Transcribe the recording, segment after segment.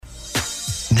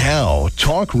Now,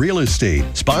 Talk Real Estate,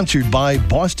 sponsored by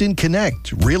Boston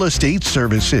Connect Real Estate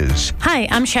Services. Hi,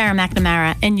 I'm Sharon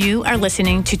McNamara, and you are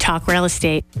listening to Talk Real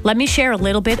Estate. Let me share a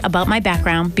little bit about my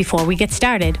background before we get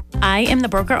started. I am the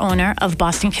broker owner of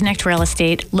Boston Connect Real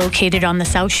Estate, located on the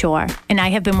South Shore, and I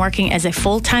have been working as a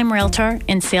full-time realtor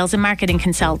and sales and marketing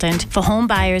consultant for home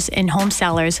buyers and home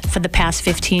sellers for the past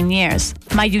 15 years.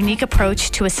 My unique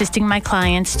approach to assisting my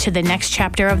clients to the next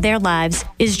chapter of their lives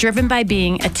is driven by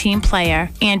being a team player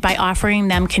and by offering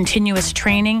them continuous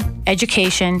training,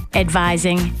 education,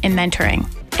 advising, and mentoring.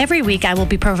 Every week, I will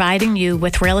be providing you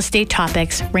with real estate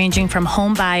topics ranging from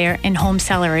home buyer and home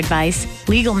seller advice,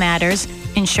 legal matters,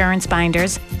 insurance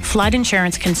binders, flood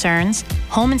insurance concerns,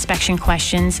 home inspection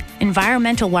questions,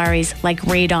 environmental worries like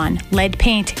radon, lead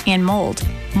paint, and mold,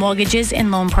 mortgages and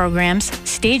loan programs,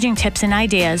 staging tips and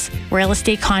ideas, real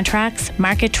estate contracts,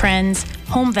 market trends,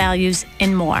 home values,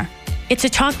 and more. It's a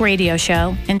talk radio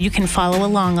show, and you can follow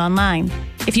along online.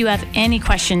 If you have any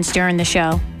questions during the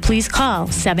show, please call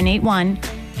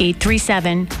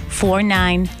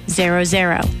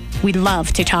 781-837-4900. We'd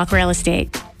love to talk real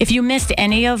estate. If you missed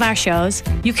any of our shows,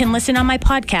 you can listen on my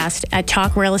podcast at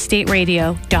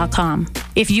talkrealestateradio.com.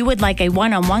 If you would like a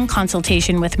one-on-one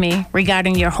consultation with me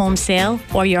regarding your home sale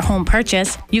or your home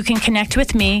purchase, you can connect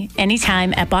with me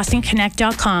anytime at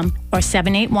bostonconnect.com or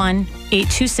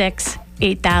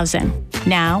 781-826-8000.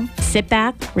 Now, sit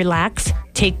back, relax,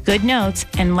 take good notes,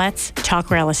 and let's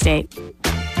talk real estate.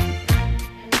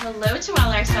 Hello to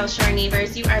all our South Shore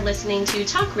neighbors. You are listening to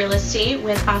Talk Real Estate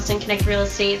with Boston Connect Real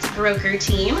Estate's broker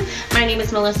team. My name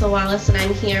is Melissa Wallace, and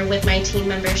I'm here with my team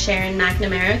member Sharon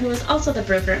McNamara, who is also the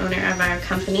broker owner of our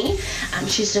company.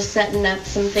 She's just setting up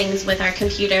some things with our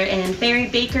computer, and Barry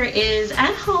Baker is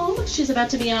at home. She's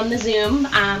about to be on the Zoom,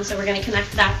 so we're going to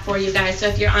connect that for you guys. So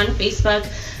if you're on Facebook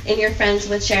and you're friends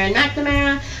with Sharon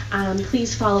McNamara,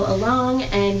 please follow along,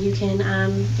 and you can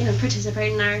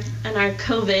participate in our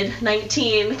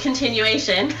COVID-19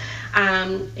 continuation.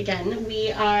 Again,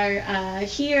 we are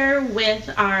here with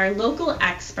our local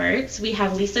experts. We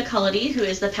have Lisa Cullity, who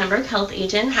is the Pembroke Health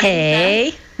agent. Hi, hey.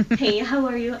 Lisa. Hey, how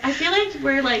are you? I feel like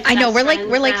we're like I know we're like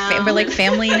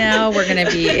family now. We're going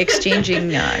to be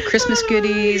exchanging Christmas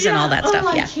goodies and all that stuff.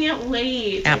 I can't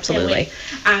wait. Absolutely.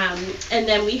 And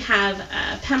then we have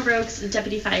Pembroke's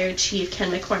Deputy Fire Chief Ken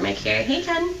McCormick here. Hey,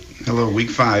 Ken. Hello, week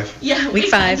 5. Yeah, week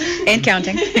 5 and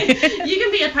counting. You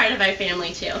can be a part of our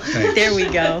family too. Thanks. There we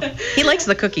go. He likes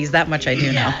the cookies, that much I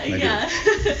do know. Yeah.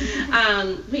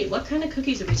 Wait, what kind of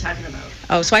cookies are we talking about?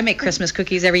 Oh, so I make Christmas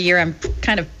cookies every year. I'm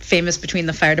kind of famous between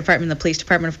the fire department and the police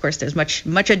department. Of course, there's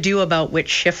much ado about which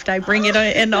shift I bring it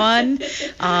in on.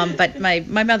 But my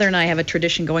mother and I have a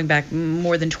tradition going back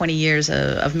more than 20 years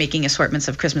of making assortments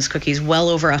of Christmas cookies, well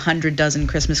over 100 dozen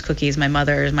Christmas cookies, my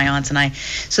mother, my aunts, and I.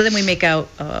 So then we make out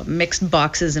mixed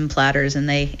boxes and platters, and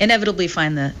they inevitably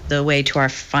find the way to our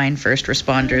fine first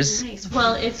responders. Oh, nice.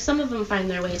 Well, if some of them find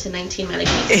their way to 19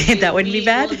 medications, that wouldn't be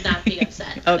bad. We would not be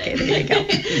upset. Okay, there you go.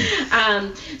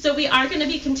 So we are going to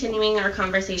be continuing our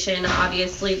conversation.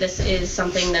 Obviously, this is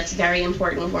something that's very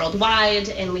important worldwide,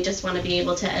 and we just want to be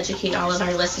able to educate all of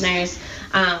our listeners.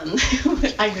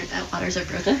 I heard that waters are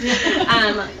frozen.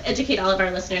 Educate all of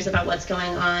our listeners about what's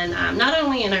going on, not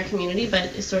only in our community,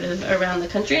 but sort of around the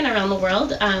country and around the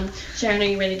world. Sharon, are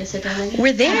you ready to sit down again?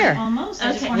 We're there. Almost.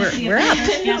 I just Okay. want to see We're if up. the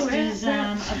first guest is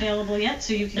available yet,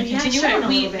 so you can continue on a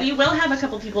we, little bit. we will have a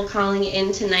couple people calling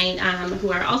in tonight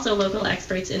who are also local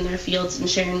experts in their fields, and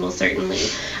Sharon will certainly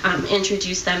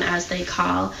introduce them as they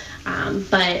call.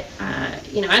 But I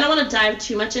don't want to dive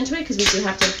too much into it because we do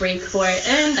have to break for it,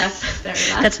 and that's very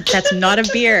loud. That's not a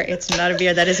beer. It's not a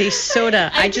beer. That is a soda.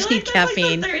 I just need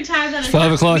caffeine. Like the third time that It's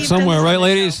 5 o'clock somewhere, right,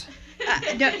 ladies?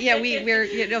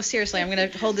 We're seriously. I'm going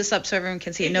to hold this up so everyone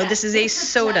can see it. No, this is a Diet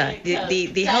soda.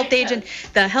 The health agent.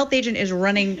 The health agent is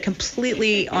running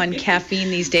completely on caffeine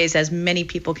these days, as many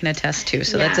people can attest to.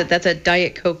 So that's a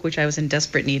Diet Coke, which I was in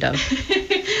desperate need of.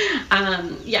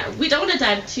 We don't want to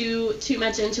dive too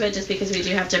much into it just because we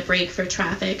do have to break for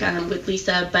traffic with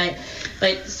Lisa, but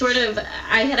sort of,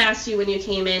 I had asked you when you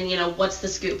came in, what's the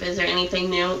scoop? Is there anything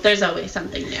new? There's always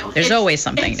something new. There's always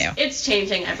something new. It's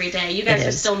changing every day. You guys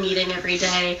are still meeting every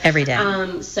day. Every day.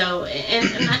 So, and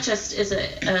that just is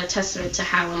a testament to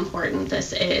how important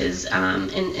this is,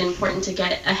 and important to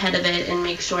get ahead of it and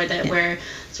make sure that we're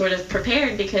sort of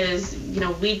prepared, because,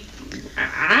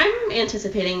 I'm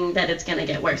anticipating that it's going to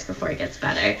get worse before it gets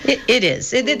better. It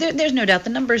is. There's no doubt. The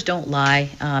numbers don't lie.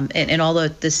 In all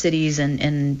the cities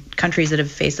and countries that have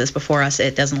faced this before us,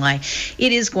 it doesn't lie.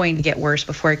 It is going to get worse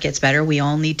before it gets better. We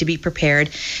all need to be prepared.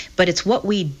 But it's what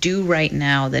we do right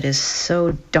now that is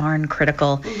so darn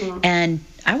critical. Mm-hmm. And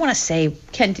I want to say,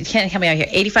 Ken, help me out here,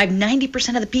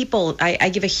 85-90% of the people, I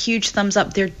give a huge thumbs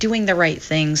up. They're doing the right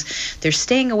things. They're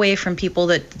staying away from people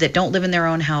that don't live in their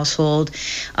own household.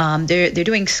 They're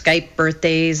doing Skype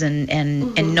birthdays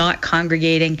and not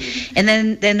congregating. And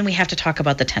then we have to talk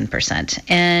about the 10%.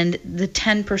 And the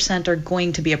 10% are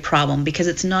going to be a problem because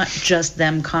it's not just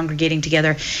them congregating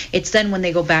together. It's then when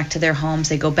they go back to their homes,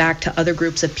 they go back to other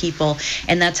groups of people,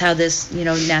 and that's how this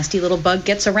nasty little bug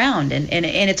gets around, and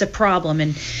it's a problem.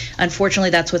 And unfortunately,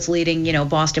 that's what's leading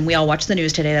Boston. We all watch the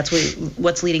news today. That's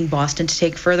what's leading Boston to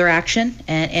take further action.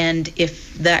 And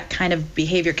if that kind of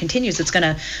behavior continues, it's going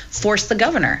to force the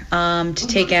governor to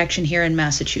take action here in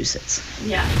Massachusetts.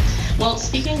 Yeah. Well,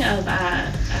 speaking of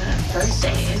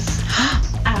birthdays,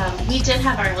 we did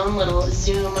have our own little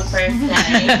Zoom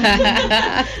birthday.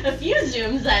 A few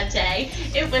Zooms that day.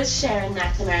 It was Sharon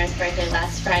McNamara's birthday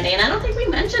last Friday, and I don't think we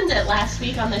mentioned it last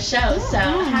week on the show. So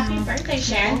happy birthday,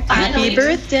 Sharon! Happy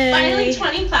birthday! Finally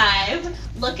 25,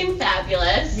 looking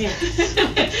fabulous. Yes.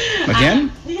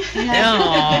 Again?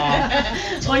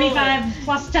 Yeah. 25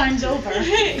 plus times over.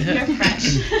 You're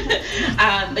fresh.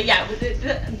 But yeah,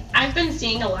 I've been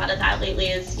seeing a lot of that lately.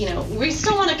 Is we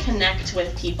still want to connect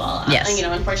with people. Yes.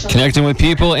 Unfortunately. Connecting with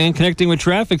people and connecting with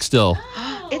traffic still.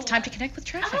 It's time to connect with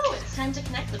traffic. Oh, it's time to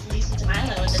connect with Lisa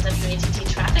DeMilo at the WATT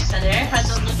Traffic Center. How's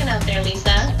it looking out there,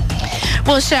 Lisa?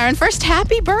 Well, Sharon, first,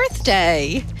 happy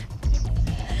birthday.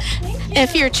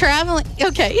 If you're traveling,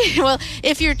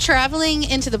 if you're traveling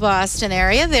into the Boston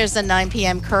area, there's a 9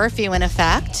 p.m. curfew in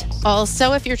effect.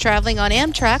 Also, if you're traveling on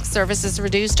Amtrak, service is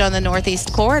reduced on the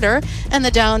Northeast Corridor and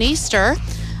the Downeaster.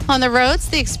 On the roads,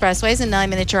 the expressway is a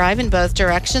 9-minute drive in both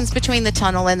directions between the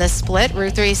tunnel and the split.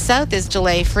 Route 3 South is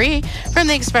delay-free from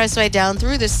the expressway down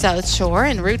through the South Shore.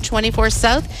 And Route 24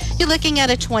 South, you're looking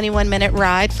at a 21-minute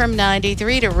ride from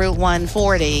 93 to Route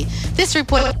 140. This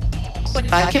report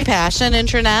by Compassion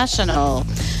International.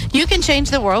 You can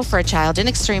change the world for a child in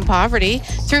extreme poverty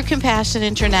through Compassion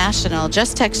International.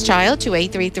 Just text child to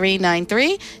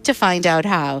 83393 to find out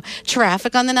how.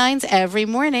 Traffic on the 9s every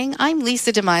morning. I'm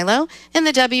Lisa DeMilo in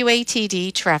the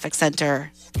WATD Traffic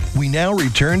Center. We now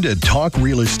return to Talk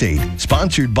Real Estate,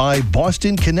 sponsored by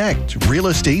Boston Connect Real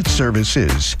Estate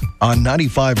Services on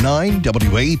 95.9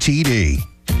 WATD.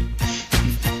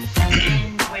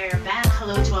 We're back.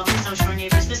 Hello to all my South Shore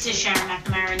neighbors. This is Sharon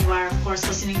McNamara, and you are, of course,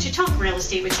 listening to Talk Real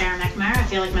Estate with Sharon McNamara. I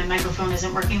feel like my microphone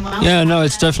isn't working well. Yeah, no,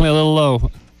 it's definitely a little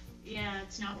low. Yeah,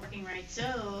 it's not working right. So,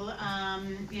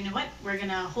 you know what? We're going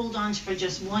to hold on for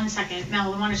just 1 second.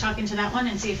 Mel, we want to talk into that one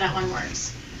and see if that one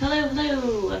works.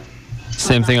 Hello.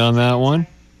 Same thing on that one.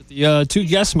 The two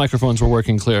guest microphones were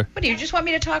working clear. What do you just want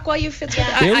me to talk while you fix it?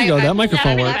 There you go. That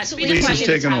microphone works. Lisa's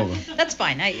taking over. That's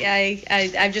fine.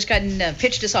 I've just gotten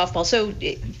pitched a softball. So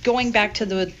going back to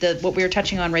the what we were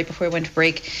touching on right before we went to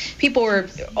break, people were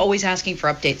always asking for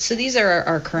updates. So these are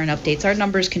our current updates. Our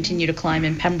numbers continue to climb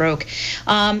in Pembroke.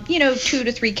 2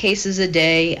 to 3 cases a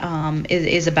day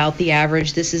is about the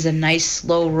average. This is a nice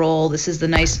slow roll. This is the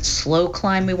nice slow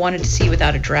climb we wanted to see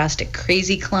without a drastic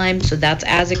crazy climb. So that's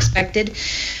as expected.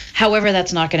 However,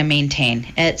 that's not going to maintain.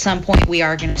 At some point, we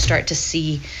are going to start to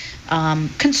see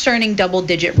concerning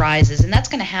double-digit rises, and that's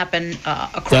going to happen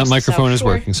across That microphone the is South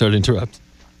Shore. working, sorry to interrupt.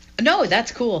 No,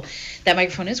 that's cool. That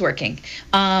microphone is working,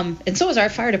 and so is our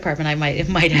fire department. I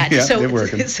might add. Yeah, so, they're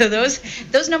working. So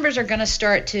those numbers are going to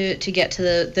start to get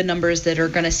to the numbers that are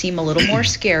going to seem a little more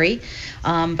scary,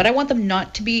 but I want them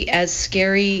not to be as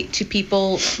scary to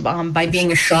people by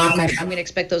being a shock. I'm going to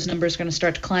expect those numbers are going to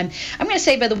start to climb. I'm going to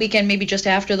say by the weekend, maybe just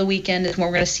after the weekend is when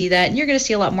we're going to see that, and you're going to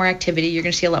see a lot more activity. You're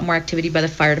going to see a lot more activity by the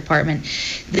fire department.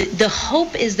 The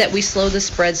hope is that we slow the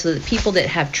spread so that people that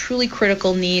have truly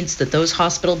critical needs, that those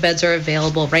hospital beds are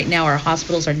available. Right now, our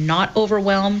hospitals are not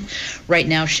overwhelmed. Right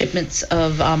now, shipments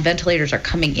of ventilators are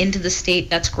coming into the state.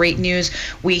 That's great news.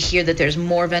 We hear that there's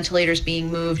more ventilators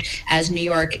being moved as New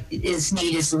York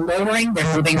need is lowering.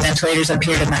 They're moving ventilators up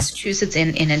here to Massachusetts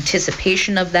in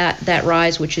anticipation of that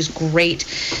rise, which is great.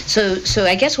 So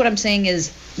I guess what I'm saying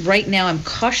is, right now, I'm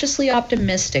cautiously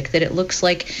optimistic that it looks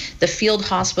like the field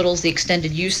hospitals, the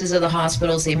extended uses of the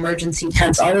hospitals, the emergency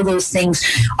tents, all of those things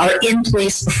are in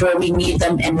place before we need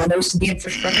them, and most of the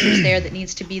infrastructure is there that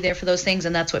needs to be there for those things,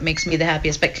 and that's what makes me the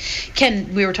happiest. But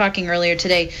Ken, we were talking earlier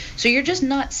today, so you're just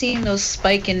not seeing those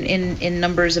spike in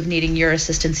numbers of needing your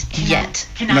assistance yet.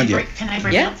 Can I break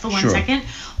Yeah, up for 1 sure. second?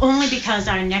 only because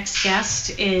our next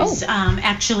guest is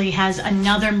actually has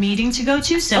another meeting to go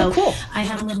to. So cool. I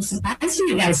have a little surprise for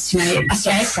you guys tonight. A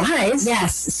surprise?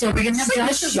 Yes. So we're gonna have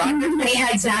Josh. We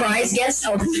had surprise guests.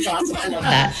 Oh, this is awesome. I love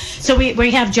that. So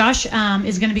we have Josh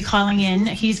is going to be calling in.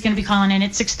 He's going to be calling in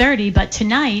at 6:30. But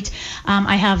tonight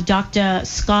I have Dr.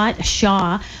 Scott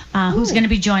Shaw, who's going to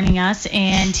be joining us,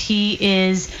 and he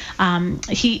is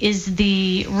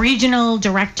the regional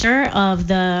director of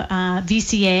the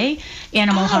VCA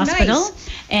Animal Hospital. Nice.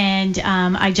 And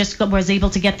I just was able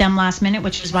to get them last minute,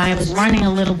 which is why I was running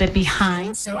a little bit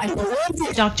behind. So I believe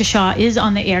that Dr. Shaw is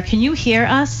on the air. Can you hear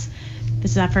us?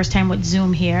 This is our first time with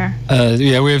Zoom here.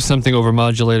 Yeah, we have something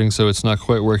overmodulating, so it's not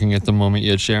quite working at the moment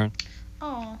yet, Sharon.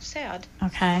 Oh, sad.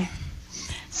 Okay.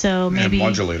 So maybe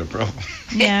modulator, bro.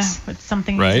 Yeah, but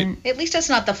something Right. isn't. At least it's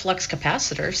not the flux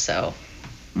capacitor, so.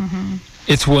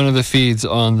 It's one of the feeds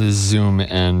on the Zoom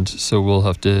end, so we'll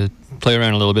have to play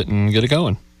around a little bit and get it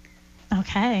going.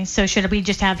 Okay. So should we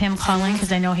just have him call in,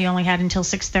 because I know he only had until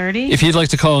 6:30? If he'd like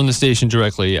to call in the station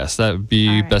directly, yes, that would be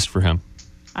All right. best for him.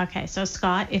 Okay. So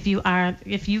Scott, if you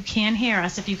can hear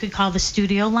us, if you could call the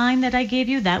studio line that I gave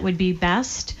you, that would be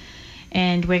best.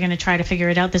 And we're going to try to figure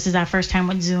it out. This is our first time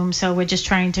with Zoom, so we're just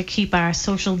trying to keep our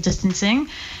social distancing.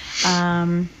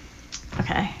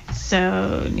 Okay,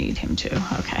 so need him to.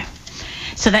 Okay.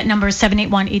 So that number is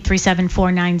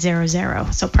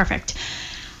 781-837-4900. So perfect.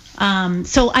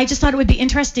 So I just thought it would be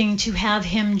interesting to have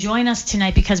him join us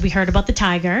tonight because we heard about the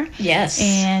tiger. Yes,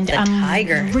 And the I'm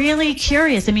tiger. really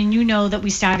curious. I mean, you know that we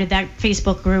started that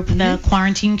Facebook group, the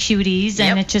Quarantine Cuties,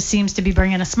 and it just seems to be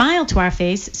bringing a smile to our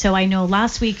face. So I know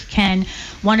last week, Ken,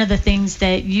 one of the things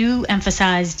that you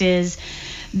emphasized is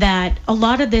that a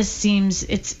lot of this seems,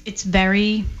 it's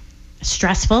very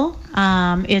stressful.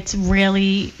 It's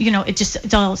really,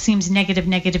 it all seems negative,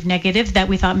 that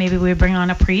we thought maybe we would bring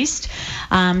on a priest.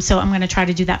 So I'm going to try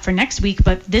to do that for next week.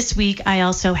 But this week, I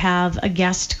also have a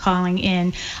guest calling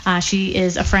in. She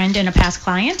is a friend and a past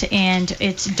client, and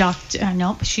it's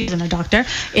nope, she isn't a doctor.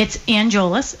 It's Ann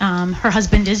Jolis. Her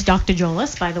husband is Dr.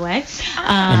 Jolis, by the way.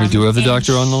 And we do have the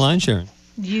doctor on the line, Sharon.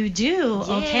 You do?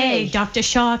 Yay. Okay. Dr.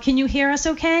 Shaw, can you hear us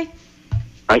okay?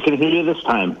 I can hear you this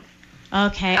time.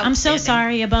 Okay, I'm so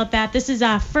sorry about that. This is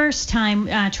our first time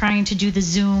trying to do the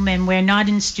Zoom, and we're not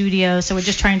in studio, so we're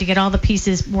just trying to get all the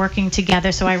pieces working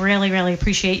together. So I really, really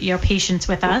appreciate your patience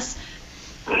with us.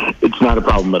 It's not a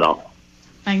problem at all.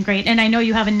 I'm great. And I know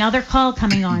you have another call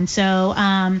coming on. So,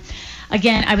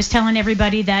 again, I was telling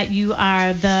everybody that you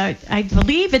are I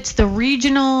believe it's the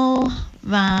regional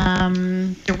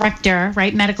director,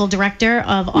 right? Medical director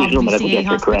of all VCA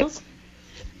hospitals.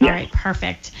 Correct. All right,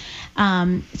 perfect.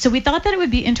 So we thought that it would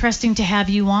be interesting to have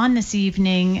you on this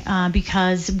evening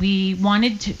because we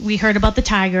heard about the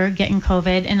tiger getting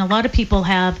COVID, and a lot of people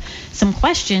have some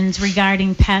questions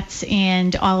regarding pets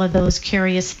and all of those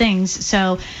curious things.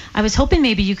 So I was hoping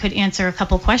maybe you could answer a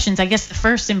couple questions. I guess the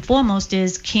first and foremost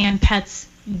is, can pets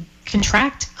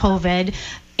contract COVID?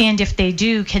 And if they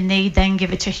do, can they then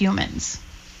give it to humans?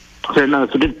 So, no,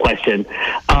 it's a good question.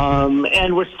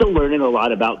 And we're still learning a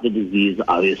lot about the disease,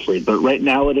 obviously. But right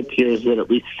now it appears that at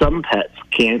least some pets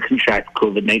can contract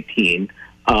COVID-19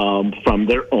 from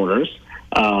their owners.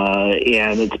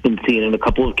 And it's been seen in a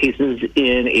couple of cases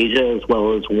in Asia as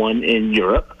well as one in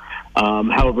Europe.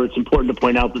 However, it's important to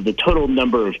point out that the total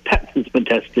number of pets that's been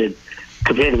tested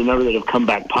compared to the number that have come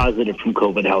back positive from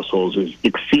COVID households is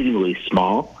exceedingly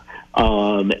small.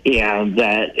 And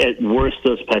that at worst,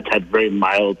 those pets had very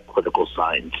mild clinical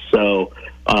signs. So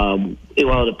while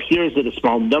it appears that a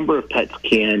small number of pets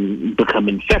can become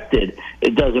infected,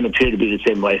 it doesn't appear to be the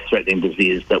same life-threatening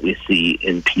disease that we see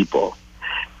in people.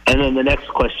 And then the next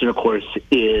question, of course,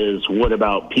 is what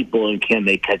about people, and can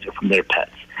they catch it from their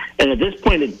pets? And at this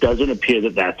point, it doesn't appear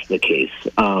that that's the case.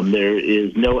 There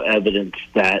is no evidence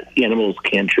that animals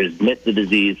can transmit the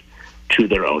disease to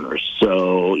their owners.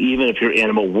 So even if your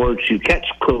animal were to catch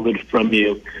COVID from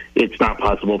you, it's not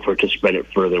possible for it to spread it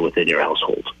further within your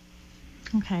household.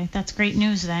 Okay, that's great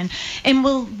news then. And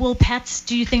will pets,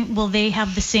 do you think, will they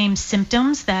have the same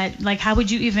symptoms that, like, how would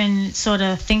you even sort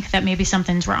of think that maybe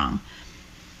something's wrong?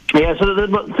 Yeah, so the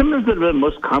symptoms that have been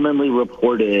most commonly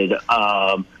reported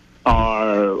are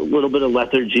a little bit of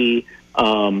lethargy,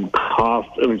 cough,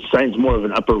 signs more of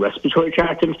an upper respiratory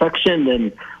tract infection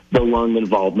than the lung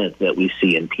involvement that we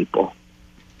see in people.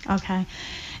 Okay.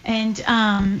 And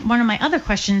one of my other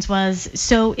questions was,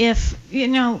 so if,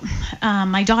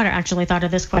 my daughter actually thought of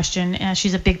this question,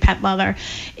 she's a big pet lover.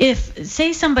 If,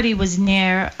 say, somebody was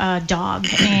near a dog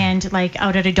and like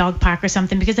out at a dog park or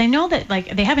something, because I know that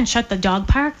like they haven't shut the dog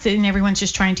parks and everyone's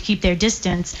just trying to keep their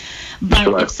distance. But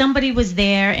Sure. if somebody was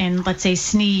there and let's say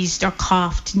sneezed or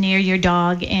coughed near your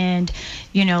dog and,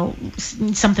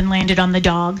 something landed on the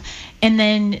dog and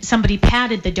then somebody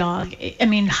patted the dog, I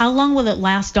mean, how long will it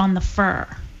last on the fur?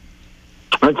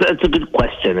 That's a good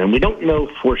question, and we don't know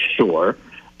for sure.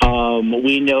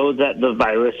 We know that the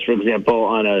virus, for example,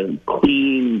 on a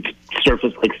clean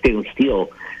surface like stainless steel,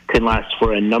 can last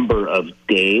for a number of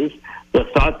days. The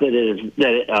thought that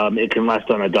it can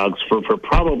last on a dog's fur for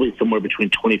probably somewhere between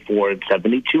 24 and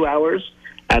 72 hours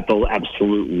at the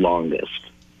absolute longest.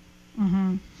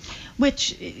 Mm-hmm.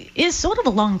 Which is sort of a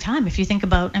long time if you think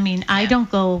about, I don't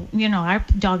go, our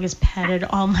dog is petted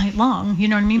all night long, you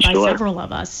know what I mean, by Sure. several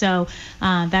of us. So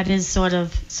that is sort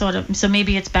of, so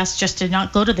maybe it's best just to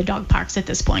not go to the dog parks at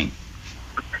this point.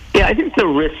 Yeah, I think the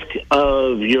risk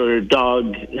of your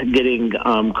dog getting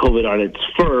COVID on its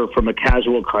fur from a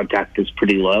casual contact is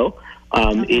pretty low.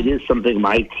 It is something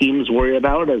my teams worry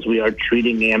about as we are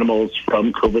treating animals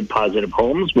from COVID-positive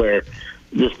homes where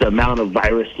just the amount of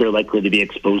virus they're likely to be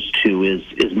exposed to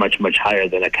is much, much higher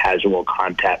than a casual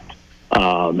contact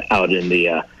out at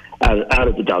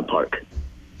the dog park.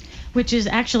 Which is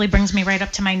actually brings me right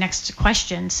up to my next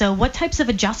question. So what types of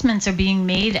adjustments are being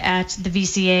made at the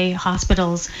VCA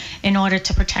hospitals in order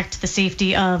to protect the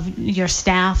safety of your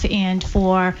staff and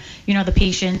for, the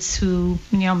patients who,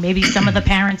 maybe some of the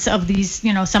parents of these,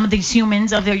 some of these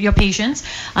humans of your patients,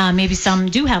 maybe some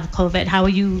do have COVID. How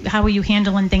are you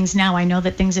handling things now? I know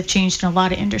that things have changed in a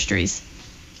lot of industries.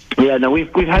 Yeah, no, we've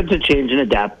had to change and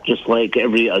adapt just like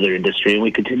every other industry, and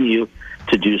we continue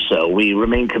to do so. We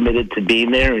remain committed to being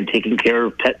there and taking care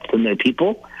of pets and their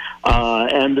people.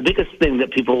 And the biggest thing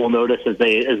that people will notice as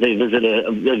they visit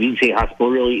a VCA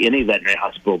hospital, really any veterinary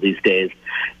hospital these days,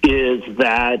 is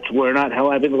that we're not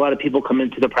having a lot of people come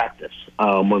into the practice.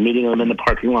 We're meeting them in the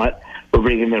parking lot. We're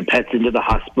bringing their pets into the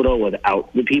hospital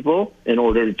without the people in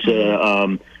order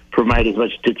to provide as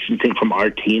much distancing from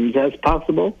our teams as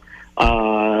possible.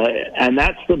 And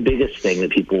that's the biggest thing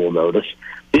that people will notice.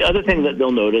 The other thing that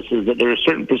they'll notice is that there are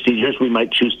certain procedures we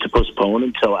might choose to postpone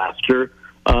until after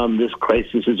this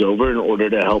crisis is over in order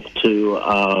to help to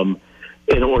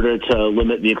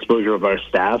limit the exposure of our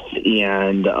staff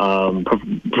and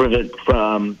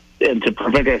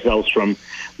prevent ourselves from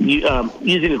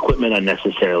using equipment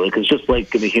unnecessarily. Because just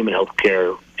like in the human health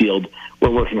care field, we're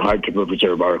working hard to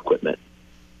preserve our equipment.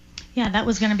 Yeah, that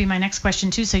was going to be my next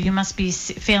question, too. So you must be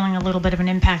feeling a little bit of an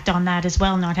impact on that as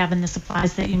well, not having the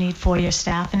supplies that you need for your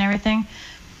staff and everything.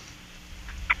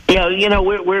 Yeah,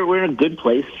 we're in a good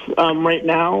place right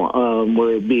now.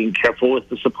 We're being careful with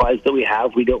the supplies that we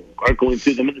have. We aren't going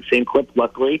through them at the same clip,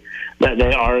 luckily, that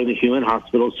they are in the human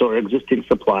hospital. So our existing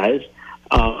supplies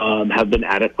have been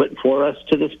adequate for us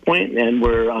to this point, and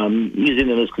we're using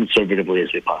them as conservatively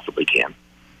as we possibly can.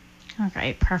 All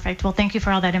right, perfect. Well, thank you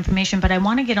for all that information, but I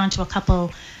want to get on to a couple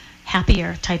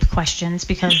happier type questions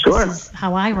because Sure. This is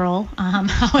how I roll,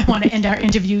 how I want to end our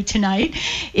interview tonight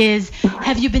is,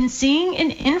 have you been seeing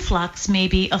an influx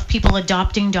maybe of people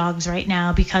adopting dogs right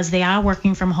now because they are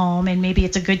working from home and maybe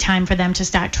it's a good time for them to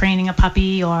start training a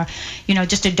puppy or,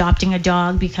 just adopting a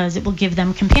dog because it will give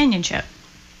them companionship?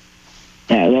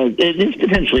 Yeah, it is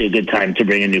potentially a good time to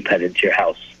bring a new pet into your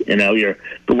house.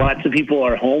 Lots of people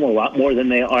are home a lot more than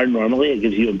they are normally. It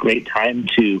gives you a great time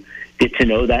to get to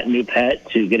know that new pet,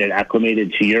 to get it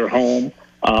acclimated to your home.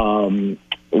 A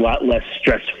lot less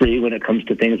stress-free when it comes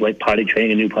to things like potty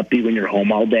training a new puppy when you're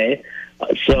home all day.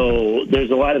 So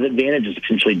there's a lot of advantages to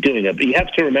potentially doing it. But you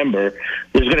have to remember,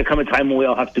 there's going to come a time when we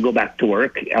all have to go back to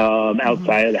work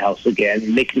outside of the house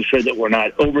again, making sure that we're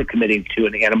not overcommitting to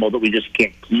an animal that we just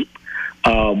can't keep.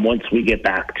 Once we get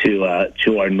back to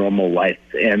our normal life.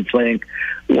 And so I think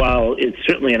while it's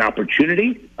certainly an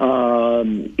opportunity,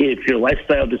 if your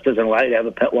lifestyle just doesn't allow you to have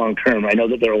a pet long term, I know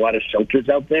that there are a lot of shelters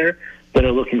out there that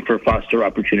are looking for foster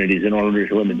opportunities in order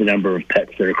to limit the number of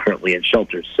pets that are currently in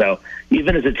shelters. So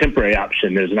even as a temporary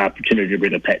option, there's an opportunity to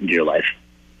bring a pet into your life.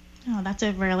 Oh, that's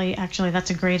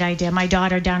a great idea. My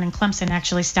daughter down in Clemson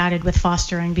actually started with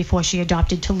fostering before she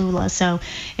adopted Tallulah, so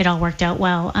it all worked out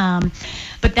well.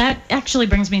 But that actually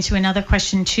brings me to another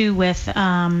question too with, with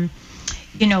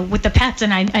the pets,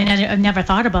 and I never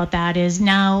thought about that, is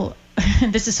now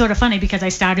this is sort of funny because I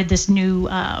started this new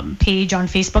page on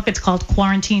Facebook. It's called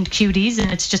Quarantined Cuties,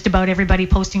 and it's just about everybody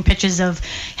posting pictures of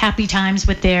happy times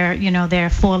with their, their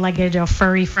four-legged or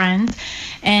furry friends.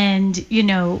 And,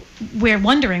 we're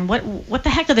wondering, what the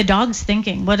heck are the dogs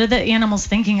thinking? What are the animals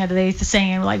thinking? Are they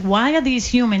saying, like, why are these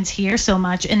humans here so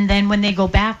much? And then when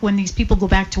these people go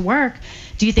back to work,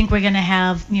 do you think we're going to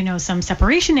have, some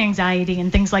separation anxiety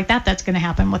and things like that that's going to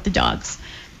happen with the dogs?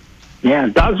 Yeah,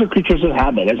 dogs are creatures of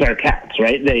habit, as are cats,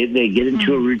 right? They get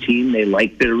into a routine. They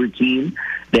like their routine.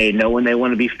 They know when they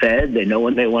want to be fed. They know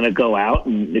when they want to go out.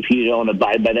 And if you don't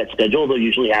abide by that schedule, they're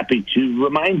usually happy to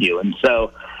remind you. And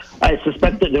so I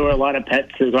suspect that there were a lot of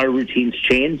pets as our routines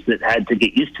changed that had to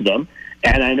get used to them.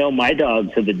 And I know my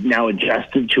dogs have now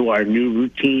adjusted to our new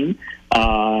routine.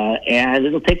 And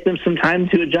it'll take them some time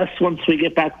to adjust once we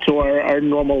get back to our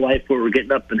normal life where we're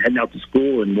getting up and heading out to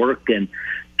school and work and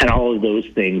all of those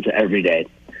things every day.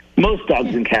 Most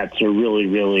dogs and cats are really,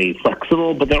 really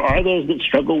flexible, but there are those that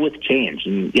struggle with change.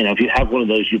 And, if you have one of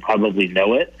those, you probably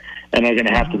know it and are going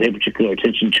to have to pay particular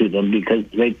attention to them because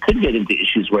they could get into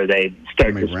issues where they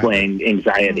start displaying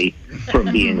anxiety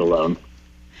from being alone.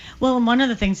 Well, and one of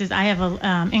the things is I have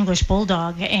a English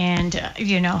bulldog, and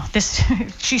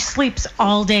she sleeps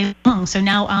all day long. So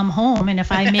now I'm home, and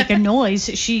if I make a noise,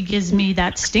 she gives me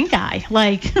that stink eye.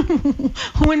 Like,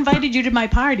 who invited you to my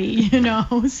party?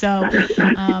 So,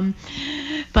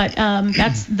 but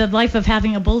that's the life of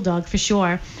having a bulldog for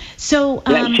sure. So,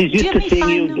 she's used to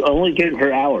seeing you only give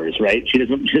her hours, right? She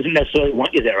doesn't necessarily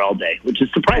want you there all day, which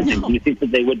is surprising. No. You think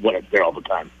that they would want us there all the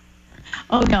time.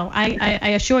 Oh, no, I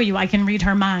assure you I can read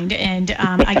her mind, and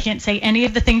I can't say any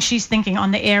of the things she's thinking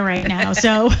on the air right now,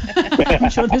 so I'm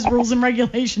sure there's rules and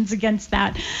regulations against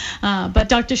that. But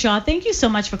Dr. Shaw, thank you so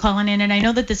much for calling in, and I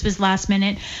know that this was last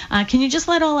minute. Can you just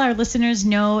let all our listeners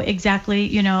know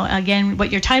exactly, again,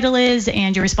 what your title is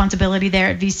and your responsibility there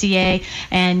at VCA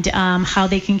and how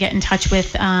they can get in touch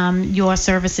with your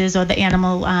services or the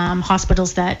animal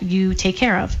hospitals that you take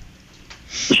care of?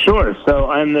 Sure. So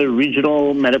I'm the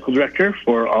regional medical director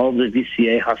for all the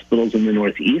VCA hospitals in the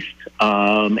Northeast,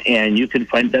 and you can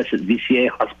find us at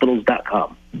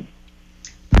vcahospitals.com.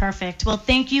 Perfect. Well,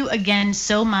 thank you again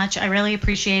so much. I really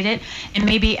appreciate it. And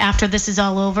maybe after this is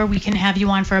all over, we can have you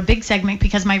on for a big segment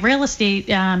because my real estate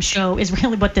show is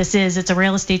really what this is. It's a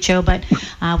real estate show, but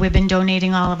we've been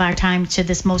donating all of our time to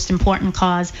this most important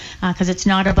cause because it's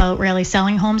not about really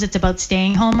selling homes. It's about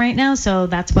staying home right now. So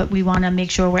that's what we want to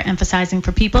make sure we're emphasizing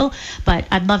for people. But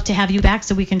I'd love to have you back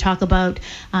so we can talk about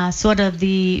sort of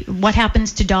what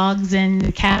happens to dogs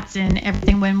and cats and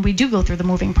everything when we do go through the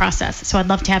moving process. So I'd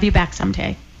love to have you back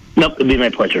someday. Nope, it'd be my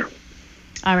pleasure.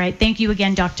 All right. Thank you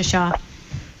again, Dr. Shaw.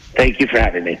 Thank you for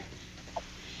having me.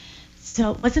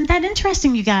 So wasn't that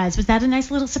interesting, you guys? Was that a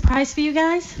nice little surprise for you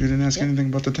guys? You didn't ask anything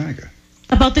about the tiger.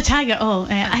 About the tiger? Oh,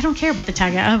 I don't care about the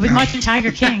tiger. I've been watching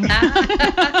Tiger King.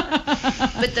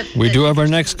 We do have our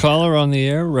next caller on the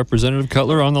air, Representative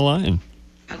Cutler on the line.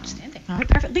 Outstanding. All right,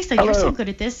 perfect. Lisa, You're so good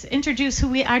at this. Introduce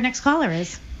who our next caller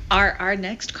is. Our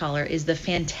next caller is the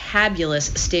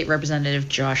fantabulous State Representative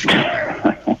Josh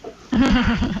Cutler.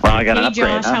 Well, I got an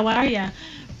upgrade, Josh, how are you?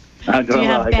 I'm doing Do you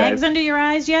have well, bags under your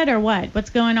eyes yet, or what? What's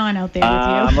going on out there with you?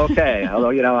 I'm okay. Although,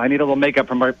 I need a little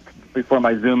makeup before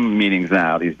my Zoom meetings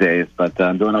now these days, but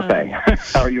I'm doing okay.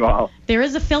 How are you all? There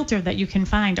is a filter that you can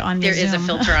find on There Zoom. is a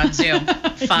filter on Zoom.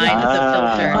 Find the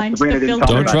filter. Find the filter.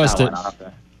 Don't trust it.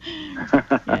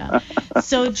 Yeah.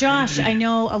 So, Josh, I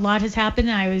know a lot has happened.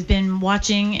 I've been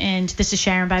watching, and this is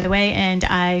Sharon, by the way, and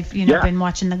I've been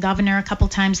watching the governor a couple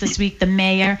times this week, the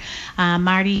mayor.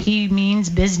 Marty, he means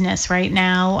business right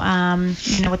now,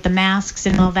 with the masks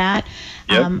and all that.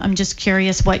 Yep. I'm just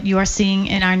curious what you are seeing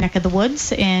in our neck of the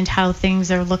woods and how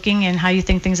things are looking and how you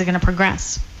think things are going to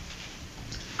progress.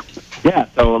 Yeah,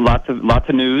 so lots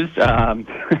of news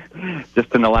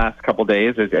just in the last couple of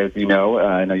days, as you know.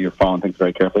 I know you're following things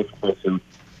very carefully. For those who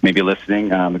may be listening,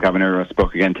 the governor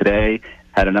spoke again today,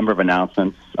 had a number of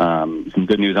announcements, some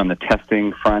good news on the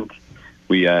testing front.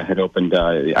 We had opened,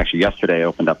 actually yesterday,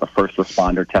 opened up a first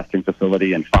responder testing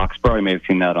facility in Foxborough. You may have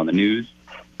seen that on the news.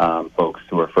 Folks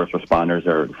who are first responders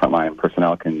or frontline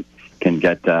personnel can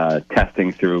get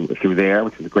testing through there,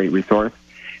 which is a great resource.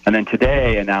 And then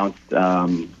today announced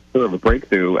sort of a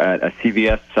breakthrough at a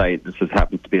CVS site. This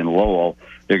happens to be in Lowell.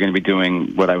 They're going to be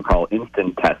doing what I would call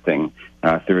instant testing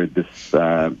through this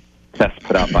test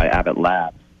put out by Abbott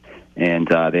Labs. And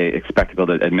they expect to be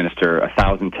able to administer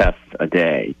 1,000 tests a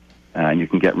day. And you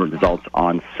can get results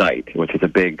on site, which is a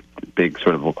big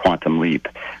sort of a quantum leap.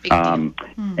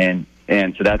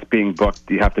 And so that's being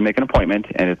booked. You have to make an appointment,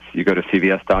 and you go to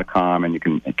CVS.com, and you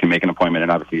can make an appointment.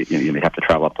 And obviously, you have to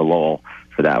travel up to Lowell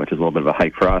for that, which is a little bit of a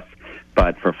hike for us.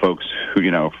 But for folks who,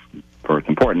 for it's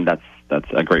important,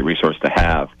 that's a great resource to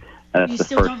have. And that's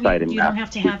the first site in Massachusetts. You don't have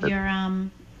to have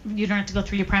you don't have to go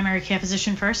through your primary care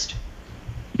physician first?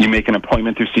 You make an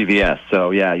appointment through CVS.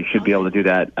 So, yeah, you should be able to do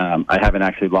that. I haven't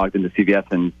actually logged into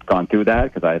CVS and gone through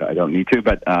that because I don't need to.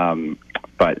 But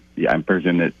yeah, I'm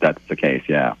presuming that's the case,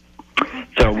 yeah.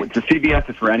 So the CVS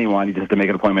is for anyone. You just have to make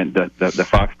an appointment. The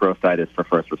Foxborough site is for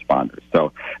first responders.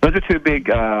 So those are two big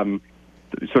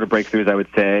sort of breakthroughs, I would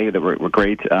say, that were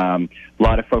great. A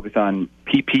lot of focus on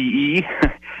PPE.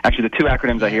 Actually, the two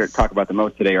acronyms I hear talk about the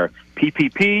most today are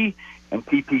PPP and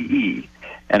PPE.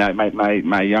 And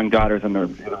my young daughter's in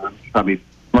the probably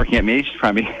working at me. She's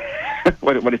probably,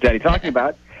 what is Daddy talking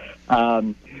about?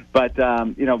 But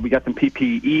we got some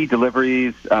PPE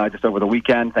deliveries just over the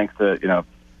weekend, thanks to,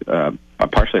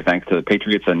 partially thanks to the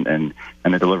Patriots and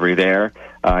the delivery there.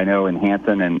 I know in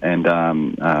Hanson and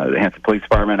the Hanson Police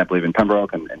Department, I believe in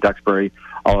Pembroke and Duxbury,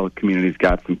 all the communities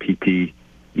got some PPE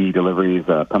deliveries.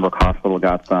 Pembroke Hospital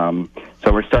got some.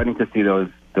 So we're starting to see those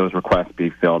requests be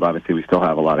filled. Obviously, we still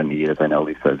have a lot of need, as I know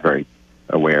Lisa is very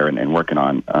aware and working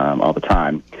on all the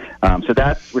time. So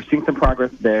we're seeing some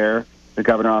progress there. The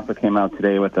governor also came out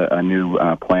today with a new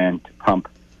plan to pump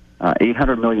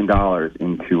 $800 million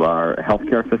into our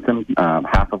healthcare system,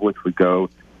 half of which would go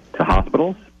to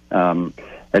hospitals.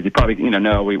 As you probably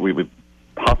know, we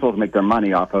hospitals make their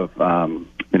money off of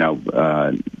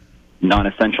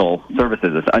non-essential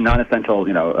services, non-essential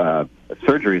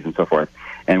surgeries and so forth,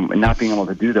 and not being able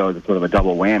to do those is sort of a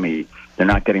double whammy. They're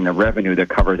not getting the revenue that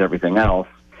covers everything else,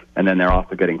 and then they're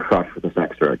also getting crushed with this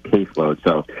extra caseload.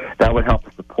 So that would help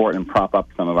to support and prop up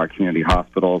some of our community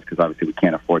hospitals, because obviously we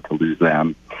can't afford to lose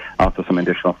them. Also some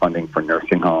additional funding for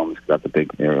nursing homes, because that's a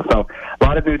big area. So a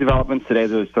lot of new developments today.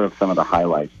 Those are sort of some of the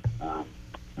highlights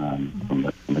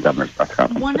from the governor's press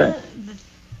conference One today. of the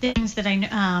things that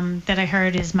I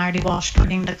heard is Marty Walsh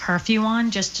putting the curfew on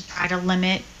just to try to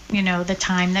limit the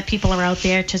time that people are out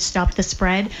there to stop the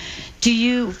spread.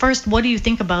 First, what do you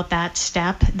think about that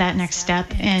next step?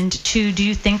 And two, do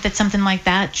you think that something like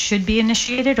that should be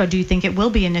initiated, or do you think it will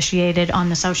be initiated on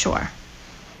the South Shore?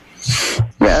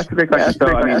 Yeah, that's a great question.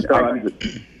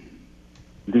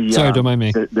 Sorry, don't mind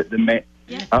me.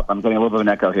 I'm getting a little bit of an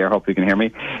echo here. Hopefully you can hear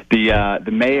me.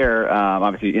 The mayor,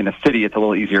 obviously in a city, it's a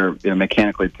little easier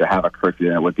mechanically to have a curfew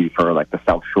than it would be for like the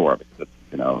South Shore, because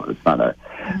it's not a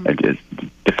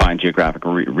defined geographic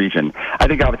region. I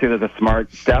think obviously there's a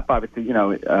smart step. Obviously,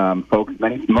 folks, I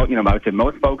would say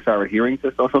most folks are adhering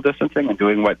to social distancing and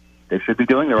doing what they should be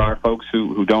doing. There are folks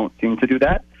who don't seem to do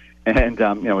that, and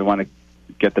we want to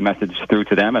get the message through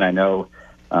to them. And I know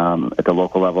at the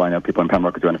local level, I know people in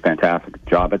Pembroke are doing a fantastic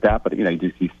job at that. But you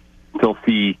do still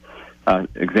see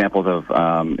examples of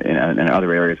in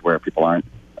other areas where people aren't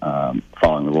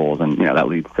following the rules, and that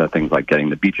leads to things like getting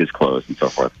the beaches closed and so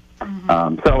forth.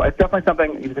 So it's definitely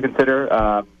something you to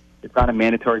consider. It's not a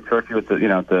mandatory curfew; it's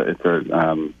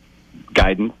a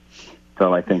guidance.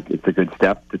 So I think it's a good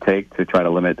step to take to try to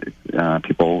limit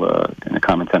people in a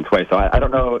common sense way. So I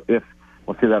don't know if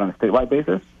we'll see that on a statewide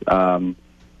basis.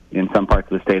 In some parts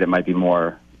of the state, it might be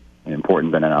more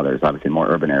important than in others. Obviously, in more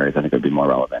urban areas, I think it would be more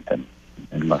relevant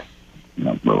and less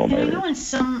rural areas. I know in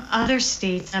some other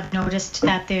states, I've noticed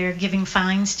that they're giving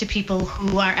fines to people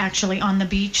who are actually on the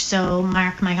beach. So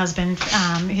Mark, my husband,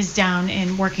 is down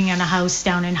and working on a house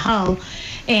down in Hull.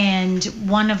 And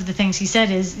one of the things he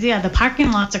said is, the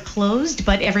parking lots are closed,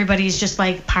 but everybody's just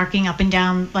like parking up and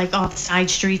down like all the side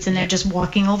streets, and they're just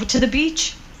walking over to the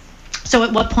beach. So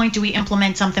at what point do we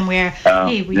implement something where,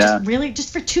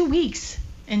 just for 2 weeks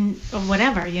or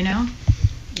whatever,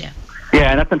 Yeah. Yeah,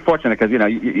 and that's unfortunate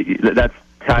because, that's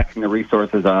taxing the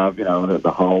resources of,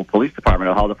 the whole police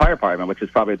department, the fire department, which is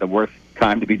probably the worst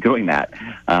time to be doing that.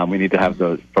 We need to have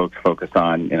those folks focused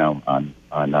on, on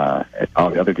all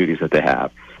the other duties that they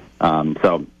have.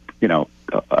 So,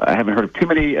 I haven't heard of too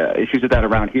many issues with that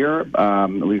around here, at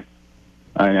least.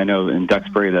 I know in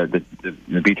Duxbury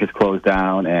the beach is closed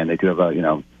down, and they do have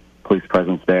a police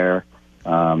presence there.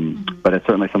 But it's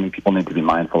certainly something people need to be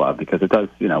mindful of, because it does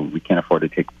we can't afford to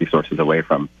take resources away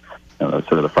from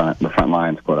sort of the front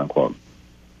lines, quote unquote.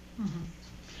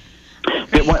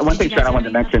 One thing, Sharon, I wanted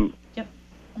to mention. Yep.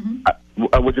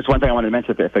 Just one thing I wanted to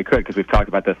mention, if I could, because we've talked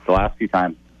about this the last few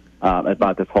times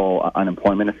about this whole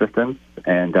unemployment assistance,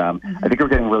 and I think we're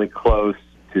getting really close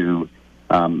to.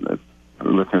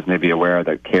 Listeners may be aware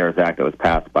that CARES Act that was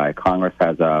passed by Congress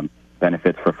has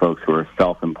benefits for folks who are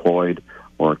self-employed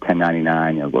or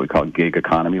 1099, what we call gig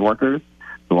economy workers,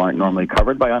 who aren't normally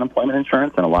covered by unemployment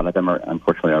insurance, and a lot of them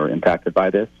unfortunately are impacted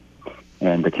by this.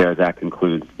 And the CARES Act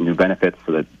includes new benefits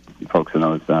so that folks in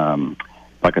those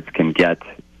buckets can get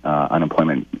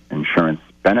unemployment insurance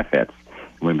benefits.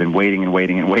 We've been waiting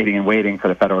for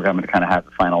the federal government to kind of have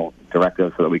the final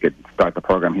directive so that we could start the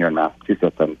program here in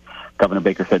Massachusetts. And Governor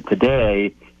Baker said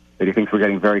today that he thinks we're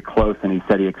getting very close, and he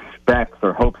said he expects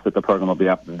or hopes that the program will be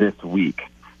up this week.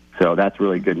 So that's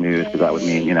really good news, because that would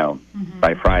mean,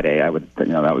 by Friday, that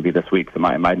would be this week. So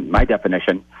my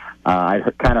definition, I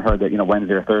kind of heard that,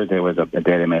 Wednesday or Thursday was a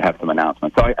day they may have some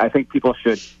announcements. So I think people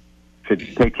should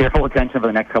pay careful attention for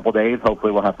the next couple of days.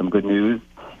 Hopefully we'll have some good news.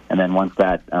 And then once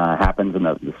that happens and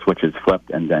the switch is flipped,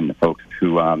 and then the folks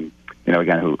who,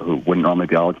 who wouldn't normally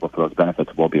be eligible for those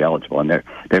benefits will be eligible. And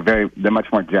they're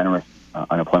much more generous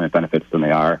unemployment benefits than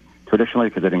they are traditionally,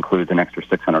 because it includes an extra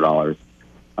 $600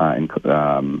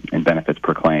 in benefits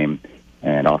per claim,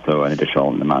 and also an additional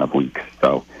amount of weeks.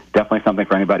 So definitely something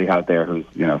for anybody out there who's,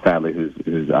 sadly, who's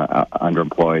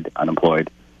underemployed, unemployed,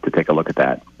 to take a look at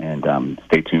that, and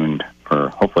stay tuned for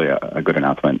hopefully a good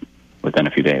announcement within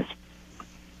a few days.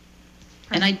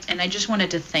 And I just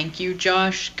wanted to thank you,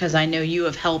 Josh, because I know you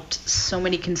have helped so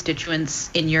many constituents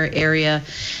in your area,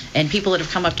 and people that have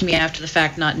come up to me after the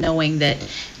fact not knowing that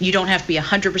you don't have to be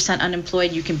 100%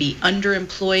 unemployed. You can be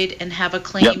underemployed and have a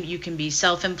claim. Yep. You can be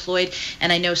self-employed.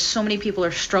 And I know so many people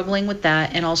are struggling with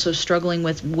that, and also struggling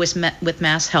with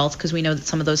Mass Health, because we know that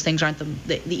some of those things aren't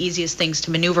the easiest things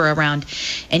to maneuver around.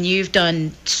 And you've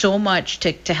done so much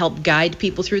to help guide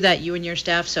people through that, you and your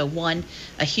staff. So one,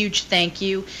 a huge thank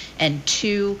you. And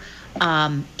two,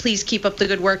 please keep up the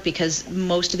good work, because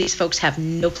most of these folks have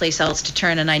no place else to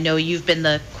turn, and I know you've been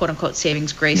the quote-unquote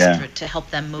savings grace to help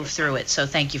them move through it. So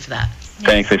thank you for that.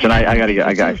 Thanks, and I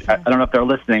don't know if they're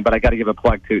listening, but I got to give a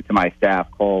plug to my staff,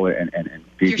 Cole and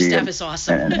Fiji. Your staff is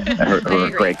awesome. And who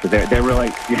are great, because they're really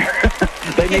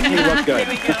they make me look good.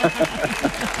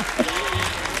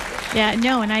 Yeah,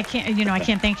 no, and I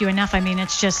can't thank you enough. I mean,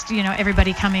 it's just,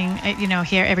 everybody coming,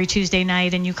 here every Tuesday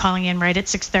night, and you calling in right at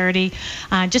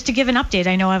 6:30, just to give an update.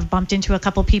 I know I've bumped into a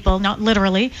couple people, not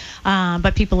literally,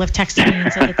 but people have texted me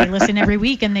and said that they listen every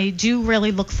week, and they do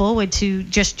really look forward to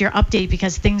just your update,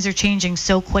 because things are changing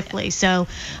so quickly. So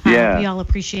we all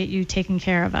appreciate you taking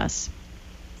care of us.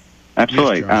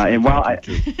 Absolutely. And while I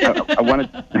wanted,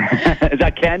 is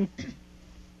that Ken?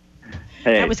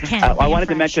 Hey, that was Ken. I wanted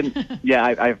to mention. Yeah,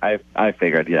 I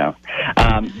figured. The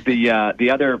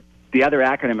other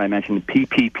acronym I mentioned,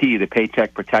 PPP, the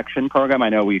Paycheck Protection Program. I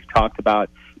know we've talked about,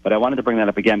 but I wanted to bring that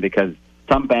up again, because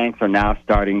some banks are now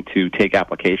starting to take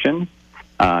applications,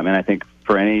 and I think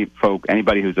for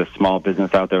anybody who's a small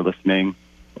business out there listening,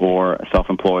 or a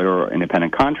self-employed or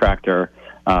independent contractor,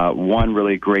 one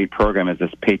really great program is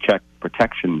this Paycheck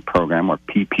Protection Program, or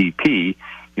PPP.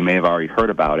 You may have already heard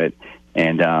about it.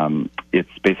 And it's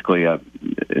basically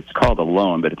it's called a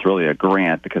loan, but it's really a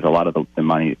grant, because a lot of the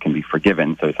money can be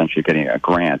forgiven. So essentially you're getting a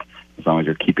grant as long as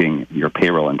you're keeping your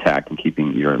payroll intact and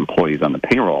keeping your employees on the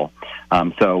payroll.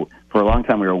 So for a long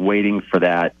time we were waiting for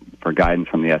guidance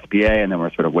from the SBA, and then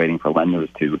we're sort of waiting for lenders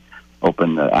to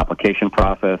open the application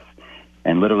process.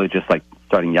 And literally just like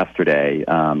starting yesterday,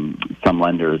 some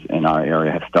lenders in our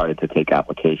area have started to take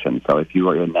applications. So if you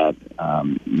are in that,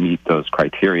 meet those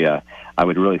criteria, I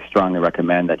would really strongly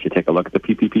recommend that you take a look at the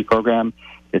PPP program.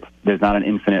 There's not an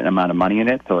infinite amount of money in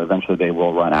it, so eventually they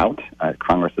will run out.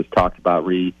 Congress has talked about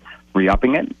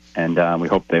re-upping it, and we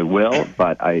hope they will,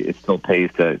 but it still pays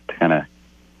to kind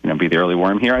of be the early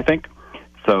worm here, I think.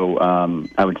 So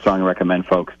I would strongly recommend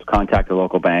folks to contact a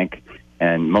local bank,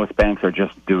 and most banks are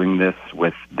just doing this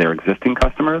with their existing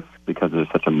customers, because there's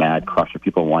such a mad crush of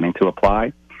people wanting to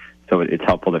apply. So it's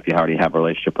helpful if you already have a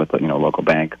relationship with a local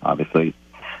bank, obviously.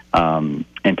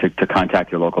 And to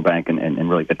contact your local bank and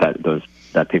really get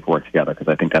that paperwork together, because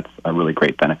I think that's a really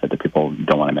great benefit that people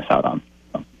don't want to miss out on.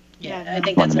 So, I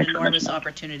think that's an enormous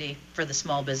opportunity for the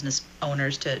small business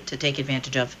owners to take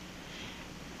advantage of.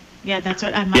 Yeah, that's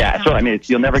what I'm. Yeah, so I mean,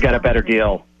 you'll never get a better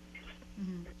deal.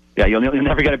 Mm-hmm. Yeah, you'll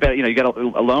never get a better. You get a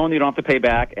loan you don't have to pay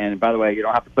back, and by the way, you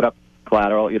don't have to put up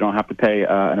collateral, you don't have to pay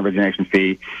an origination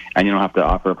fee, and you don't have to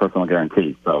offer a personal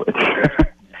guarantee. So it's.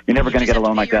 You're never going to get a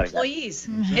loan like that. Employees.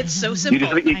 Mm-hmm. It's so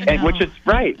simple. Which is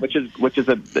right.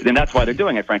 And that's why they're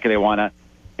doing it. Frankly, they want to.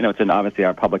 It's obviously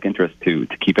our public interest to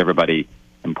keep everybody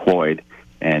employed,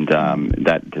 and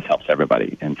that just helps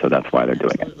everybody. And so that's why they're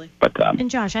doing it. But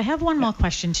and Josh, I have one more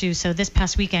question too. So this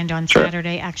past weekend on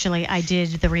Saturday, actually, I did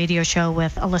the radio show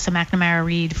with Alyssa McNamara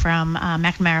Reed from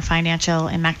McNamara Financial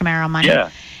and McNamara Money. Yeah.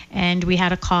 and we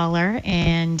had a caller,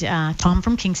 and Tom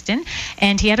from Kingston,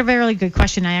 and he had a very good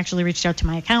question. I actually reached out to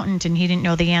my accountant, and he didn't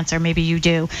know the answer. Maybe you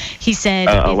do. He said,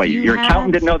 your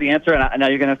accountant didn't know the answer, and now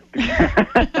you're going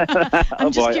to...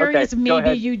 I'm just curious if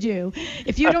maybe you do.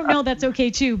 If you don't know, that's okay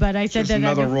too, but I said just that...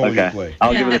 another role you play.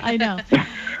 I know.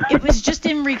 It was just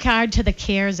in regard to the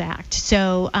CARES Act.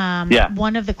 So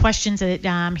one of the questions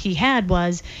that he had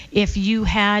was if you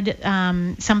had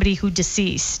somebody who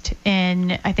deceased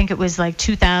in, I think it was like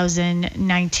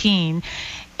 2019,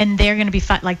 and they're going to be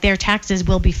their taxes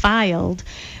will be filed,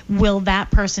 will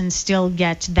that person still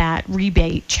get that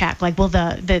rebate check? Like, will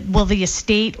the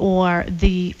estate or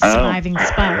the surviving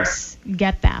spouse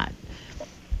get that?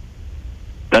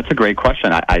 That's a great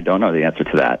question. I don't know the answer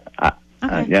to that.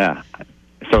 Okay. Yeah.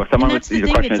 So if someone was, the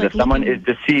question is, if someone is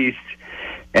deceased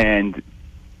and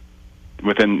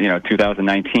within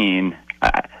 2019,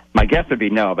 my guess would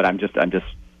be no. But I'm just I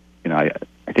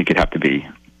think you'd have to be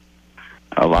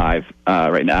alive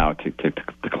right now to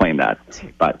claim that.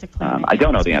 But I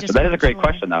don't know the answer. That is a great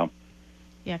question, though.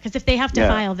 Yeah, because if they have to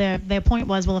file, their point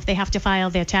was, well, if they have to file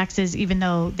their taxes even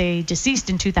though they deceased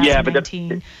in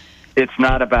 2019. It's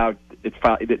not about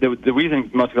the reason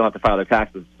most people have to file their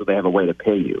taxes is so they have a way to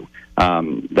pay you.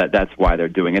 That's why they're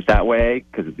doing it that way,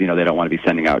 because they don't want to be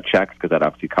sending out checks, because that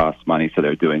obviously costs money. So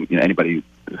they're doing anybody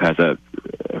who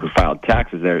filed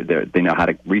taxes, they know how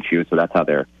to reach you, so that's how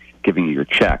they're giving you your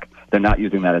check. They're not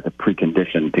using that as a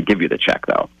precondition to give you the check,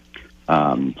 though.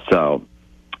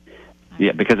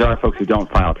 Because there are folks who don't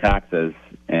file taxes,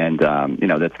 and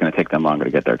that's going to take them longer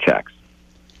to get their checks.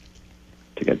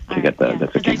 To get the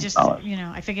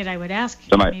 $15. I figured I would ask.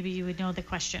 Maybe you would know the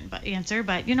answer.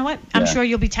 But you know what? I'm sure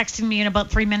you'll be texting me in about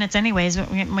 3 minutes, anyways,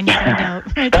 when you find out.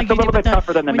 That's a little bit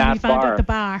tougher than the math bar. When you found at the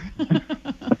bar.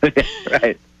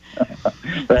 Right.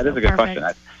 That is a good question.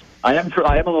 I am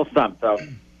a little stumped. So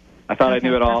I thought I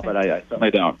knew it all, but I certainly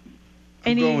don't.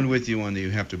 I'm going with you on the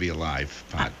you have to be alive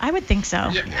part. I would think so.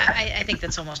 Yeah, I think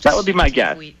that's almost... That would be my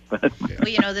guess.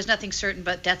 Well, there's nothing certain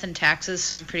but death and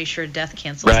taxes. I'm pretty sure death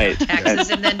cancels out taxes,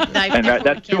 and then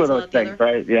that's two of those things,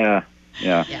 right? Yeah.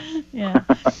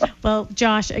 Well,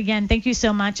 Josh, again, thank you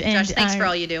so much. And Josh, thanks for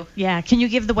all you do. Yeah. Can you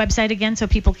give the website again so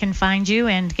people can find you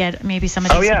and get maybe some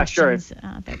of these questions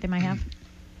that they might have?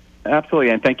 Absolutely,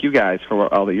 and thank you guys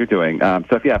for all that you're doing. So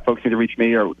if folks need to reach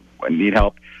me or need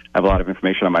help, I have a lot of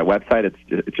information on my website.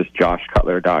 It's just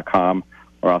joshcutler.com,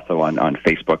 or also on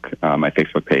Facebook, my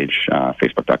Facebook page,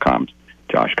 facebook.com,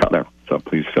 Josh Cutler. So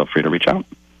please feel free to reach out.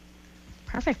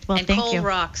 Perfect. Well, and thank Cole you.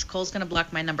 rocks. Cole's going to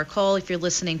block my number. Cole, if you're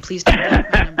listening, please don't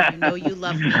block my number. You know you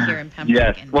love me here in Pembroke.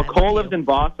 Yes. Well, Cole lives in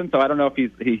Boston, so I don't know if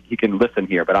he can listen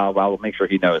here, but I'll make sure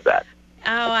he knows that.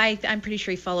 Oh, I'm pretty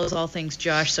sure he follows all things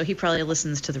Josh, so he probably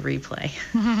listens to the replay.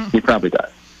 He probably does.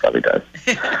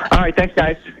 All right, thanks,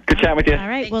 guys. Good chatting with you. All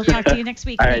right, we'll talk to you next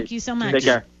week. Thank you so much. Take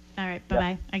care. All right,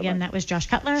 bye-bye. Again, that was Josh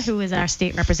Cutler, who is our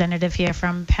state representative here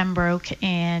from Pembroke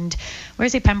and, where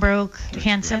is he? Pembroke,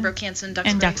 Hanson? Pembroke, Hanson,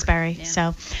 Duxbury. And Duxbury.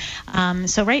 Yeah.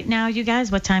 So right now, you guys,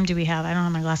 what time do we have? I don't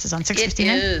have my glasses on. 6:59?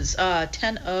 It is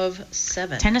 10 of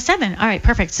 7. 10 of 7. All right,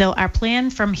 perfect. So our plan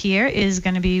from here is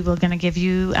going to be, we're going to give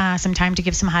you some time to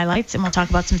give some highlights, and we'll talk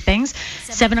about some things.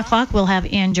 7 o'clock, we'll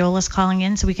have Ann Jolis calling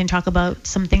in so we can talk about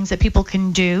some things that people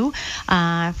can do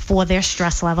for their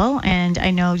stress level. And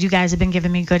I know you guys have been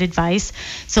giving me good advice.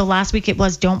 So last week it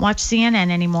was don't watch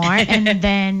CNN anymore, and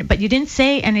then but you didn't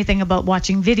say anything about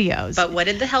watching videos. But what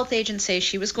did the health agent say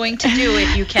she was going to do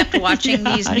if you kept watching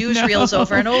these newsreels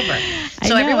over and over?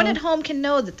 So everyone at home can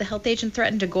know that the health agent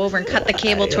threatened to go over and cut the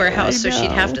cable to her house, so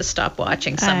she'd have to stop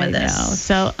watching some of this.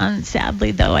 So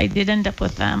sadly, though, I did end up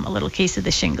with a little case of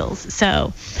the shingles.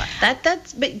 So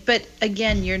but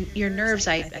again, your nerves.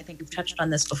 I think we've touched on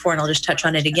this before, and I'll just touch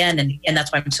on it again, and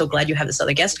that's why I'm so glad you have this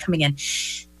other guest coming in.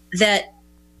 That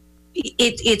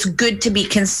it's good to be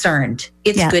concerned.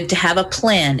 It's good to have a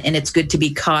plan, and it's good to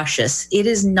be cautious. It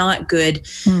is not good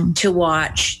to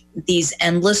watch these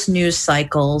endless news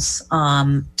cycles,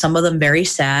 some of them very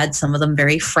sad, some of them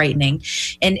very frightening,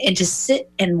 and to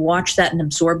sit and watch that and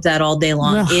absorb that all day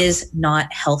long is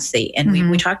not healthy. And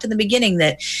we talked in the beginning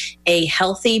that a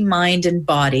healthy mind and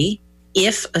body,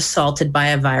 if assaulted by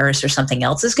a virus or something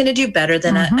else, is going to do better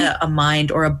than a mind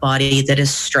or a body that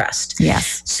is stressed.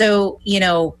 Yes. So,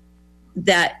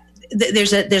 that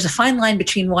there's a fine line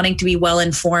between wanting to be well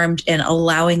informed and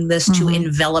allowing this to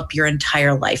envelop your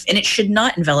entire life. And it should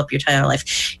not envelop your entire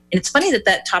life. And it's funny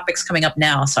that topic's coming up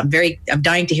now. So I'm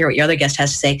dying to hear what your other guest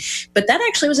has to say. But that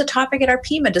actually was a topic at our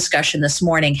PIMA discussion this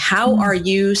morning. How are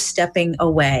you stepping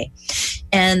away?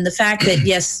 And the fact that,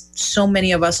 yes, so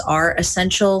many of us are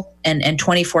essential and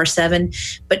 24/7,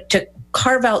 but to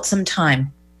carve out some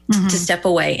time to step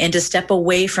away and to step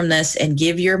away from this and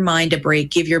give your mind a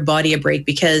break, give your body a break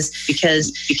because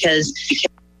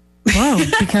Whoa,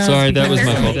 sorry,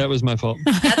 that was my fault.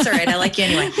 That's all right. I like you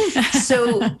anyway.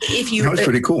 So if you, that was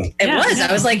pretty cool. It was.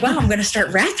 I was like, wow, I'm going to start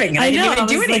rapping. I didn't even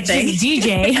do anything. Like,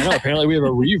 DJ. I know, apparently we have a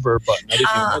reverb button. I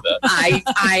didn't know that.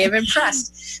 I am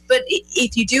impressed. But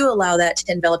if you do allow that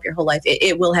to envelop your whole life,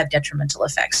 it will have detrimental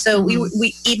effects. So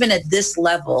we even at this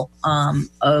level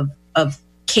of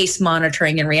case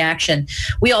monitoring and reaction,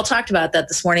 we all talked about that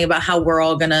this morning about how we're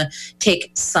all going to take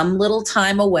some little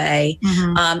time away,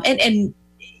 and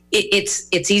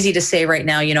it's easy to say right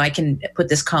now, I can put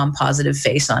this calm, positive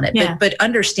face on it, but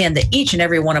understand that each and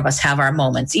every one of us have our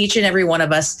moments. Each and every one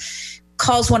of us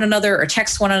calls one another or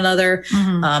texts one another,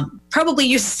 probably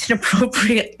uses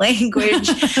inappropriate language,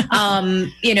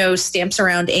 stamps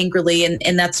around angrily.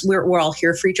 And that's, we're all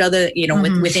here for each other,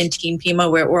 within Team Pima,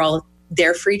 we're all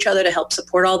there for each other to help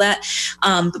support all that.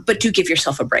 But do give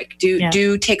yourself a break.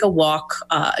 Do take a walk,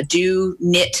 do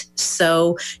knit,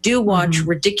 sew, do watch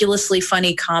ridiculously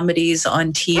funny comedies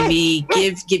on TV.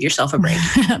 Give yourself a break.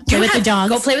 Play with the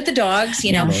dogs. Go play with the dogs,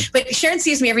 But Sharon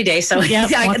sees me every day. So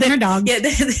walking her dog.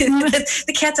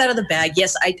 The cat's out of the bag.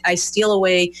 Yes, I steal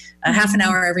away a half an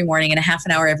hour every morning and a half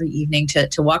an hour every evening to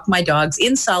walk my dogs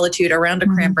in solitude around a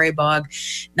cranberry bog,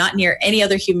 not near any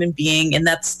other human being. And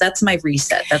that's my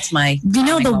reset. That's my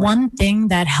the one thing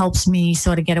that helps me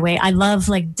sort of get away, I love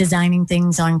like designing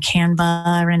things on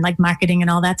Canva and like marketing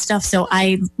and all that stuff. So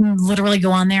I literally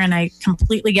go on there and I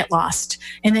completely get lost.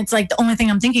 And it's like the only thing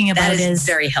I'm thinking about is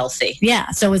very healthy. Yeah.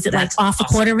 So is it like off a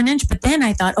quarter of an inch? But then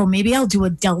I thought, maybe I'll do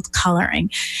adult coloring.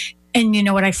 And you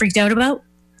know what I freaked out about?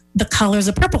 The colors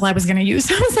of purple I was going to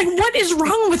use. I was like, what is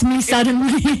wrong with me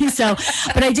suddenly?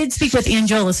 But I did speak with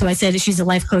Angelis, who I said she's a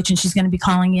life coach and she's going to be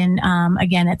calling in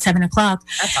again at 7:00.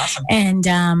 That's awesome. And,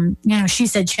 she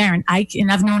said, Sharon,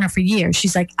 and I've known her for years.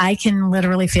 She's like, I can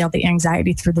literally feel the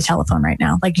anxiety through the telephone right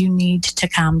now. Like, you need to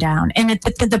calm down. And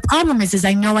the problem is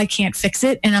I know I can't fix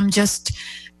it. And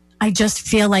I just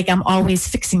feel like I'm always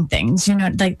fixing things, and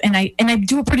I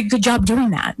do a pretty good job doing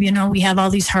that. We have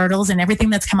all these hurdles and everything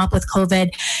that's come up with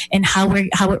COVID and how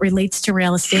it relates to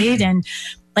real estate, and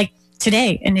like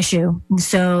today, an issue.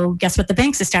 So guess what the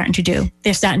banks are starting to do?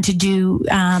 They're starting to do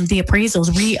the appraisals,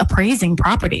 reappraising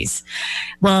properties.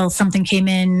 Well, something came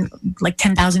in like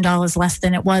 $10,000 less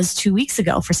than it was 2 weeks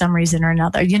ago for some reason or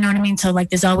another. You know what I mean? So like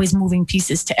there's always moving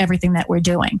pieces to everything that we're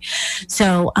doing.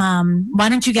 So why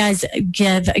don't you guys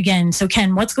give again? So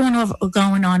Ken, what's going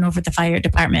on over at the fire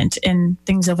department and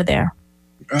things over there?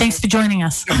 Thanks for joining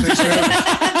us. You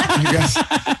guys,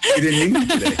 you didn't need me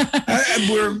today.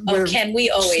 Ken, we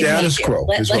always status need quo.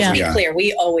 Let's be clear.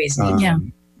 We always need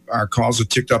you. Our calls have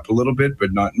ticked up a little bit,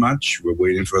 but not much. We're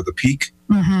waiting for the peak.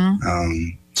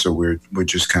 So we're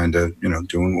just kind of,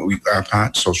 doing our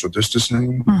part, social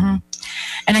distancing.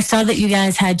 And I saw that you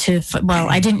guys had to,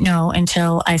 I didn't know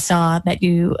until I saw that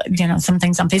some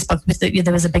things on Facebook,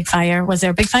 there was a big fire. Was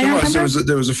there a big fire?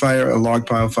 There was a fire, a log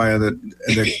pile fire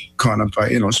that caught on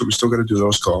fire, so we still got to do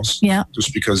those calls. Yeah.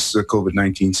 Just because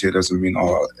COVID-19's here doesn't mean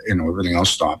everything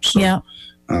else stops. So, yeah.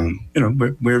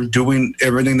 We're doing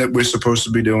everything that we're supposed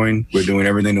to be doing. We're doing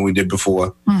everything that we did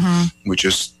before. We're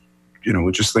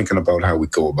just thinking about how we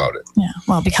go about it. Yeah.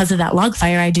 Well, because of that log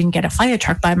fire, I didn't get a fire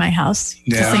truck by my house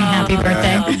to sing happy birthday.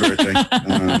 Happy birthday.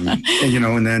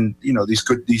 And then,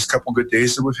 these couple good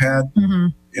days that we've had,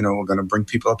 we're going to bring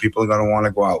people up. People are going to want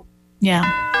to go out. Yeah.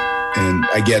 And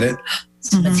I get it.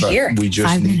 It's here. We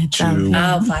just 5 minutes to.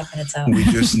 out. 5 minutes out. We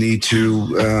just need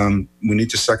to. We need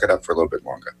to suck it up for a little bit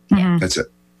longer. That's it.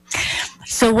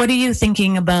 So what are you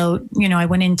thinking about?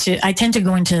 I tend to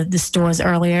go into the stores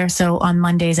earlier. So on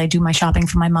Mondays, I do my shopping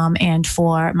for my mom and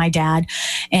for my dad,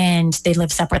 and they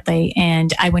live separately.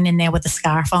 And I went in there with a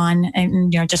scarf on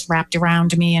and, just wrapped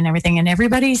around me and everything. And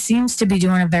everybody seems to be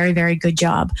doing a very, very good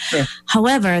job. Yeah.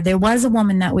 However, there was a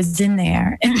woman that was in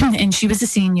there and she was a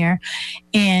senior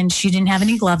and she didn't have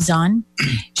any gloves on.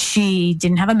 She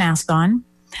didn't have a mask on.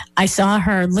 I saw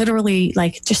her literally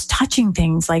like just touching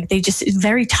things, like they just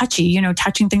very touchy,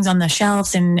 touching things on the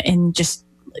shelves and just,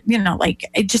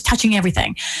 just touching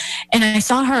everything. And I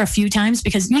saw her a few times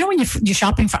because, when you're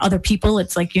shopping for other people,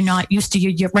 it's like you're not used to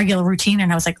your regular routine.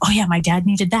 And I was like, oh yeah, my dad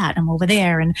needed that. I'm over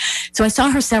there. And so I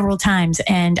saw her several times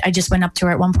and I just went up to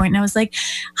her at one point and I was like,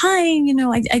 hi,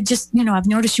 I just, I've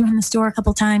noticed you in the store a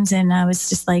couple times. And I was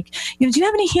just like, do you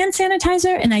have any hand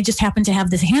sanitizer? And I just happened to have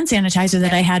this hand sanitizer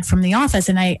that I had from the office.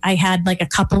 And I had like a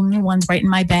couple new ones right in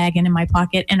my bag and in my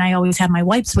pocket. And I always have my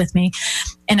wipes with me.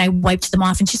 And I wiped them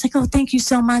off and she's like, oh, thank you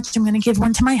so much. I'm going to give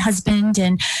one to my husband.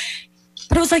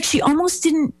 But it was like she almost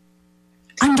didn't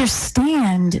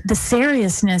understand the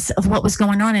seriousness of what was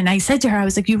going on. And I said to her, I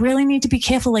was like, you really need to be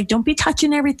careful. Like, don't be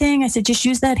touching everything. I said, just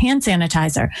use that hand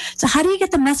sanitizer. So how do you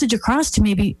get the message across to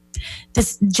maybe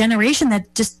this generation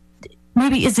that just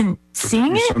maybe isn't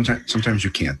seeing it? Sometimes you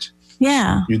can't.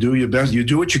 Yeah. You do your best. You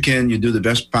do what you can. You do the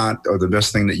best part or the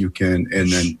best thing that you can,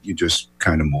 and then you just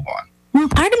kind of move on. Well,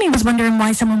 part of me was wondering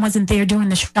why someone wasn't there doing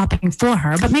the shopping for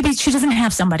her, but maybe she doesn't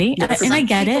have somebody, and I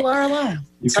get it. People are alone.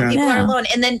 Some people are alone.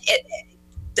 And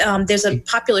then there's a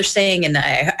popular saying, and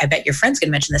I bet your friends can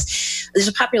mention this. There's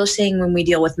a popular saying when we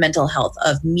deal with mental health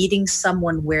of meeting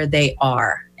someone where they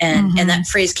are. And that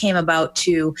phrase came about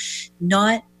to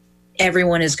not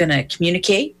everyone is going to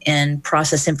communicate and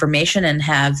process information and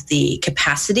have the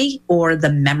capacity or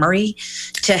the memory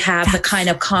to have the kind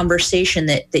of conversation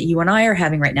that you and I are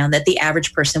having right now, that the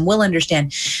average person will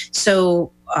understand.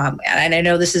 So, and I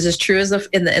know this is as true as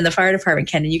in the fire department,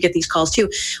 Ken, and you get these calls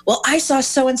too. Well, I saw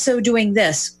so-and-so doing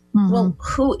this. Well,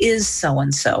 who is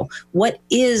so-and-so? What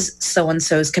is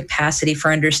so-and-so's capacity for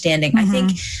understanding? I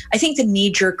think the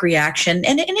knee-jerk reaction,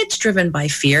 and it's driven by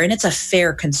fear, and it's a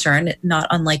fair concern, not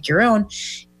unlike your own,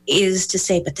 is to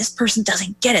say, but this person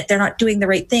doesn't get it. They're not doing the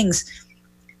right things.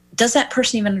 Does that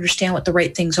person even understand what the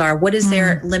right things are? What is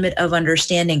their limit of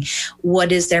understanding?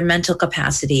 What is their mental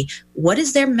capacity? What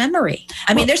is their memory?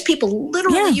 I mean, there's people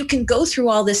literally, you can go through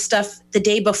all this stuff the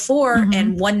day before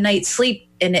and one night's sleep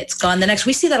and it's gone the next.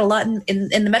 We see that a lot in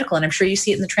the medical, and I'm sure you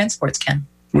see it in the transports, Ken.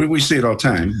 We see it all the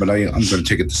time, but I'm going to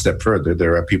take it a step further.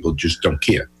 There are people who just don't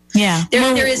care. Yeah.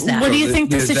 There is that. What do you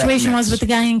think the situation was with the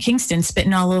guy in Kingston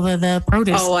spitting all over the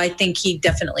produce? Oh, I think he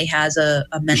definitely has a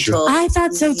mental I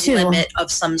thought so too. limit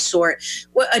of some sort,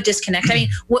 a disconnect. I mean,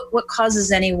 what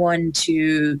causes anyone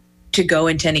to go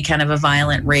into any kind of a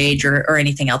violent rage or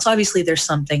anything else? Obviously, there's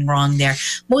something wrong there.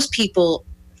 Most people,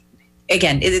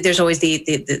 again, there's always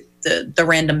the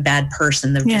random bad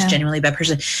person, the just genuinely bad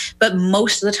person. But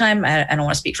most of the time, I don't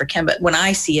want to speak for Ken, but when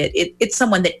I see it, it's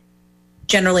someone that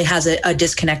generally has a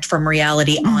disconnect from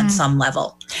reality on some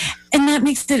level. And that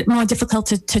makes it more difficult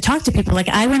to talk to people. Like,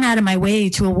 I went out of my way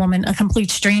to a woman, a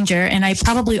complete stranger, and I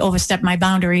probably overstepped my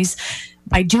boundaries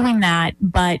by doing that.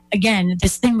 But again,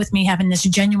 this thing with me having this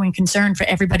genuine concern for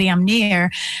everybody I'm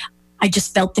near, I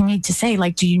just felt the need to say,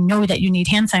 like, do you know that you need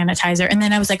hand sanitizer? And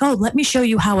then I was like, oh, let me show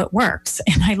you how it works.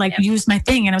 And I used my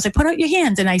thing, and I was like, put out your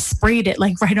hands. And I sprayed it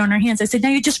right on her hands. I said, now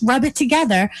you just rub it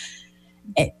together.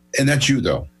 And that's you,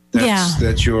 though.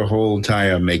 That's your whole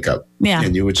entire makeup. Yeah.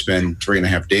 And you would spend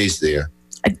 3.5 days there.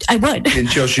 I would.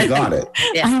 Until she got it.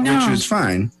 I know. Which is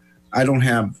fine. I don't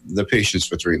have the patience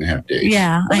for 3.5 days.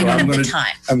 Yeah. I don't have the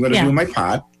time. I'm going to do my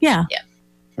part. Yeah.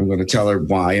 I'm going to tell her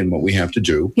why and what we have to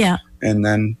do. Yeah. And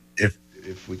then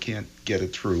if we can't get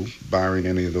it through, barring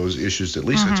any of those issues that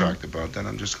Lisa talked about, then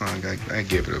I'm just going to, I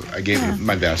gave it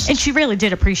my best. And she really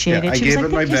did appreciate it. She I gave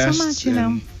was it like, my thank best. you so much, you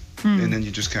know. And then you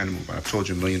just kind of move on. I've told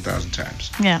you 1,000,000 times.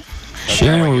 Yeah.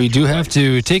 Sharon, we do have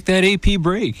to take that AP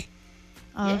break.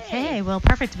 Okay, well,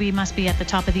 perfect. We must be at the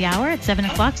top of the hour at 7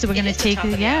 o'clock. So we're going to take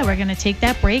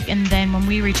that break. And then when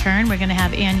we return, we're going to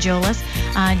have Ann Jolis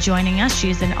joining us.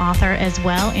 She is an author as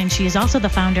well. And she is also the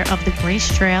founder of the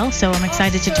Grace Trail. So I'm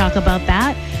excited to talk about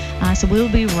that. So we'll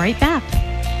be right back.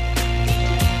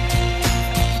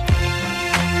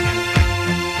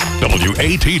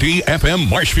 WATD FM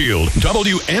Marshfield,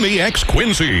 WMEX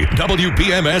Quincy,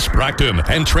 WBMS Brockton,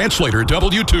 and translator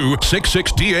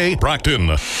W266DA Brockton.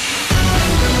 The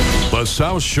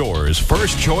South Shore's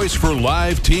first choice for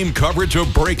live team coverage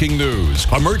of breaking news,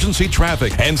 emergency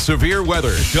traffic, and severe weather.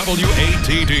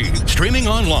 WATD. Streaming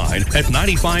online at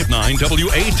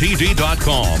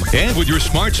 959WATD.com. And with your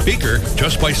smart speaker,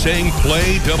 just by saying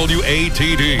play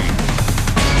WATD.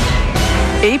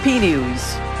 AP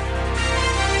News.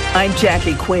 I'm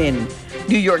Jackie Quinn.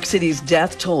 New York City's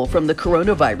death toll from the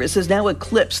coronavirus has now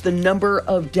eclipsed the number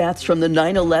of deaths from the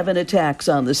 9/11 attacks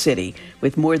on the city,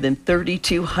 with more than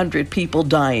 3,200 people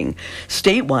dying.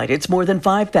 Statewide, it's more than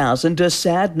 5,000, a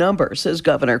sad number, says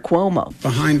Governor Cuomo.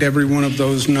 Behind every one of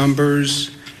those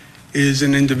numbers is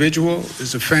an individual,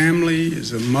 is a family,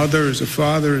 is a mother, is a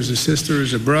father, is a sister,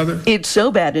 is a brother. It's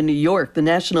so bad in New York, the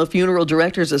National Funeral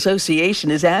Directors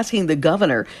Association is asking the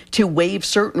governor to waive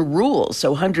certain rules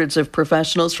so hundreds of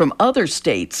professionals from other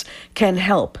states can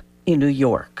help in New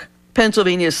York.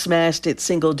 Pennsylvania smashed its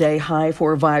single-day high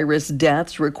for virus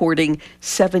deaths, recording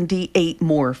 78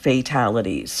 more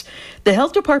fatalities. The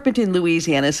health department in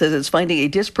Louisiana says it's finding a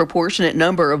disproportionate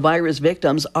number of virus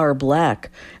victims are black.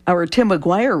 Our Tim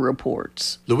McGuire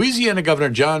reports. Louisiana Governor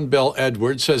John Bel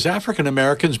Edwards says African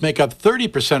Americans make up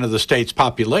 30% of the state's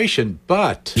population,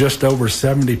 but just over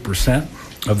 70%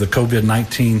 of the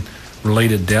COVID-19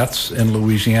 related deaths in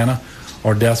Louisiana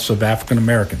or deaths of African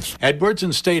Americans. Edwards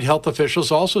and state health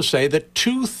officials also say that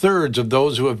 2/3 of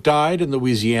those who have died in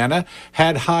Louisiana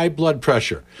had high blood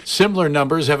pressure. Similar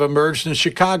numbers have emerged in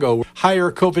Chicago,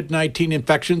 higher COVID-19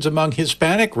 infections among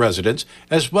Hispanic residents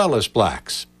as well as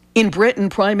blacks. In Britain,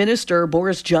 Prime Minister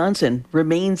Boris Johnson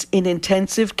remains in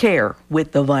intensive care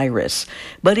with the virus.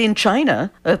 But in China,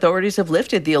 authorities have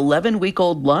lifted the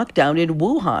 11-week-old lockdown in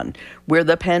Wuhan, where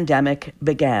the pandemic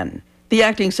began. The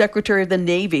acting Secretary of the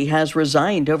Navy has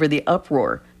resigned over the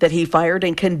uproar that he fired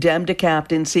and condemned a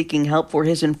captain seeking help for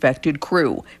his infected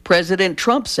crew. President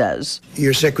Trump says,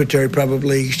 "Your secretary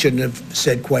probably shouldn't have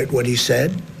said quite what he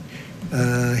said.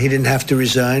 He didn't have to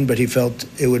resign, but he felt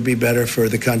it would be better for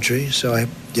the country. So I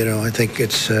think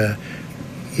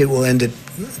it will end it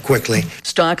quickly."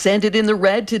 Stocks ended in the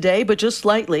red today, but just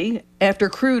slightly after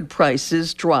crude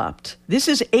prices dropped. This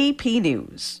is AP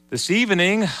News. This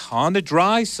evening, on the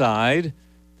dry side,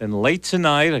 then late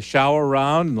tonight, a shower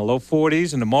around in the low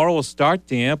 40s, and tomorrow will start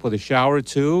damp with a shower or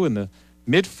two in the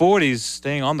mid 40s,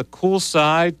 staying on the cool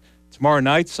side. Tomorrow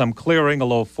night, some clearing, a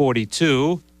low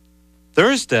 42.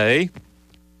 Thursday,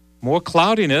 more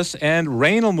cloudiness, and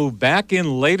rain will move back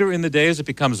in later in the day as it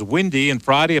becomes windy. And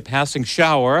Friday, a passing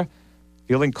shower.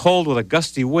 Feeling cold with a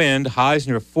gusty wind, highs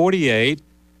near 48.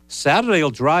 Saturday will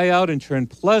dry out and turn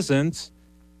pleasant.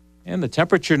 And the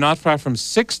temperature not far from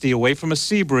 60, away from a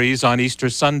sea breeze on Easter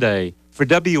Sunday. For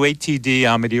WATD,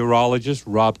 I'm meteorologist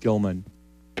Rob Gilman.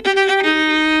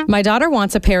 My daughter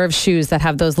wants a pair of shoes that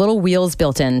have those little wheels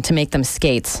built in to make them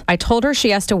skates. I told her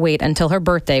she has to wait until her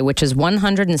birthday, which is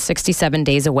 167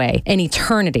 days away, an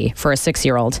eternity for a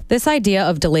 6-year-old. This idea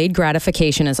of delayed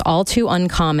gratification is all too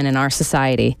uncommon in our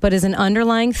society, but is an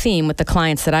underlying theme with the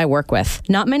clients that I work with.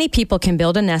 Not many people can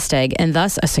build a nest egg and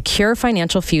thus a secure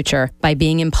financial future by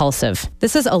being impulsive.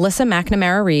 This is Alyssa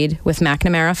McNamara-Reed with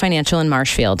McNamara Financial in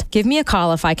Marshfield. Give me a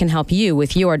call if I can help you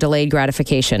with your delayed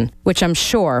gratification, which I'm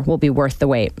sure will be worth the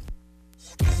wait.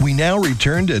 We now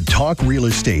return to Talk Real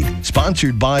Estate,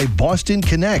 sponsored by Boston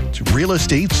Connect Real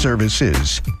Estate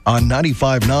Services on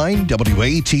 95.9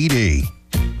 WATD.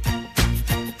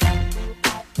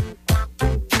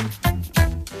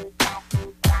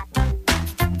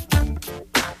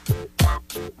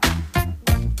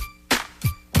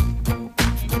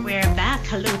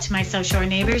 Hello to my South Shore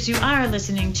neighbors. You are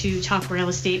listening to Talk Real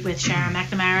Estate with Sharon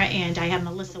McNamara, and I have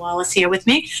Melissa Wallace here with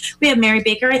me. We have Mary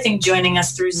Baker, I think, joining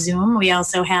us through Zoom. We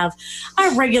also have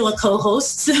our regular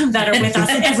co-hosts that are with us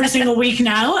every single week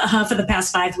now for the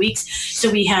past 5 weeks. So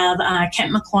we have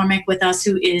Kent McCormick with us,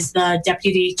 who is the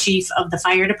Deputy Chief of the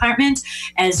Fire Department,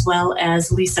 as well as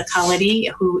Lisa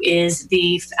Cullity, who is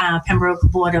the Pembroke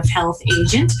Board of Health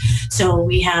agent. So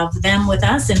we have them with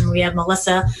us, and we have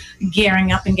Melissa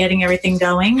gearing up and getting everything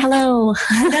going. Hello.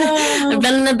 I've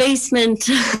been in the basement.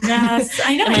 Yes,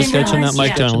 I know. Just turn that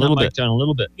mic down a little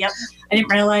bit. Yep. I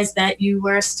didn't realize that you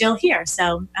were still here.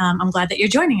 So I'm glad that you're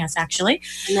joining us, actually.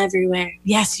 I'm everywhere.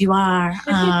 Yes, you are.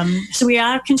 So we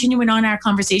are continuing on our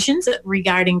conversations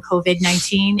regarding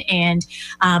COVID-19, and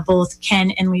both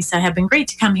Ken and Lisa have been great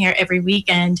to come here every week.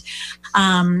 And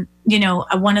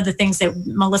one of the things that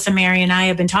Melissa, Mary, and I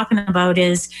have been talking about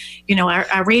is,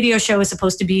 our radio show is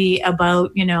supposed to be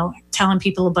about, telling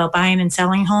people about buying and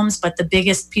selling homes. But the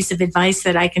biggest piece of advice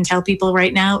that I can tell people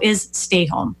right now is stay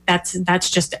home. That's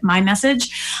just my message.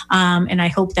 And I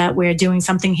hope that we're doing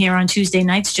something here on Tuesday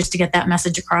nights just to get that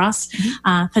message across,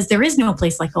 because there is no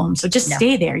place like home. So just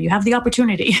stay there. You have the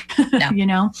opportunity,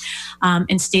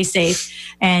 and stay safe.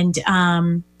 And,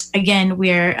 again, we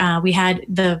had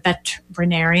the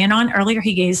veterinarian on earlier.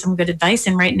 He gave some good advice,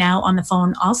 and right now on the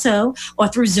phone also, or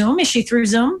through Zoom. Is she through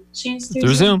Zoom? She's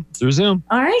through Zoom.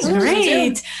 All right,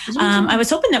 great. I was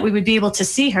hoping that we would be able to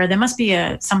see her. There must be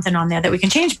something on there that we can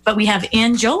change. But we have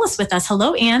Ann Jolis with us.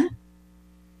 Hello, Ann.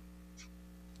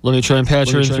 Let me try and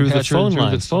patch her through the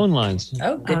phone lines.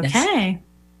 Oh, goodness. Okay.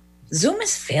 Zoom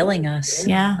is failing us.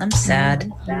 Yeah. I'm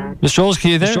sad. Ms. Jolis,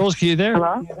 can you there?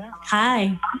 Hello?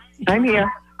 Hi. I'm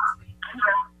here.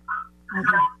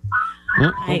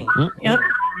 Hi. Yep.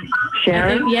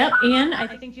 Sharon? Yep, Ian, I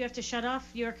think you have to shut off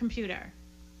your computer.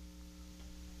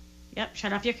 Yep,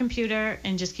 shut off your computer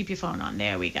and just keep your phone on.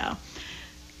 There we go.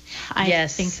 I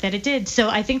think that it did. So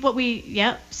I think what we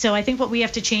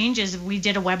have to change is we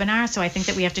did a webinar, so I think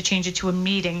that we have to change it to a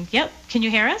meeting. Yep. Can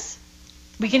you hear us?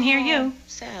 We can hear you.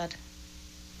 Sad.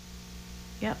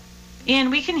 Yep. Ian,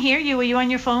 we can hear you. Are you on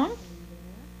your phone?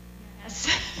 Yes.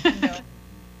 No.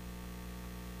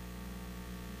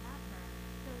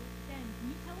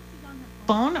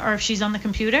 Phone, or if she's on the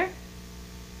computer?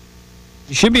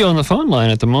 You should be on the phone line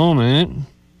at the moment.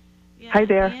 Hi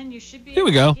there. Ann, you should be Here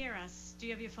we go. Hear us. Do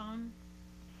you have your phone?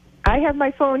 I have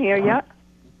my phone here. Yeah.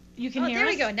 You can hear us?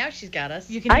 There we go. Now she's got us.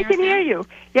 I can hear you.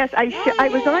 Yes, I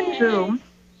was on Zoom.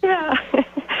 Yeah.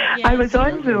 I was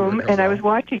on Zoom and I was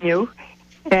watching you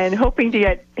and hoping to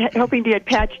get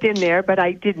patched in there, but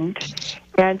I didn't.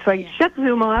 And so I shut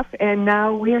Zoom off, and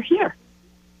now we're here.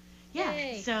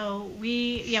 Yeah. So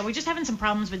we're just having some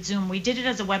problems with Zoom. We did it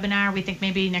as a webinar. We think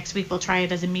maybe next week we'll try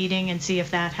it as a meeting and see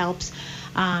if that helps.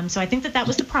 So I think that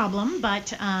was the problem,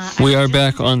 but we are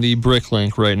back on the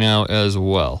BrickLink right now as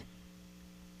well.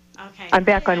 Okay. I'm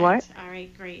back on what? All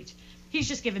right, great. He's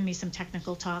just giving me some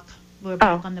technical talk. We're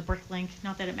back on the BrickLink.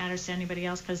 Not that it matters to anybody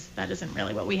else, because that isn't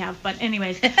really what we have. But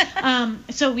anyways,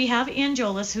 so we have Ann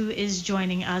Jolis, who is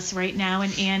joining us right now,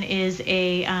 and Ann is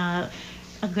a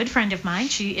good friend of mine.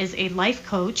 She is a life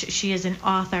coach. She is an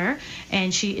author,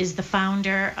 and she is the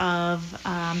founder of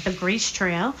the Grace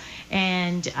Trail.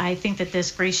 And I think that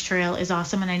this Grace Trail is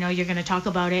awesome, and I know you're going to talk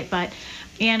about it. But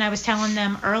Ann, I was telling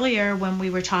them earlier when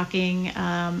we were talking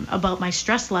about my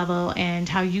stress level and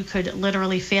how you could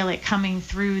literally feel it coming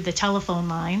through the telephone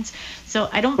lines. So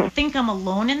I don't think I'm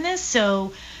alone in this.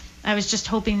 So I was just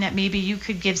hoping that maybe you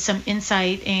could give some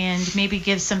insight and maybe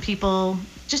give some people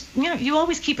just, you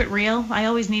always keep it real. I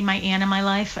always need my Ann in my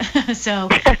life. So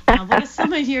what are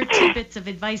some of your tidbits of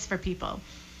advice for people?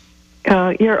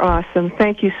 You're awesome.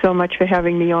 Thank you so much for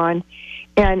having me on.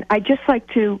 And I'd just like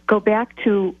to go back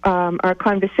to our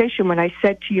conversation when I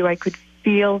said to you I could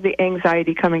feel the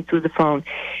anxiety coming through the phone.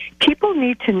 People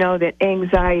need to know that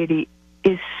anxiety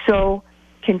is so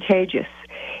contagious.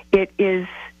 It is,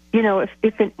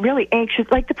 if it really anxious,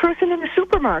 like the person in the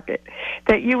supermarket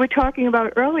that you were talking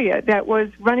about earlier that was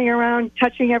running around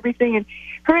touching everything, and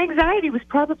her anxiety was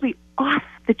probably off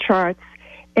the charts.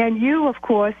 And you, of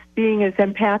course, being as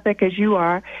empathic as you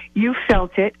are, you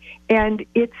felt it. And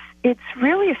it's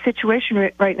really a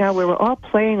situation right now where we're all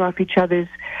playing off each other's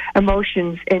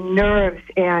emotions and nerves.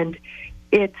 And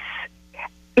if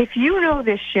you know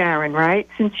this, Sharon, right,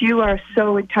 since you are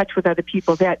so in touch with other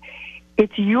people, that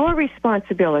it's your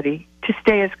responsibility to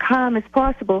stay as calm as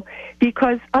possible,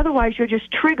 because otherwise you're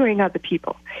just triggering other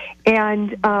people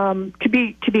and to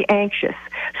be anxious.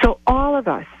 So all of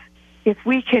us, if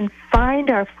we can find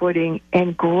our footing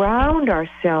and ground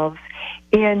ourselves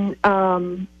in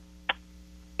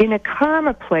a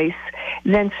calmer place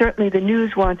than certainly the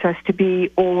news wants us to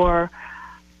be, or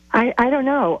I don't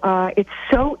know. It's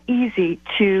so easy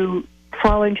to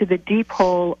fall into the deep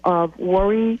hole of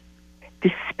worry,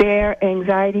 despair,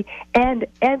 anxiety, and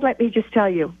let me just tell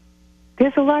you, there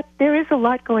is a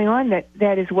lot going on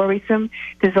that is worrisome.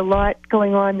 There's a lot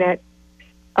going on that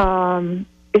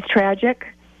is tragic.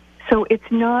 So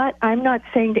I'm not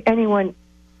saying to anyone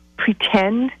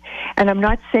pretend, and I'm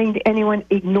not saying to anyone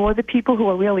ignore the people who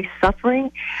are really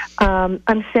suffering.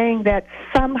 I'm saying that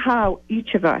somehow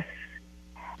each of us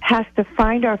has to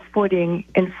find our footing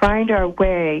and find our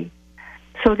way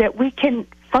so that we can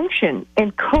function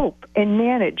and cope and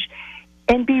manage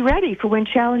and be ready for when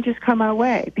challenges come our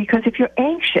way. Because if you're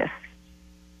anxious,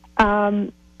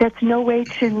 that's no way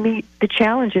to meet the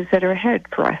challenges that are ahead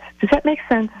for us. Does that make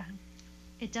sense?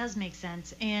 It does make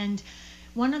sense. And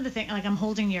one of the things, like I'm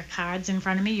holding your cards in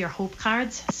front of me, your hope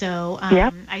cards. So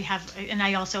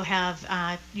I also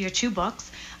have your 2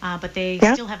 books, but they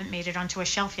still haven't made it onto a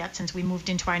shelf yet since we moved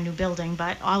into our new building.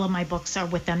 But all of my books are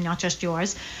with them, not just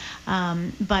yours.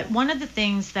 But one of the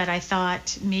things that I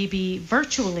thought maybe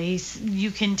virtually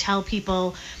you can tell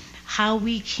people how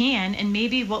we can, and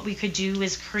maybe what we could do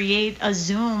is create a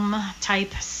Zoom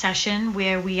type session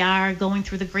where we are going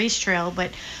through the Grace Trail.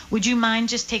 But would you mind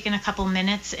just taking a couple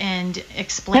minutes and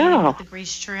explaining what the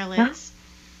Grace Trail is?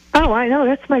 Oh, I know.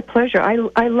 That's my pleasure.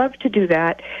 I love to do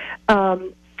that.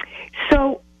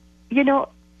 So,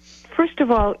 first of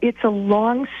all, it's a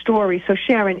long story. So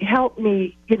Sharon, help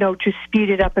me, to speed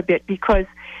it up a bit, because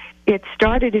it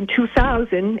started in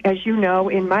 2000, as you know,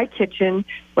 in my kitchen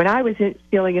when I was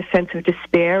feeling a sense of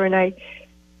despair. And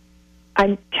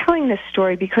I'm telling this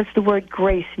story because the word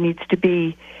grace needs to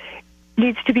be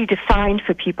defined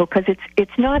for people, because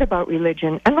it's not about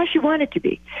religion, unless you want it to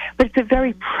be. But it's a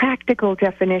very practical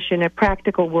definition, a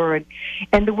practical word.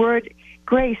 And the word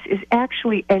grace is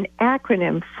actually an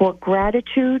acronym for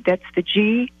gratitude. That's the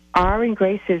G. R in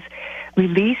grace is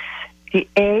release. The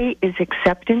A is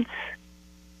acceptance.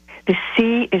 The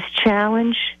C is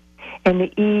challenge, and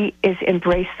the E is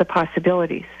embrace the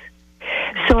possibilities.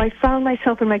 So I found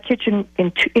myself in my kitchen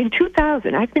in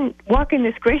 2000. I've been walking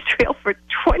this Grace Trail for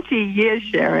 20 years,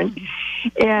 Sharon.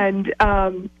 And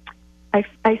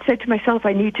I said to myself,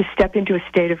 I need to step into a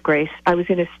state of grace. I was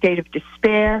in a state of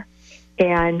despair,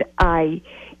 and I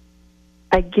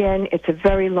again, it's a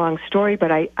very long story,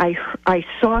 but I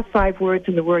saw 5 words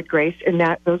in the word grace, and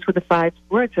those were the 5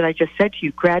 words that I just said to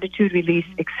you: gratitude, release,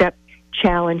 accept,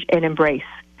 challenge, and embrace.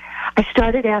 I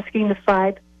started asking the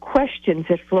 5 questions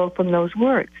that flow from those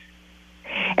words.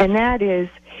 And that is,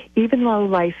 even though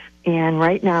life, Ann,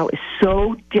 right now is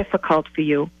so difficult for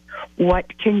you,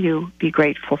 what can you be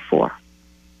grateful for?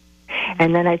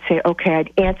 And then I'd say, okay,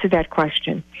 I'd answer that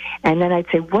question. And then I'd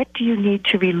say, what do you need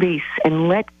to release and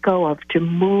let go of to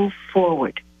move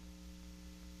forward?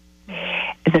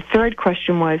 And the third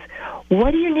question was,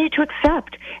 what do you need to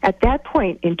accept? At that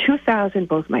point, in 2000,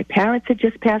 both my parents had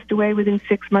just passed away within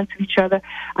 6 months of each other.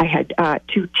 I had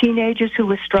 2 teenagers who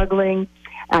were struggling.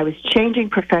 I was changing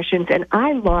professions, and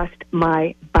I lost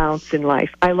my bounce in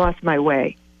life. I lost my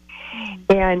way.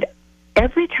 And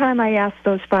every time I asked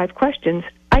those 5 questions,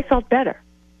 I felt better.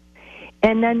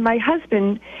 And then my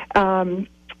husband, I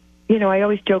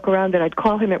always joke around that I'd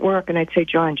call him at work and I'd say,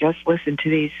 John, just listen to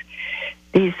these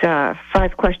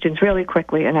 5 questions really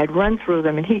quickly, and I'd run through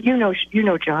them. And he, you know,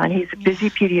 John, he's a busy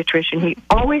pediatrician. He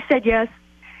always said yes,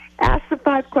 ask the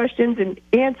 5 questions and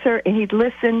answer, and he'd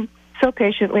listen so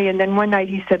patiently. And then one night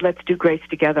he said, let's do grace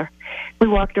together. We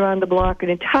walked around the block an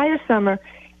entire summer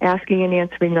asking and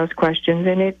answering those questions,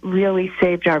 and it really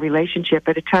saved our relationship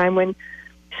at a time when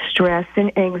stress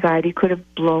and anxiety could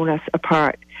have blown us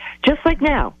apart. Just like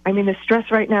now. I mean, the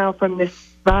stress right now from this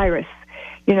virus,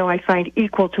 I find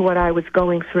equal to what I was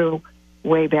going through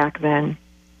way back then.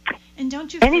 And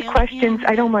don't you Any feel, questions?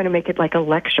 I don't want to make it like a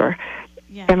lecture.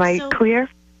 Yeah. Am I clear?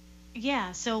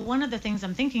 Yeah, so one of the things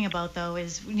I'm thinking about, though,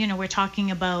 is, we're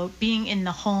talking about being in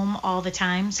the home all the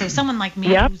time. So someone like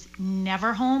me who's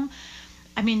never home,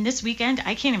 I mean, this weekend,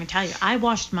 I can't even tell you. I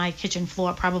washed my kitchen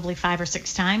floor probably 5 or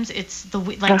 6 times. It's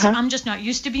I'm just not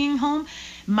used to being home.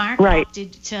 Mark Mark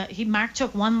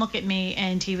took one look at me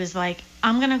and he was like,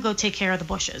 I'm going to go take care of the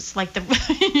bushes.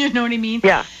 You know what I mean?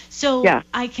 Yeah. So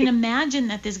I can imagine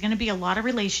that there's going to be a lot of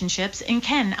relationships. And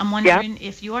Ken, I'm wondering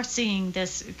if you are seeing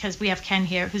this, because we have Ken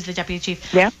here, who's the deputy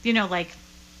chief. Yeah.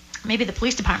 Maybe the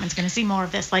police department's going to see more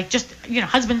of this,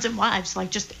 husbands and wives,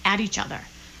 just at each other.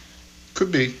 Could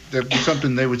be. That'd be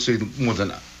something they would see more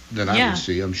than I would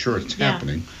see. I'm sure it's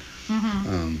happening.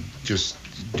 Mm-hmm. Just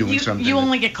doing something. You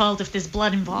only get called if there's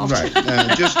blood involved. Right.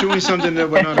 Just doing something that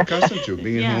we're not accustomed to.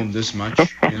 Being home this much,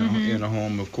 in a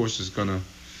home, of course, is going to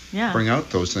bring out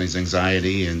those things,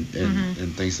 anxiety and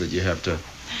things that you have to.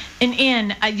 And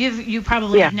Ann, you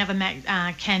probably have never met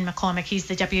Ken McCormick. He's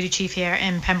the deputy chief here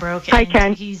in Pembroke. Hi,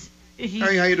 Ken.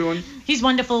 Hey, how you doing? He's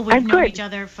wonderful. We've known each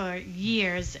other for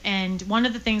years. And one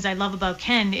of the things I love about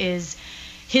Ken is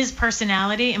his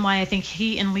personality, and why I think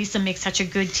he and Lisa make such a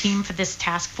good team for this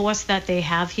task force that they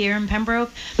have here in Pembroke.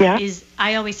 Is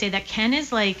I always say that Ken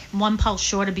is like one pulse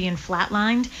short of being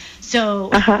flatlined. So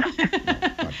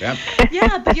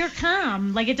yeah, but you're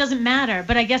calm. It doesn't matter.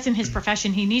 But I guess in his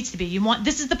profession he needs to be.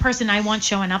 This is the person I want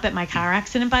showing up at my car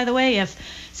accident, by the way, if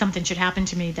something should happen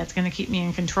to me that's going to keep me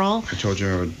in control. I told you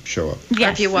I would show up. Yes.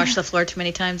 Or if you wash the floor too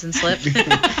many times and slip.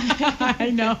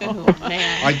 I know. Oh,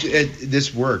 man.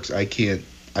 This works. I couldn't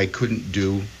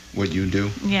do what you do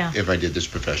if I did this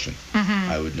profession.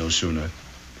 I would no sooner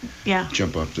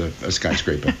jump up a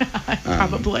skyscraper.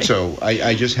 Probably. So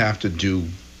I just have to do,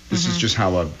 this is just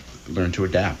how I've learned to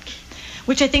adapt.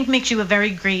 Which I think makes you a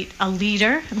very great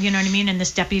leader, you know what I mean, in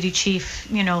this deputy chief,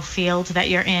 field that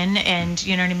you're in, and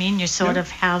you know what I mean, you sort of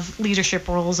have leadership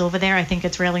roles over there. I think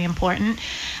it's really important.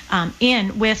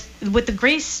 And with the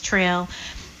Grace Trail,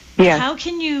 how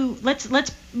can you let's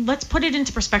put it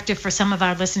into perspective for some of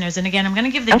our listeners. And again, I'm going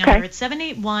to give the number. It's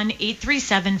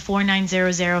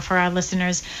 781-837-4900 for our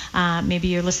listeners. Maybe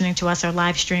you're listening to us or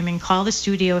live streaming. Call the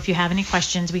studio if you have any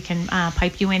questions. We can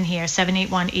pipe you in here.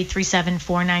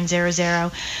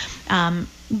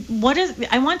 781-837-4900.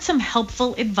 I want some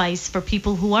helpful advice for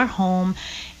people who are home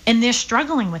and they're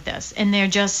struggling with this and they're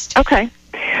just okay.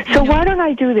 So why don't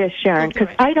I do this, Sharon? Because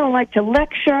I don't like to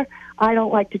lecture. I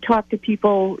don't like to talk to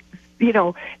people,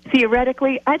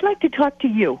 theoretically. I'd like to talk to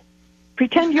you.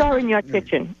 Pretend you're in your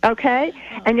kitchen, okay?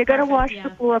 And you're going to wash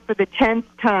the floor for the 10th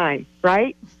time,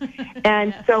 right?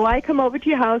 And so I come over to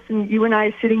your house, and you and I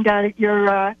are sitting down at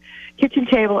your kitchen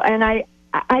table, and I'd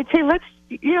say, let's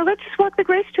just walk the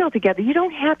Grace Trail together. You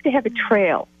don't have to have a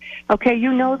trail, okay?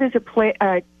 There's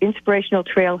a inspirational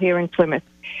trail here in Plymouth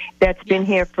that's been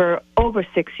here for over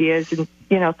 6 years, and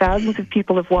thousands of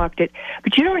people have walked it.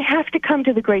 But you don't have to come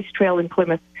to the Grace Trail in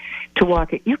Plymouth to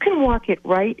walk it. You can walk it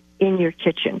right in your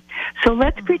kitchen. So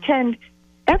let's pretend,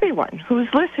 everyone who's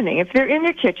listening, if they're in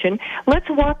their kitchen, let's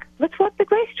walk let's walk the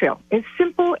Grace Trail. As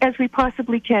simple as we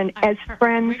possibly can, as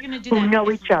friends who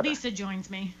know each other. Lisa joins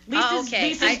me. Lisa's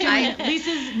doing it.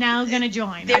 Lisa's now going to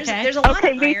join. There's a lot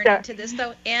of Lisa. irony to this,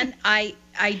 though, and I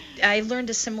learned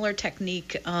a similar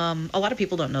technique. A lot of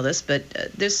people don't know this, but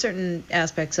there's certain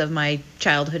aspects of my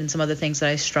childhood and some other things that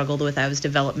I struggled with. I was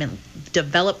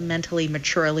developmentally,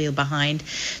 maturely behind.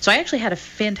 So I actually had a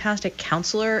fantastic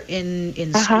counselor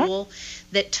in school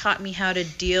that taught me how to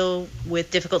deal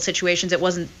with difficult situations. It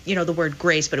wasn't, the word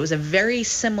grace, but it was a very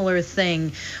similar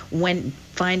thing when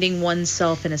finding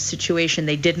oneself in a situation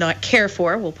they did not care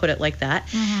for, we'll put it like that,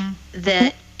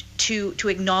 that to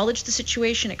acknowledge the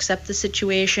situation, accept the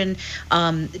situation,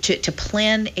 to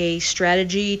plan a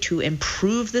strategy to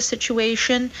improve the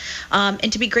situation,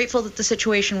 and to be grateful that the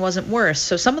situation wasn't worse.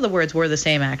 So some of the words were the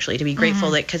same, actually, to be grateful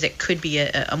that because it could be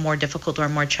a more difficult or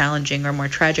more challenging or more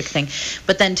tragic thing,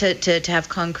 but then to have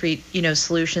concrete,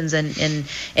 solutions and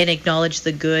acknowledge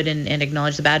the good and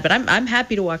acknowledge the bad. But I'm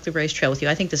happy to walk the Grace Trail with you.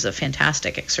 I think this is a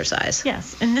fantastic exercise.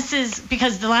 Yes, and this is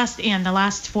because the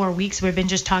last 4 weeks we've been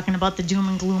just talking about the doom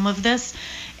and gloom of this,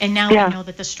 and now I know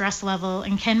that the stress level,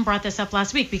 and Ken brought this up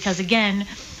last week because again,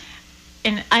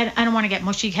 and I don't want to get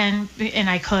mushy, Ken, and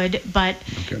I could, but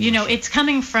it's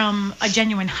coming from a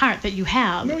genuine heart that you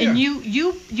have. And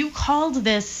you called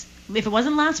this, if it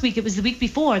wasn't last week, it was the week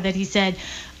before that he said,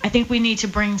 I think we need to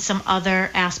bring some other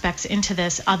aspects into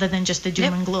this other than just the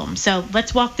doom and gloom. So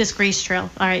let's walk this Grace Trail.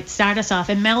 All right, start us off.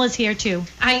 And Mel is here too.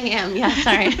 I am, yeah,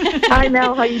 sorry. Hi,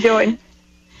 Mel, how you doing?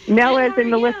 Mel is in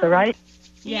Melissa, right?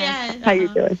 Yes. How you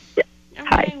doing? Yeah.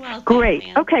 Hi. Well, great.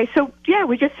 Okay, so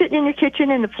we're just sitting in your kitchen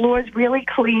and the floor is really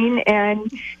clean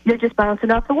and you're just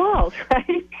bouncing off the walls,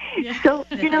 right? Yeah. So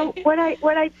what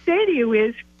I'd say to you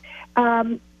is,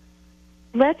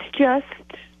 let's just,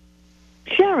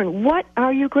 Sharon, what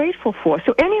are you grateful for?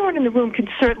 So anyone in the room can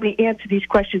certainly answer these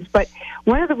questions, but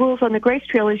one of the rules on the Grace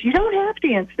Trail is you don't have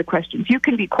to answer the questions. You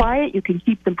can be quiet, you can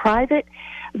keep them private,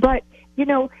 but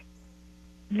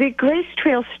the Grace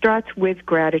Trail starts with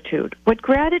gratitude. What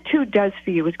gratitude does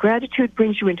for you is gratitude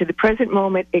brings you into the present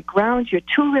moment. It grounds your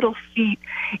two little feet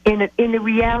in the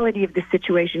reality of the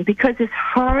situation. Because as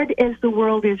hard as the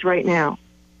world is right now,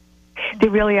 there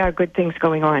really are good things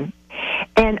going on.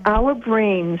 And our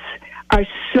brains are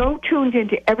so tuned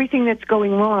into everything that's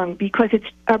going wrong because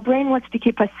our brain wants to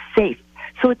keep us safe.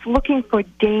 So it's looking for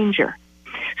danger.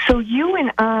 So you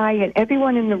and I and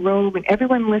everyone in the room and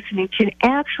everyone listening can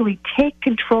actually take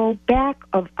control back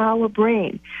of our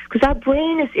brain because our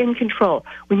brain is in control.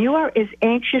 When you are as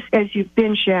anxious as you've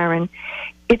been, Sharon,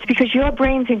 it's because your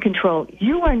brain's in control.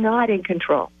 You are not in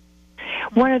control.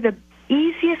 One of the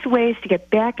easiest ways to get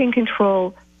back in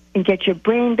control and get your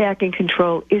brain back in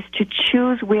control is to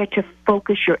choose where to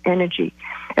focus your energy.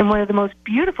 And one of the most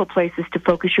beautiful places to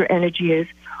focus your energy is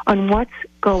on what's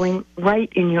going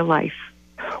right in your life.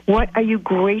 What are you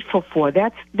grateful for?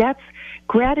 That's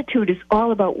gratitude is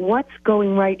all about what's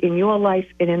going right in your life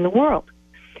and in the world.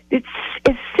 It's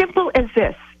as simple as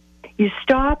this. You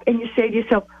stop and you say to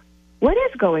yourself, what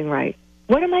is going right?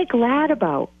 What am I glad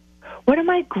about? What am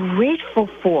I grateful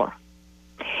for?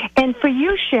 And for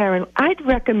you, Sharon, I'd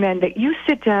recommend that you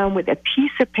sit down with a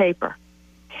piece of paper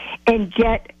and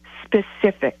get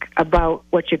specific about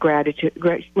what you're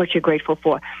grateful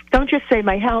for. Don't just say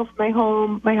my health, my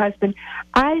home, my husband.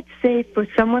 I'd say for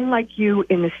someone like you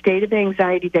in the state of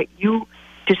anxiety that you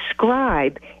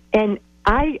describe, and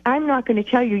I'm not going to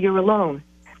tell you you're alone.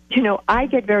 I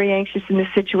get very anxious in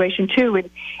this situation too,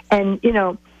 and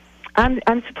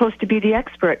I'm supposed to be the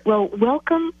expert. Well,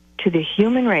 welcome to the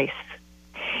human race.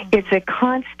 It's a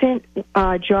constant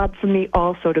job for me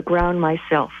also to ground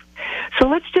myself. So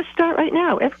let's just start right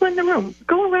now. Everyone in the room,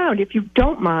 go around if you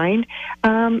don't mind,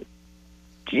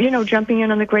 jumping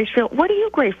in on the Grace Trail. What are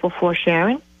you grateful for,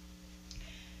 Sharon?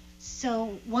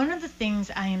 So one of the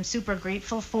things I am super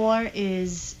grateful for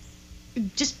is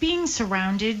just being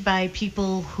surrounded by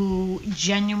people who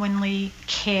genuinely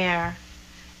care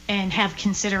and have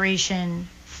consideration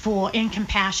for and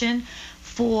compassion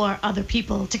for other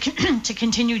people to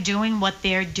continue doing what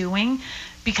they're doing,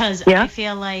 because I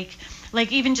feel like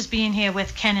even just being here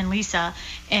with Ken and Lisa,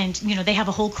 and they have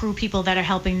a whole crew of people that are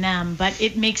helping them, but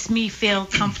it makes me feel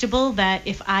comfortable that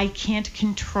if I can't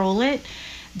control it,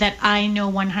 that I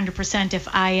know 100% if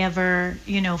I ever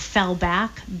fell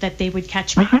back, that they would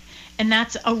catch me. And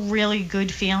that's a really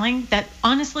good feeling that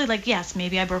honestly, yes,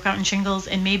 maybe I broke out in shingles,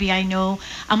 and maybe I know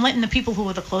I'm letting the people who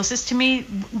are the closest to me,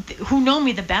 who know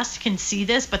me the best, can see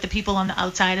this, but the people on the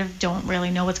outside don't really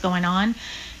know what's going on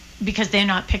because they're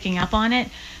not picking up on it.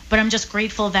 But I'm just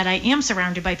grateful that I am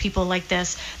surrounded by people like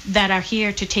this that are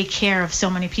here to take care of so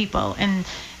many people. And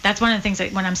that's one of the things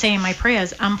that when I'm saying my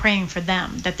prayers, I'm praying for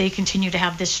them, that they continue to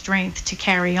have this strength to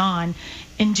carry on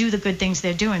and do the good things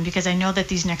they're doing, because I know that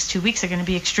these next 2 weeks are going to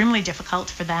be extremely difficult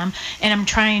for them, and I'm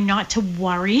trying not to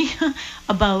worry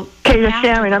about. Okay,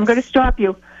 Sharon, I'm going to stop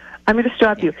you.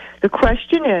 The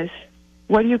question is,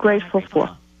 what are you grateful for?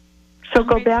 So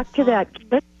go back to that.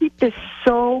 Let's keep this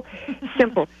so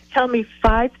simple. Tell me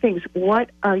 5 things. What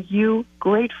are you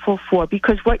grateful for?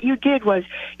 Because what you did was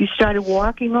you started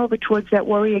walking over towards that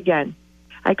worry again.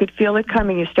 I could feel it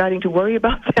coming. You're starting to worry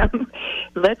about them.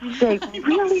 Let's say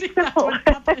really simple.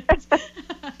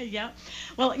 Yeah.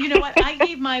 Well, you know what? I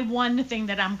gave my one thing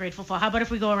that I'm grateful for. How about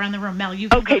if we go around the room? Mel, you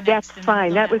can Okay, go that's next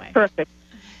fine. That was perfect.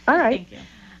 All right. Thank you.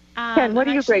 Ken, what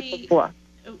are you grateful for?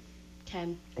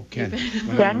 Ken. Oh, Ken.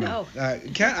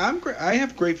 Ken? Ken, I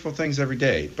have grateful things every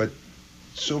day, but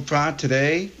so far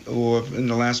today or in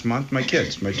the last month, my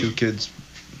 2 kids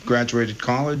graduated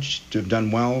college, have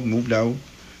done well, moved out,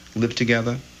 live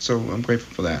together. So I'm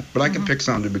grateful for that. But I can pick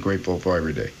something to be grateful for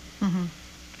every day. Mm-hmm.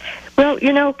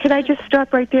 Well, can I just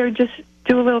stop right there and just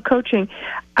do a little coaching?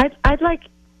 I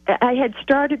had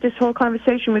started this whole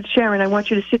conversation with Sharon. I want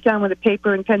you to sit down with a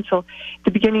paper and pencil at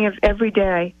the beginning of every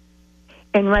day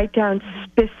and write down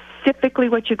specifically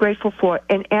what you're grateful for.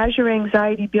 And as your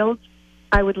anxiety builds,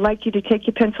 I would like you to take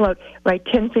your pencil out, write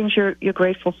 10 things you're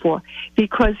grateful for.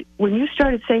 Because when you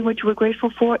started saying what you were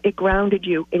grateful for, it grounded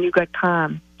you and you got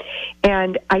calm.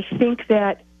 And I think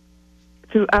that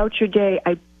throughout your day,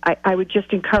 I would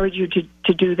just encourage you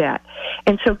to do that.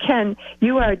 And so, Ken,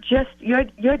 you are just, your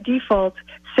default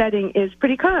setting is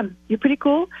pretty calm. You're pretty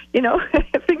cool. Things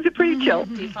are pretty chill.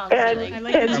 Default setting. I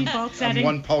like the default setting. I'm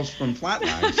one pulse from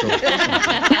flatline. So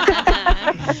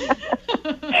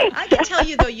I can tell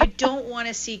you, though, you don't want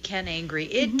to see Ken angry.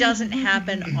 It doesn't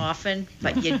happen often,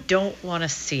 but you don't want to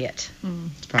see it.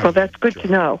 Well, that's good to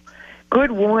know.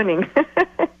 Good warning.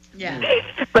 Yeah.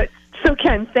 But so,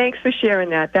 Ken, thanks for sharing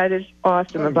that. That is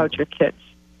awesome about your kids.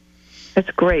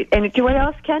 That's great. And what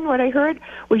else, Ken? What I heard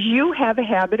was you have a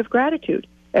habit of gratitude.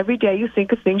 Every day you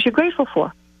think of things you're grateful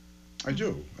for. I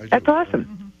do. That's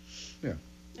awesome. Yeah.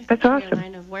 That's awesome. In your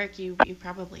line of work, you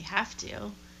probably have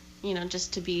to,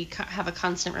 just to have a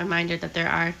constant reminder that there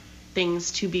are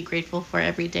things to be grateful for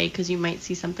every day, because you might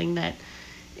see something that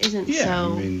isn't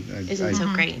so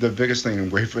great. The biggest thing I'm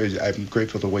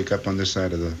grateful to wake up on this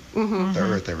side of the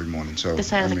earth every morning. So the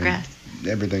side of the grass.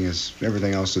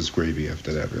 Everything else is gravy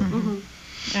after that, really.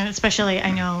 And especially, I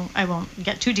know I won't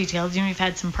get too detailed. You've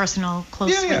had some personal,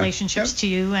 close relationships to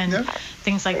you and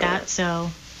things like that. So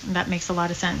that makes a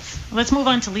lot of sense. Let's move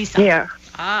on to Lisa. Yeah.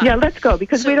 Yeah, let's go,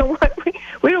 because we don't want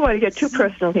to get too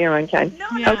personal here on Ken.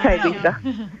 Okay, Lisa.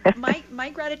 My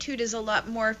gratitude is a lot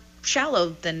more shallow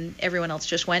than everyone else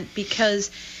just went,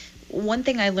 because one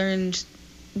thing I learned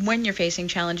when you're facing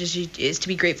challenges is to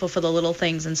be grateful for the little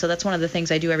things. And so that's one of the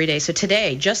things I do every day. So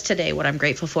just today, what I'm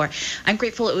grateful for, I'm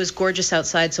grateful it was gorgeous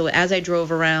outside. So as I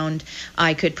drove around,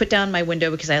 I could put down my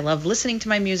window, because I love listening to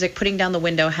my music, putting down the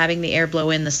window, having the air blow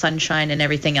in, the sunshine and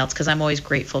everything else, because I'm always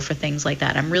grateful for things like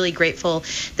that. I'm really grateful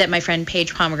that my friend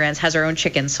Paige Pomegrantz has her own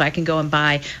chickens, so I can go and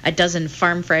buy a dozen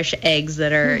farm fresh eggs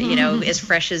that are, as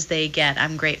fresh as they get.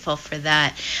 I'm grateful for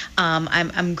that.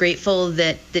 I'm grateful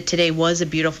that today was a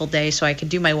beautiful day, so I could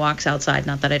do my walks outside.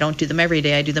 Not that I don't do them every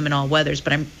day, I do them in all weathers,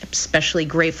 but I'm especially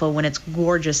grateful when it's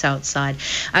gorgeous outside.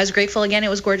 I was grateful again it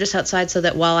was gorgeous outside, so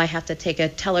that while I have to take a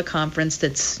teleconference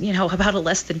that's about a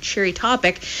less than cheery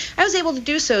topic, I was able to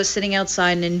do so sitting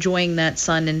outside and enjoying that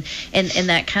sun and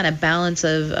that kind of balance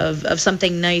of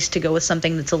something nice to go with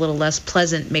something that's a little less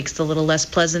pleasant makes the little less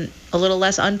pleasant a little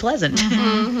less unpleasant.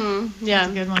 Yeah,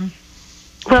 that's a good one.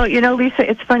 Well, Lisa,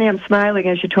 it's funny, I'm smiling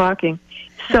as you're talking.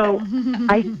 So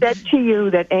I said to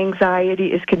you that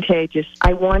anxiety is contagious.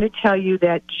 I want to tell you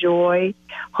that joy,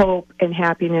 hope, and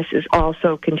happiness is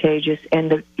also contagious,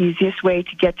 and the easiest way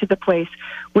to get to the place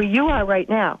where you are right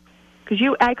now,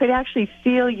 because I could actually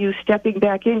feel you stepping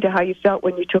back into how you felt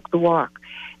when you took the walk.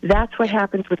 That's what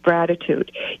happens with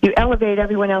gratitude. You elevate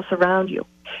everyone else around you.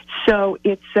 So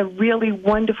it's a really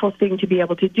wonderful thing to be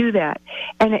able to do that.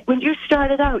 And when you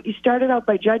started out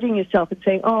by judging yourself and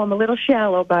saying, oh, I'm a little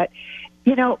shallow, but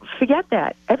forget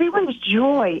that. Everyone's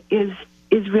joy is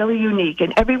really unique,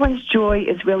 and everyone's joy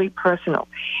is really personal.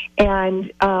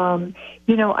 And,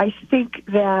 I think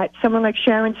that someone like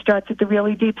Sharon starts at the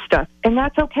really deep stuff, and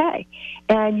that's okay.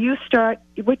 And you start,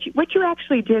 what you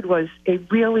actually did was a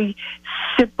really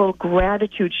simple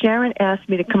gratitude. Sharon asked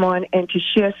me to come on and to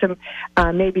share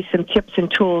maybe some tips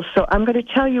and tools. So I'm going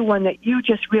to tell you one that you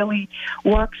just really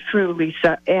walked through,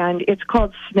 Lisa, and it's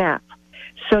called SNAP.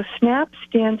 So SNAP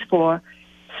stands for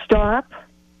Stop,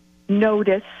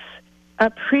 Notice,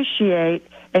 Appreciate,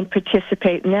 and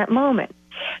participate in that moment.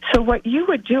 So what you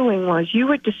were doing was you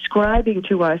were describing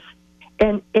to us,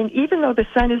 and even though the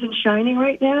sun isn't shining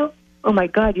right now, oh my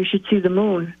God, you should see the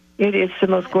moon. It is the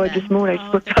most gorgeous moon. I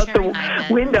just looked out the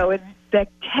window. It's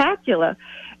spectacular.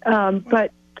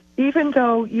 But even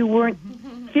though you weren't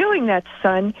feeling that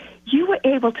sun, you were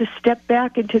able to step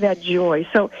back into that joy.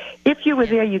 So if you were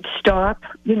there, you'd stop,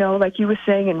 like you were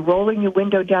saying, and rolling your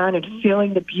window down and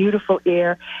feeling the beautiful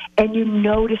air, and you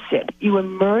notice it. You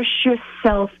immerse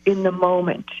yourself in the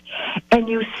moment, and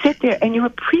you sit there and you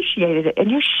appreciated it, and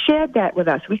you shared that with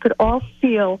us. We could all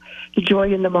feel the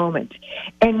joy in the moment.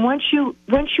 And once you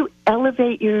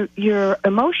elevate your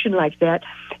emotion like that,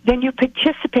 then you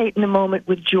participate in the moment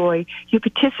with joy. You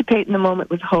participate in the moment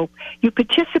with hope. You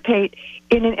participate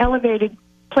in an elevated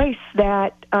place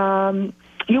that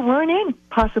you weren't in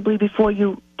possibly before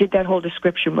you did that whole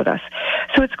description with us.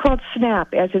 So it's called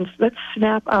SNAP, as in let's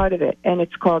snap out of it. And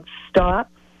it's called stop,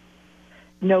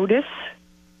 notice,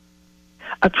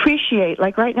 appreciate.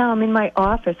 Like right now I'm in my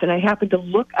office and I happen to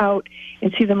look out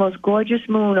and see the most gorgeous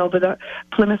moon over the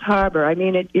Plymouth Harbor. I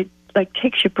mean, it like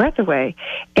takes your breath away.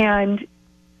 And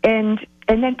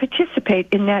then participate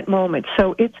in that moment.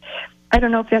 So I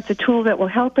don't know if that's a tool that will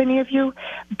help any of you,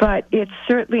 but it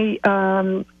certainly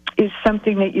is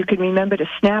something that you can remember to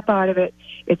snap out of it.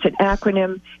 It's an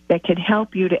acronym that can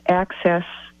help you to access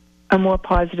a more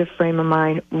positive frame of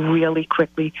mind really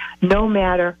quickly, no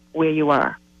matter where you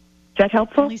are. Is that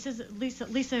helpful? Lisa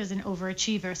is an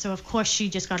overachiever, so of course she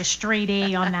just got a straight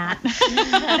A on that.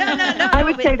 No. I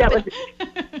would say that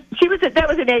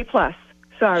was an A+.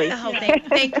 Sorry. Oh,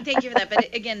 thank you for that.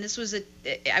 But again, this was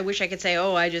I wish I could say,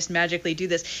 I just magically do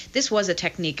this. This was a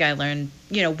technique I learned,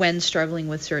 when struggling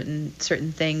with certain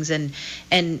things, and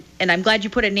I'm glad you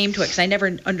put a name to it, because I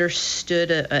never understood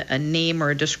a name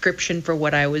or a description for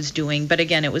what I was doing. But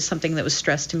again, it was something that was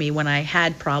stressed to me when I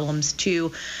had problems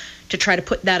to try to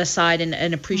put that aside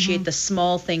and appreciate the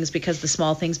small things, because the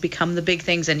small things become the big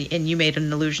things. And you made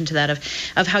an allusion to that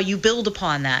of how you build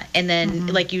upon that. And then,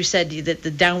 like you said, that the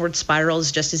downward spiral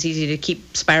is just as easy to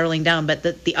keep spiraling down, but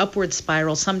the upward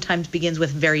spiral sometimes begins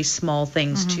with very small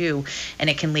things too, and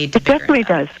it can lead to bigger. It definitely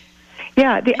does.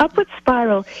 Yeah, the upward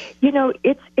spiral,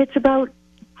 it's about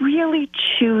really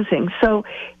choosing. So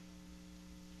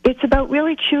it's about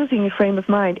really choosing your frame of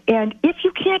mind. And if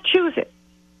you can't choose it,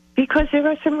 because there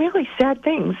are some really sad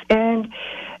things, and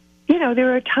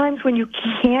there are times when you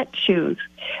can't choose.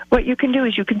 What you can do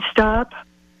is you can stop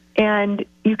and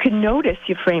you can notice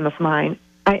your frame of mind.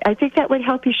 I think that would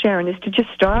help you, Sharon, is to just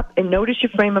stop and notice your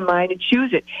frame of mind and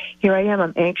choose it. Here I am,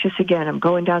 I'm anxious again. I'm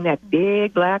going down that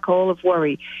big black hole of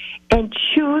worry. And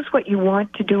choose what you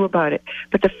want to do about it.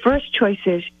 But the first choice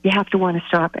is you have to want to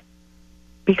stop it,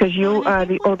 because you are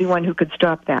the only one who could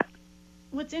stop that.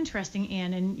 What's interesting,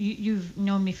 Ann, and you've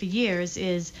known me for years,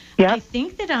 is I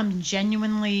think that I'm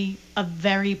genuinely a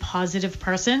very positive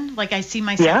person. Like, I see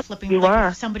myself flipping.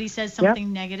 If somebody says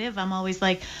something negative, I'm always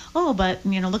like, but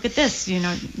look at this.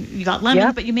 You got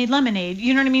lemons, but you made lemonade.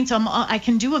 You know what I mean? So I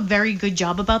can do a very good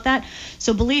job about that.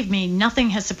 So believe me,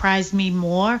 nothing has surprised me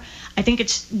more. I think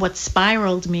it's what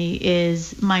spiraled me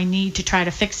is my need to try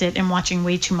to fix it and watching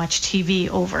way too much TV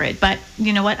over it. But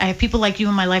you know what? I have people like you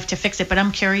in my life to fix it, but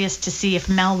I'm curious to see if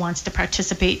Mel wants to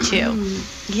participate too.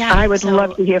 I would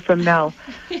love to hear from Mel.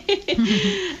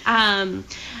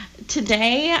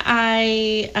 Today,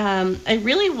 I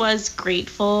really was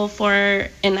grateful for,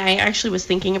 and I actually was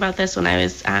thinking about this when I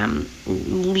was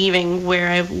leaving where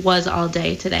I was all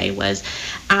day today, was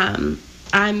I'm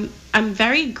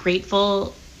very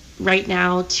grateful right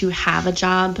now to have a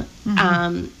job,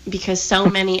 because so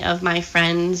many of my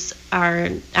friends are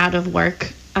out of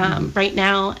work right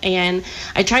now, and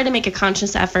I try to make a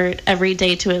conscious effort every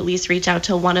day to at least reach out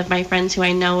to one of my friends who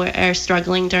I know are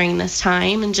struggling during this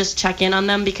time and just check in on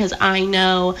them, because I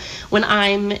know when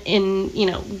I'm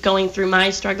going through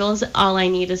my struggles, all I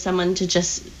need is someone to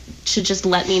just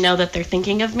let me know that they're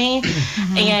thinking of me.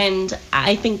 And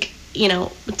I think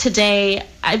today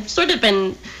I've sort of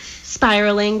been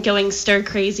spiraling, going stir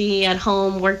crazy at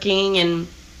home, working, and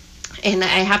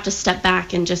I have to step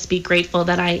back and just be grateful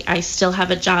that I still have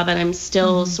a job, and I'm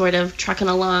still sort of trucking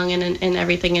along, and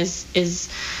everything is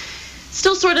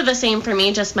still sort of the same for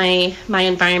me, just my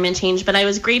environment changed. But I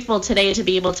was grateful today to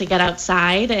be able to get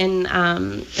outside and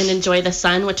enjoy the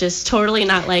sun, which is totally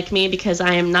not like me, because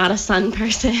I am not a sun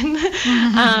person.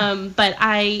 But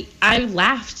I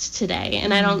laughed today,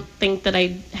 and I don't think that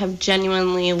I have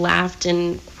genuinely laughed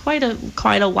in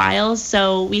quite a while.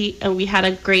 So we had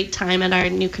a great time at our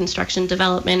new construction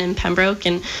development in Pembroke,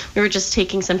 and we were just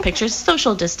taking some pictures,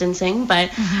 social distancing,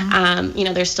 but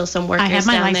there's still some workers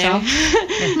down there.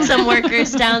 Some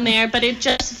workers down there, but it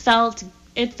just felt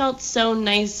so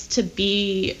nice to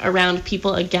be around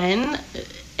people again.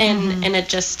 And it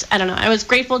just, I don't know, I was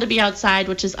grateful to be outside,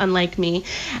 which is unlike me.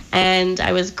 And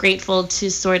I was grateful to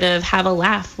sort of have a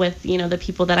laugh with, the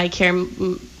people that I care,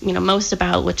 most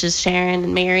about, which is Sharon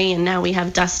and Mary. And now we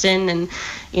have Dustin and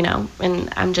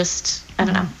I'm just, I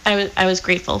don't know. I was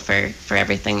grateful for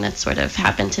everything that sort of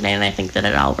happened today. And I think that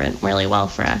it all went really well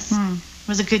for us. It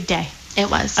was a good day. It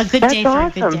was. A good day for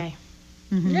a good day.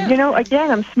 Yeah.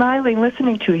 Again, I'm smiling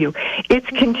listening to you. It's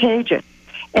contagious.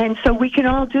 And so we can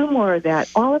all do more of that.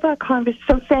 All of our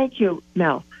so thank you,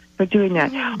 Mel, for doing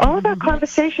that. All of our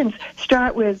conversations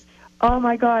start with, oh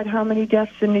my God, how many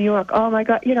deaths in New York? Oh my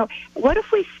God, what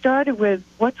if we started with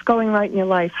what's going right in your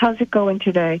life? How's it going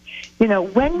today?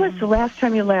 When was the last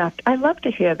time you laughed? I love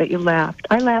to hear that you laughed.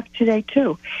 I laughed today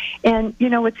too. And,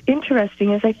 what's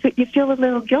interesting is you feel a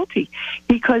little guilty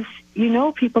because,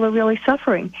 people are really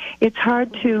suffering. It's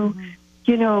hard to,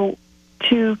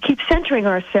 to keep centering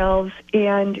ourselves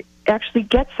and actually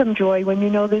get some joy when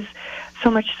there's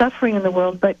so much suffering in the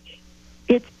world. But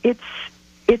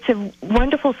it's a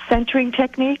wonderful centering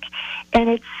technique,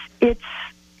 and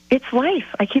it's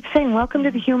life. I keep saying, welcome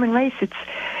to the human race.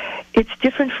 It's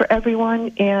different for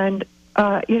everyone, and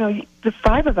the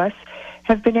five of us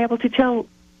have been able to tell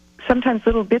sometimes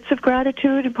little bits of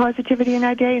gratitude and positivity in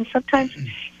our day, and sometimes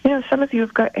some of you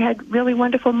have had really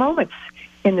wonderful moments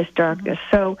in this darkness.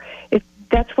 So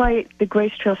that's why the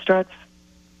Grace Trail starts.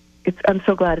 I'm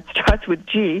so glad it starts with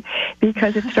G,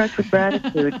 because it starts with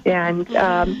gratitude, and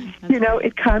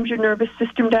it calms your nervous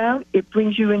system down. It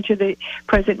brings you into the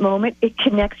present moment. It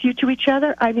connects you to each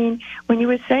other. I mean, when you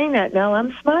were saying that, Mel,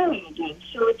 I'm smiling again.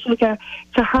 So it's like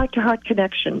it's a heart-to-heart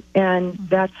connection, and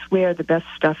that's where the best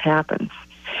stuff happens.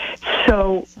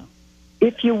 So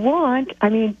if you want,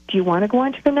 do you want to go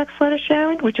on to the next letter,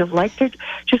 Sharon? Would you like to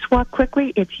just walk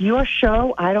quickly? It's your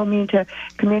show. I don't mean to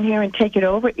come in here and take it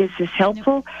over. Is this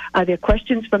helpful? Are there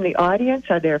questions from the audience?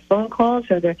 Are there phone calls?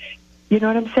 Are there, you know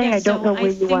what I'm saying? Yeah, I don't know where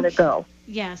you want to go.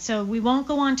 Yeah, so we won't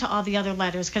go on to all the other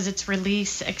letters because it's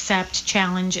release, accept,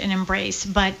 challenge, and embrace.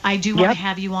 But I do want to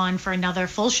have you on for another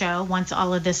full show once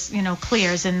all of this,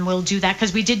 clears, and we'll do that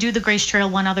because we did do the Grace Trail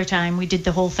one other time. We did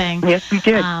the whole thing. Yes, we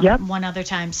did. One other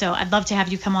time. So I'd love to have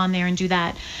you come on there and do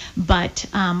that. But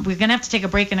we're going to have to take a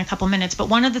break in a couple minutes. But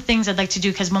one of the things I'd like to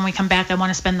do, because when we come back, I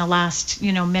want to spend the last,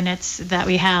 minutes that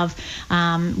we have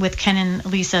with Ken and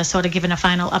Lisa sort of giving a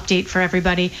final update for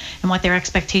everybody and what their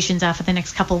expectations are for the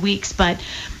next couple weeks. But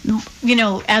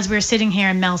as we were sitting here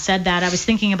and Mel said that, I was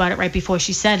thinking about it right before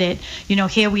she said it.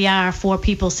 Here we are, 4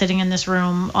 people sitting in this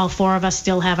room. All 4 of us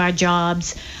still have our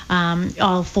jobs.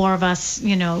 All 4 of us,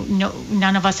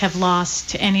 none of us have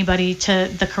lost anybody to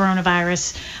the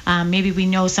coronavirus. Maybe we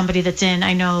know somebody that's in.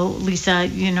 I know, Lisa,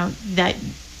 that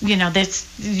that's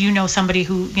somebody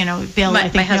who Bill. My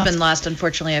husband lost,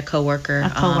 unfortunately, a coworker.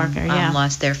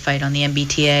 Lost their fight on the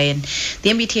MBTA, and the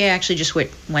MBTA actually just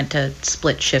went to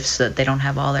split shifts so that they don't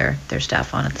have all their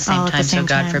staff on at the same time. So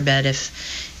God forbid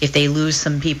if they lose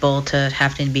some people to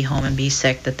have to be home and be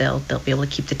sick, that they'll be able to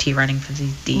keep the T running for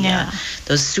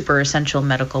those super essential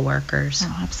medical workers.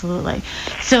 Oh, absolutely.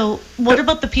 So what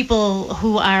about the people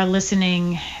who are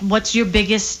listening? What's your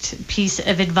biggest piece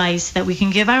of advice that we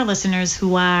can give our listeners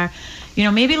who are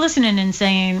maybe listening and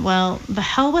saying, well, the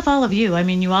hell with all of you.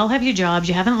 You all have your jobs.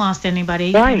 You haven't lost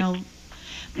anybody. Right.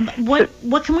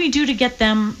 What can we do to get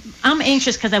them? I'm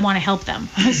anxious because I want to help them.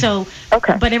 So,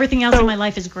 but everything else in my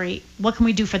life is great. What can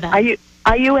we do for them?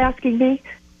 Are you asking me?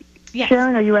 Yes.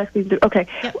 Sharon, are you asking me? Okay.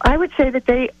 Yep. I would say that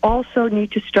they also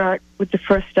need to start with the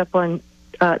first step on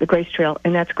the Grace Trail,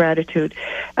 and that's gratitude.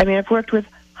 I've worked with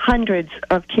hundreds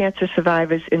of cancer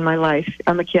survivors in my life.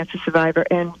 I'm a cancer survivor,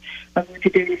 and I went to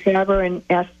David Faber and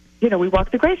asked, we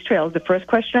walked the Grace Trail. The first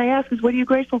question I asked is, what are you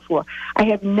grateful for? I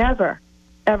have never,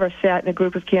 ever sat in a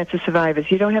group of cancer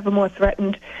survivors. You don't have a more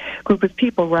threatened group of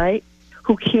people, right,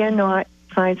 who cannot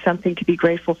find something to be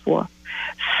grateful for.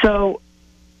 So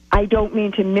I don't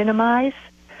mean to minimize,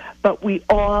 but we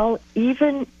all,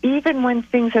 even when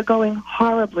things are going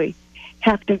horribly,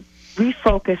 have to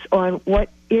refocus on what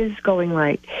is going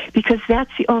right, because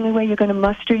that's the only way you're going to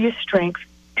muster your strength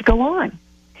to go on.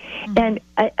 And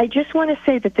I just want to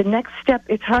say that the next step,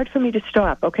 it's hard for me to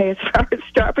stop, okay, as far as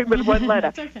stopping with one letter.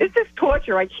 Okay. This is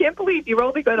torture. I can't believe you're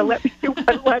only going to let me do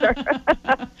one letter.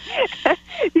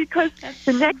 Because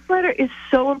the next letter is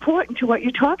so important to what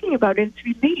you're talking about, and it's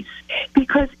release.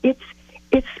 Because it's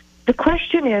the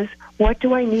question is, what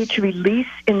do I need to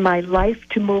release in my life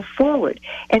to move forward?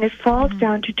 And it falls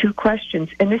down to two questions.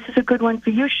 And this is a good one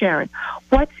for you, Sharon.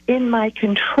 What's in my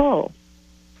control?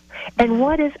 And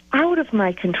what is out of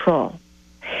my control?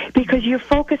 Because you're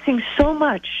focusing so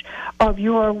much of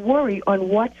your worry on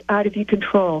what's out of your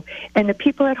control. And the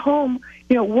people at home,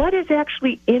 what is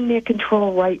actually in their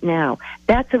control right now?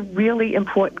 That's a really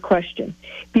important question.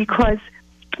 Because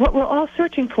what we're all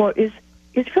searching for is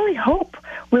really hope.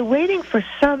 We're waiting for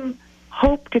some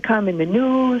hope to come in the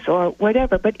news or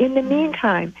whatever. But in the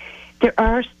meantime, there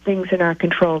are things in our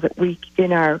control that we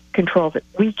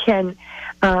can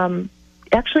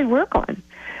actually work on.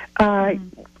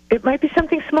 It might be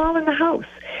something small in the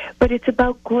house, but it's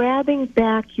about grabbing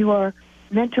back your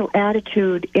mental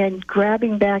attitude and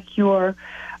grabbing back your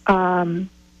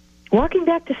walking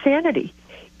back to sanity,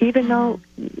 even though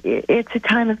it's a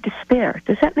time of despair.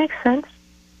 Does that make sense?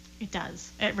 It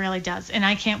does. It really does. And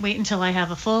I can't wait until I have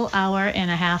a full hour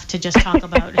and a half to just talk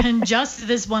about just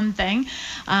this one thing.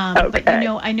 But,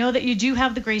 I know that you do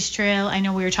have the Grace Trail. I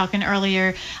know we were talking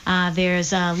earlier.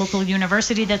 There's a local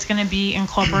university that's going to be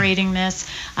incorporating this.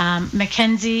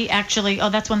 Mackenzie, actually,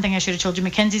 that's one thing I should have told you.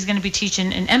 Mackenzie's going to be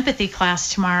teaching an empathy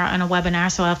class tomorrow on a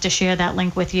webinar, so I'll have to share that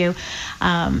link with you.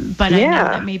 But I know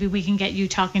that maybe we can get you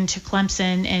talking to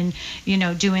Clemson and,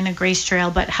 doing the Grace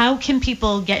Trail. But how can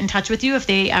people get in touch with you if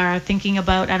they are thinking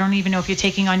about, I don't even know if you're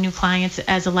taking on new clients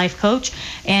as a life coach,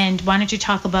 and why don't you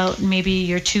talk about maybe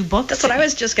your 2 books? That's what I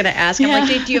was just going to ask. I'm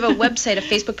like, do you have a website, a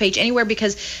Facebook page, anywhere?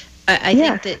 Because I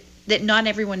think that not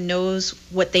everyone knows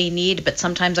what they need, but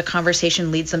sometimes a conversation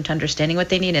leads them to understanding what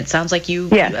they need. And it sounds like you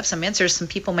have some answers some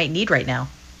people might need right now.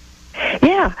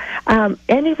 Yeah.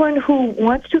 Anyone who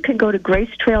wants to can go to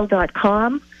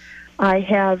gracetrail.com.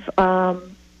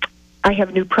 I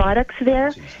have new products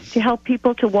there to help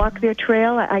people to walk their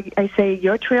trail. I say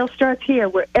your trail starts here.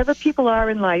 Wherever people are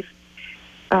in life,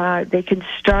 they can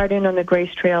start in on the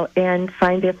Grace Trail and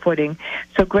find their footing.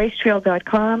 So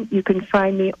gracetrail.com. You can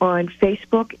find me on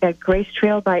Facebook at Grace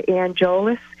Trail by Ann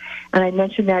Jolis. And I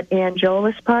mentioned that Ann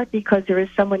Jolis part because there is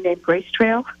someone named Grace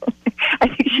Trail. I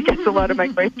think she gets a lot of my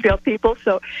Grace Trail people.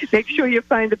 So make sure you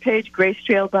find the page Grace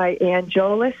Trail by Ann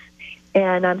Jolis.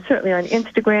 And I'm certainly on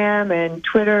Instagram and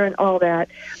Twitter and all that.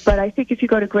 But I think if you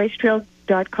go to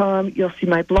gracetrail.com, you'll see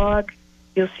my blog,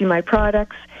 you'll see my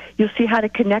products, you'll see how to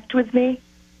connect with me.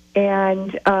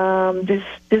 And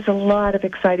there's a lot of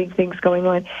exciting things going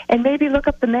on. And maybe look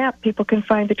up the map. People can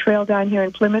find the trail down here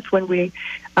in Plymouth when we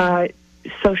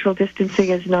social distancing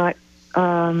is not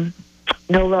no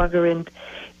longer in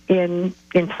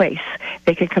place.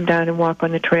 They can come down and walk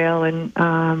on the trail and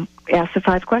ask the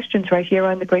 5 questions right here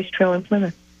on the Grace Trail in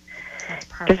Plymouth. That's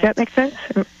perfect. Does that make sense?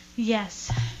 Yes.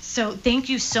 So thank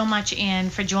you so much, Ann,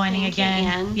 for joining again.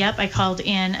 Ann. Yep, I called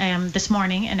Ann this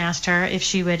morning and asked her if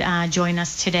she would join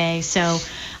us today. So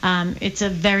it's a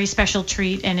very special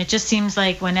treat, and it just seems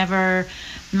like whenever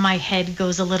my head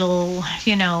goes a little,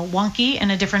 wonky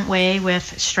in a different way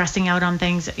with stressing out on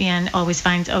things, Ann always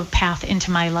finds a path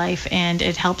into my life, and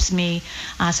it helps me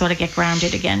sort of get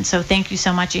grounded again. So thank you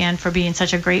so much, Ann, for being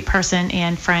such a great person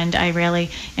and friend. I really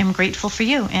am grateful for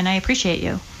you, and I appreciate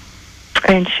you.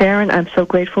 And Sharon, I'm so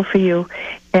grateful for you.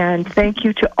 And thank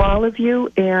you to all of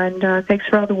you, and thanks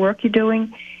for all the work you're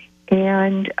doing.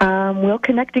 And we'll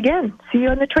connect again. See you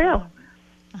on the trail.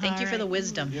 Thank you for the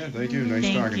wisdom. Yeah, thank you.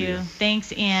 Nice talking to you.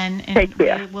 Thanks, Ann.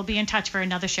 And we'll be in touch for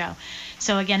another show.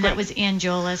 So again, that was Ann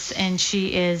Jolis, and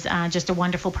she is just a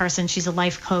wonderful person. She's a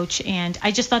life coach, and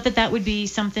I just thought that would be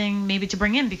something maybe to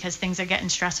bring in because things are getting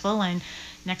stressful and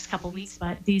next couple weeks.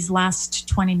 But these last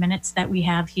 20 minutes that we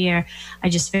have here, I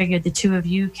just figured the two of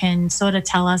you can sort of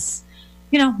tell us,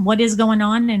 what is going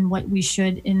on and what we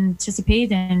should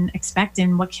anticipate and expect,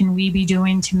 and what can we be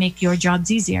doing to make your jobs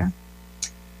easier.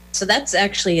 So that's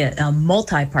actually a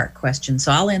multi-part question.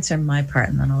 So I'll answer my part,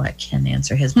 and then I'll let Ken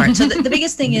answer his part. So the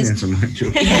biggest thing is,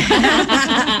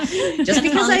 just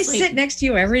because I sit next to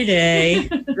you every day,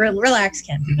 relax,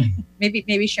 Ken.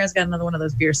 Maybe Sharon's got another one of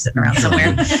those beers sitting around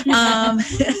somewhere.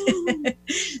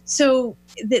 So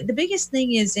the biggest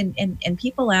thing is, and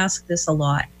people ask this a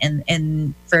lot,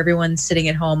 and for everyone sitting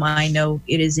at home, I know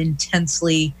it is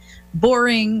intensely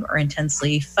boring or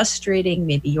intensely frustrating.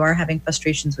 Maybe you are having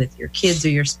frustrations with your kids or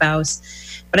your spouse,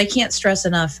 but I can't stress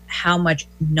enough how much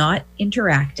not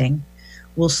interacting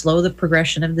will slow the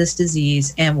progression of this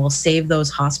disease and will save those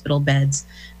hospital beds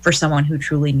for someone who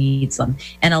truly needs them,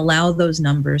 and allow those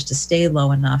numbers to stay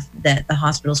low enough that the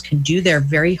hospitals can do their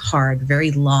very hard,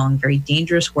 very long, very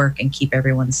dangerous work and keep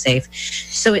everyone safe.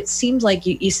 So it seems like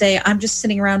you say, I'm just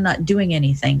sitting around not doing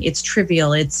anything. It's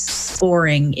trivial, it's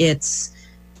boring, it's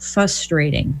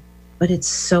frustrating. but it's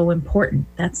so important.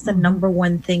 That's the number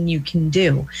one thing you can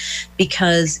do,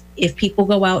 because if people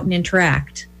go out and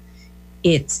interact,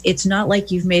 it's not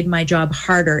like you've made my job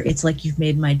harder. It's like you've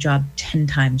made my job 10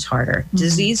 times harder.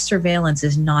 Disease surveillance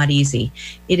is not easy.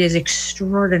 It is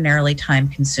extraordinarily time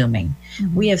consuming.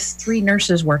 We have 3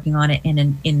 nurses working on it,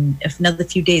 and in another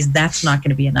few days, that's not going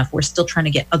to be enough. We're still trying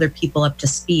to get other people up to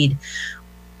speed.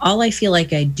 All I feel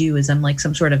like I do is I'm like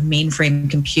some sort of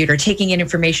mainframe computer, taking in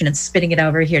information and spitting it out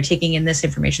over here, taking in this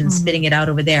information and spitting it out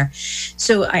over there.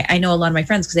 So I know a lot of my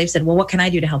friends, because they've said, well, what can I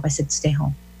do to help? I said, stay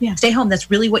home. Yeah. Stay home. That's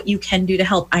really what you can do to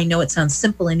help. I know it sounds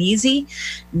simple and easy.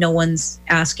 No one's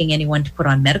asking anyone to put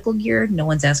on medical gear. No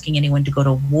one's asking anyone to go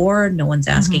to war. No one's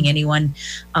asking anyone,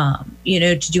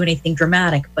 to do anything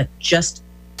dramatic, but just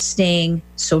staying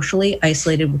socially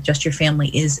isolated with just your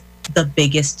family is the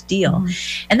biggest deal.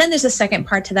 And then there's a second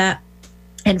part to that.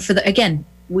 And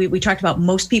we talked about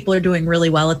most people are doing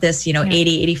really well at this,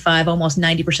 80, 85, almost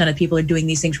 90% of people are doing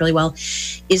these things really well,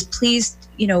 is please,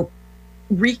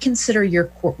 reconsider your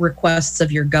requests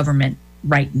of your government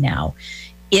right now.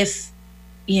 If,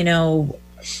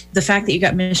 the fact that you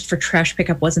got missed for trash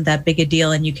pickup wasn't that big a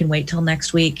deal and you can wait till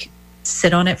next week,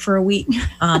 sit on it for a week.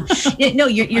 No,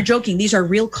 you're joking. These are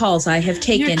real calls I have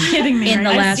taken in the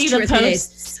last 2 or 3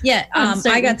 days. Yeah,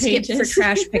 I got skipped for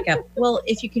trash pickup. Well,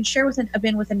 if you can share with a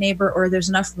bin with a neighbor, or there's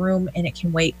enough room and it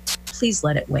can wait, please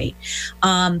let it wait.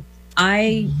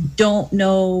 I don't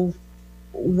know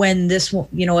when this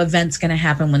event's going to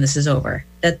happen when this is over.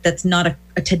 That's not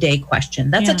a today question.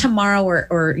 That's a tomorrow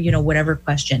or whatever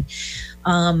question.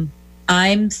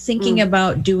 I'm thinking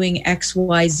about doing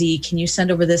XYZ. Can you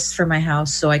send over this for my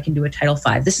house so I can do a Title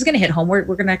V? This is going to hit home. We're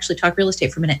going to actually talk real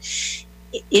estate for a minute.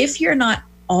 If you're not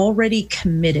already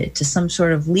committed to some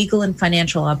sort of legal and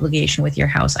financial obligation with your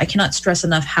house, I cannot stress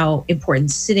enough how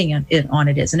important sitting on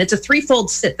it is. And it's a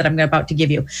threefold sit that I'm about to give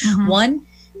you. One,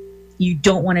 you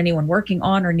don't want anyone working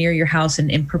on or near your house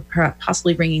and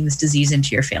possibly bringing this disease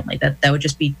into your family. That would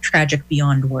just be tragic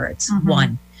beyond words.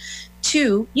 1.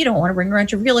 2, you don't want to bring a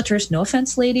bunch of realtors, no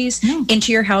offense, ladies,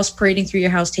 into your house, parading through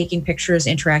your house, taking pictures,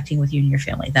 interacting with you and your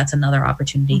family. That's another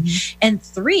opportunity. And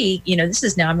 3, this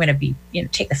is now I'm going to be,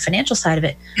 take the financial side of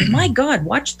it. My God,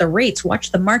 watch the rates,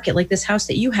 watch the market, like this house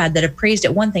that you had that appraised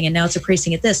at one thing and now it's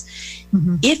appraising at this.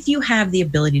 If you have the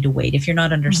ability to wait, if you're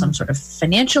not under some sort of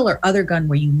financial or other gun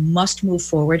where you must move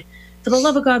forward, for the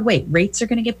love of God, wait. Rates are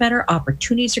going to get better.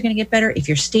 Opportunities are going to get better. If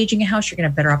you're staging a house, you're going to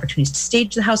have better opportunities to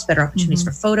stage the house, better opportunities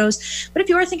for photos. But if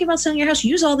you are thinking about selling your house,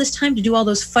 use all this time to do all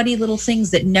those funny little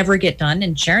things that never get done.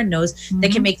 And Sharon knows they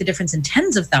can make the difference in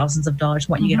tens of thousands of dollars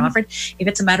what you get offered. If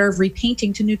it's a matter of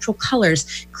repainting to neutral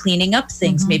colors, cleaning up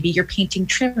things, maybe you're painting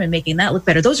trim and making that look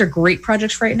better. Those are great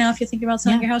projects right now if you're thinking about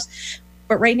selling your house.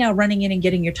 But right now, running in and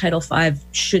getting your Title V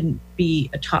shouldn't be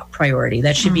a top priority.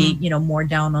 That should be, more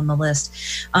down on the list.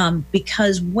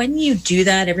 Because when you do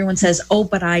that, everyone says, oh,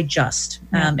 but I just,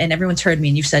 and everyone's heard me,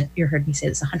 and you heard me say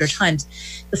this 100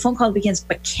 times. The phone call begins,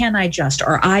 but can I just,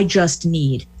 or I just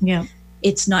need. Yeah.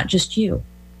 It's not just you.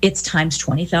 It's times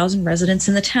 20,000 residents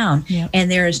in the town.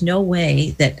 And there is no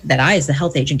way that I, as the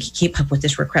health agent, can keep up with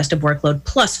this requested workload,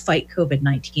 plus fight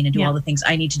COVID-19 and do all the things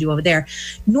I need to do over there.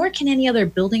 Nor can any other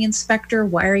building inspector,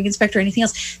 wiring inspector, anything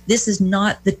else. This is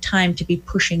not the time to be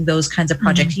pushing those kinds of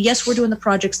projects. Yes, we're doing the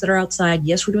projects that are outside.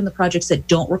 Yes, we're doing the projects that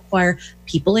don't require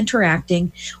people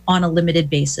interacting on a limited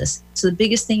basis. So the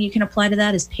biggest thing you can apply to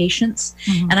that is patience.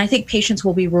 And I think patience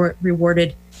will be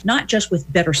rewarded not just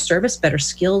with better service, better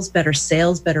skills, better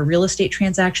sales, better real estate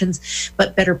transactions,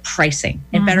 but better pricing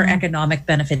and better economic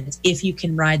benefits if you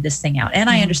can ride this thing out. And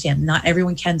I understand not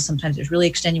everyone can. Sometimes there's really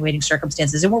extenuating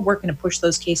circumstances, and we're working to push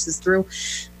those cases through.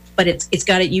 But it's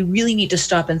got it. You really need to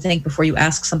stop and think before you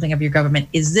ask something of your government.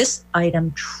 Is this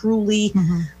item truly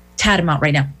tantamount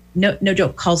right now? No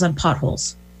joke. Calls on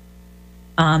potholes.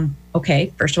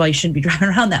 Okay, first of all, you shouldn't be driving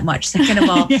around that much. Second of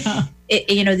all,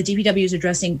 the DPW is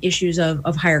addressing issues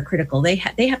of higher critical. They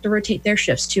have to rotate their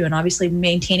shifts too, and obviously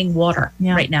maintaining water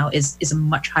right now is a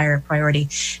much higher priority.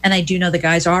 And I do know the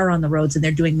guys are on the roads and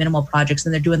they're doing minimal projects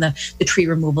and they're doing the tree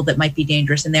removal that might be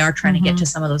dangerous, and they are trying to get to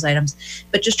some of those items.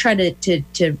 But just try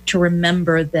to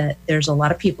remember that there's a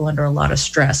lot of people under a lot of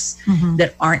stress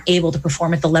that aren't able to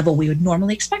perform at the level we would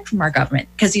normally expect from our government,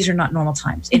 because these are not normal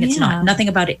times, and it's not. Nothing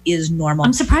about it is normal.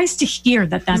 I'm surprised to hear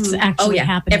that that's actually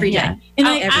happening every day. And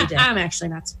every day. I'm actually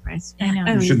not surprised. I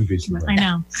know. You shouldn't be surprised. I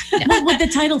know. Well, with the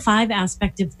Title V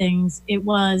aspect of things, it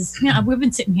was, we've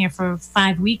been sitting here for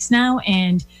 5 weeks now,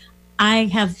 and I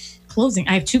have closing.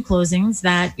 I have 2 closings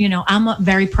that, I'm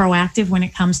very proactive when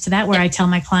it comes to that, where I tell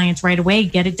my clients right away,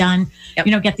 get it done,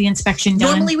 get the inspection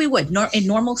done. Normally we would. In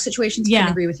normal situations, I can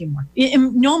agree with you more.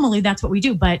 Normally that's what we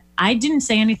do, but I didn't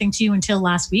say anything to you until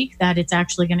last week that it's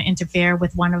actually going to interfere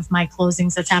with one of my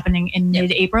closings that's happening in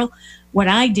mid-April. What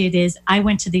I did is I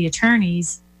went to the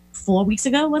attorneys 4 weeks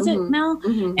ago, was it, Mel?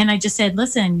 And I just said,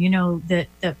 listen,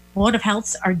 the Board of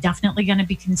Healths are definitely going to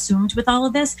be consumed with all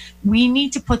of this. We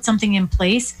need to put something in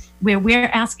place where we're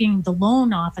asking the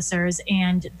loan officers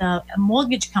and the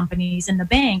mortgage companies and the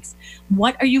banks,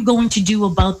 what are you going to do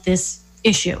about this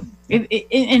issue? And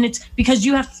it's because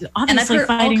you have to obviously, and I've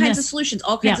heard all kinds this. of solutions,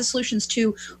 of solutions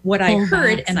to what I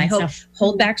heard, and I hope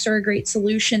holdbacks are a great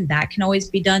solution. That can always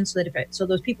be done so that so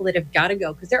those people that have got to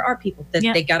go, because there are people that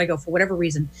they got to go for whatever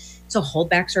reason. So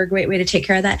holdbacks are a great way to take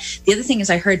care of that. The other thing is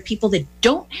I heard people that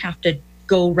don't have to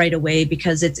go right away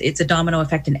because it's a domino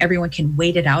effect and everyone can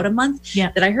wait it out a month.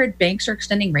 That I heard banks are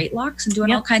extending rate locks and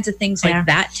doing all kinds of things like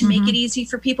that to make it easy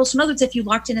for people. So in other words, if you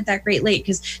locked in at that great rate,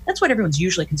 because that's what everyone's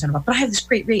usually concerned about, but I have this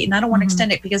great rate and I don't want to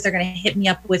extend it because they're going to hit me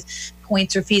up with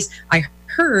points or fees. I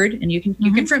heard, and you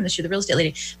confirm this, you're the real estate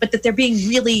lady, but that they're being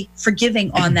really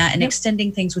forgiving on that and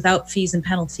extending things without fees and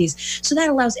penalties. So that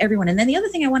allows everyone. And then the other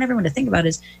thing I want everyone to think about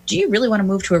is, do you really want to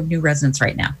move to a new residence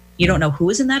right now? You don't know who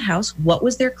is in that house. What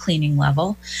was their cleaning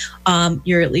level?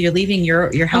 You're leaving your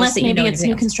house. Unless that maybe it's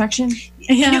new construction.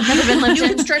 New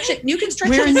construction. New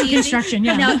construction. We're in is new easy. construction.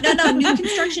 Yeah. No. New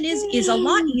construction is a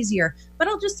lot easier. But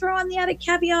I'll just throw on the added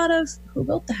caveat of who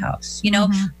built the house.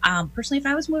 Personally, if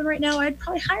I was moving right now, I'd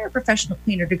probably hire a professional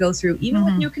cleaner to go through, even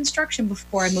with new construction,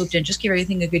 before I moved in. Just give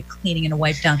everything a good cleaning and a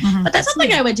wipe down. But that's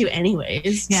something I would do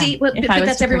anyways. Yeah. See, but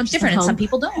that's everyone's different, and some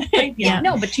people don't.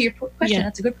 No, but to your question,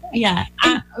 that's a good point. Yeah,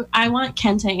 I want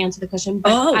Ken to answer the question.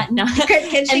 But no.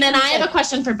 Ken, and then I have a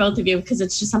question for both of you because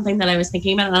it's just something that I was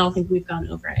thinking about, and I don't think we've gone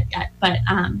over it yet.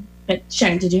 But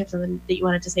Sharon, did you have something that you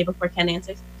wanted to say before Ken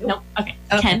answers? No. Okay.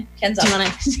 Ken, Ken's do you up.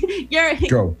 want to?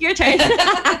 Go. Your turn. Do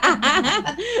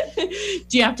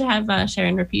you have to have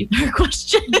Sharon repeat her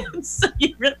question so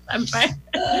you remember?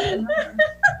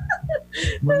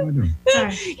 What am I doing?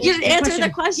 Sorry. You answer the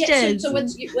question. Yeah, so what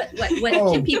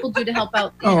can people do to help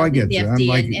out? I get the you. FD I'm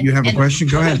like, and you have a question?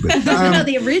 Go ahead. But, no,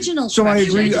 the original. So I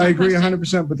agree. I agree question.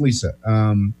 100% with Lisa.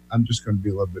 I'm just going to be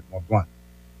a little bit more blunt.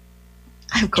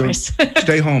 Of course. So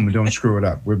stay home and don't screw it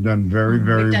up. We've done very,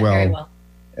 very well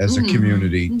as a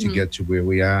community to get to where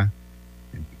we are.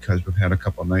 And because we've had a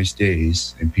couple of nice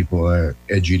days and people are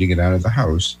edgy to get out of the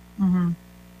house,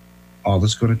 all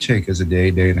it's going to take is a day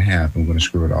and a half, and we're going to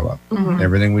screw it all up.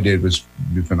 Everything we did was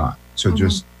for naught. So you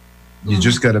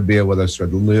just got to bear with us for a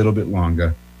little bit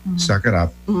longer. Suck it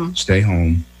up, stay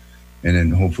home, and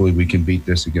then hopefully we can beat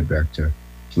this and get back to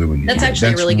where we need to be. That's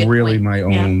actually a really good point. My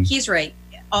own. He's right.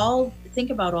 Think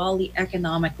about all the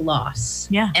economic loss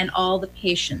and all the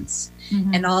patients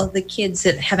and all the kids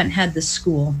that haven't had the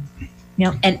school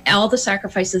and all the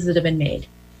sacrifices that have been made.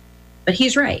 But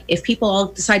he's right. If people all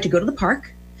decide to go to the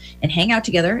park and hang out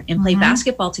together and play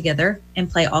basketball together and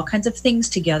play all kinds of things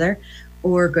together,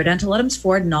 or go down to Ludham's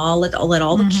Ford and let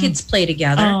all the kids play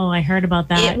together. Oh, I heard about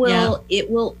that.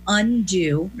 It will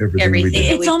undo everything.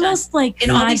 It's almost like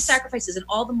all these sacrifices and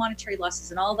all the monetary losses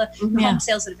and all the home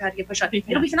sales that have had to get pushed out.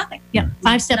 It'll be for nothing. Yeah,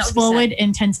 5 steps forward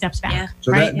and 10 steps back. Yeah.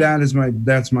 So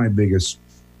that's my biggest.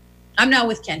 I'm now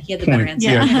with Ken. He had the better answer.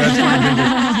 Yeah, that's my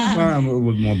biggest. Well, I'm a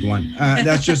little more blunt.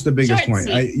 That's just the biggest point.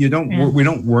 We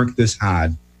don't work this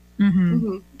hard.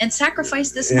 And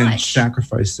sacrifice this and much.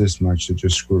 Sacrifice this much to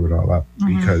just screw it all up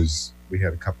because we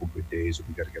had a couple good days and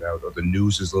we got to get out. Or the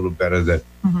news is a little better that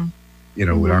we're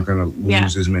not going to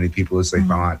lose as many people as they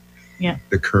thought. Yeah,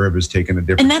 the curve is taking a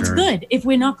different. And that's turn. good. If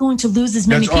we're not going to lose as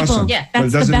many people, awesome.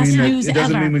 That's the best news ever. It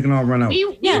doesn't mean we can all run out.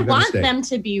 We want them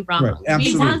to be wrong. Right.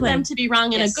 We want them to be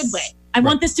wrong in a good way. I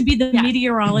want this to be the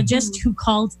meteorologist who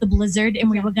called the blizzard and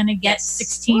we were going to get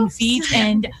 16 feet.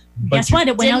 And guess what?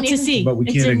 It went out to sea. But we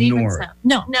can't ignore it.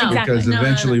 No, exactly. Because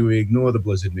eventually we ignore the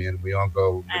blizzard man and we all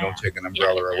go, we don't take an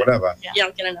umbrella or whatever. You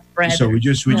don't get enough bread. So we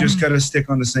just got to stick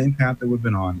on the same path that we've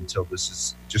been on until this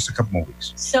is just a couple more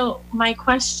weeks. So my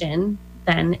question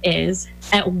then is,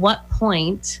 at what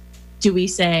point do we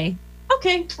say,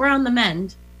 okay, we're on the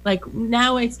mend? Like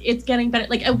now it's getting better.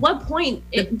 Like at what point?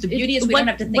 The beauty is we don't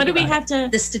have to think what do we about have to?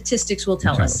 The statistics will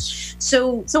tell us.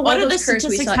 So what do the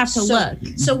statistics have to look?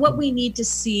 So what we need to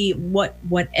see, what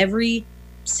every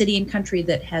city and country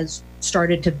that has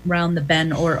started to round the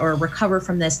bend or recover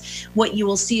from this, what you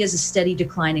will see is a steady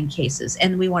decline in cases.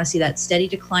 And we want to see that steady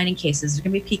decline in cases. There's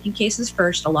going to be peaking cases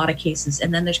first, a lot of cases,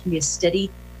 and then there's going to be a steady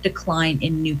decline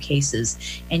in new cases.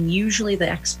 And usually the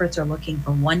experts are looking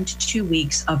for 1 to 2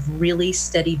 weeks of really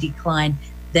steady decline.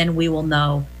 Then we will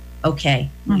know, okay,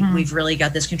 we've really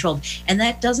got this controlled. And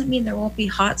that doesn't mean there won't be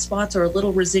hot spots or a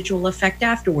little residual effect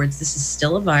afterwards. This is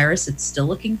still a virus. It's still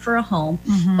looking for a home.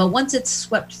 But once it's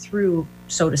swept through,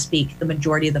 so to speak, the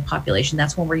majority of the population,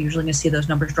 that's when we're usually going to see those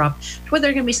numbers drop to where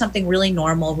they're going to be something really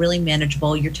normal, really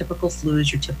manageable, your typical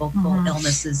flus, your typical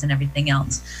illnesses and everything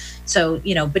else. So,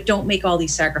 but don't make all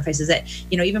these sacrifices that,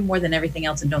 even more than everything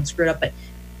else, and don't screw it up. But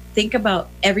think about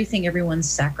everything everyone's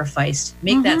sacrificed.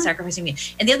 Make that sacrificing me.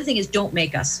 And the other thing is, don't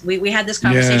make us. We had this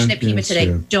conversation at Pima today.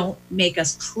 Yeah. Don't make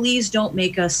us. Please don't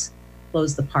make us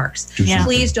close the parks.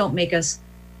 Please don't make us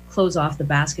close off the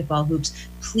basketball hoops.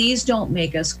 Please don't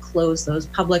make us close those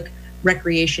public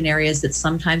recreation areas that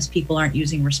sometimes people aren't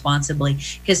using responsibly.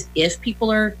 Because if people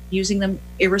are using them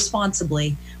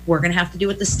irresponsibly, we're going to have to do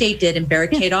what the state did and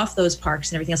barricade off those parks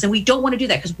and everything else. And we don't want to do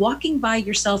that, because walking by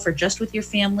yourself or just with your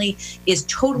family is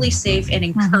totally safe and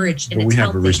encouraged. And But we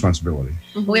have a responsibility.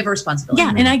 We have a responsibility.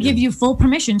 Yeah, and I give you full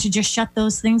permission to just shut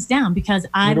those things down, because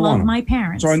I love my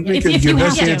parents. So I'm thinking, your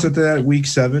best answer to that, week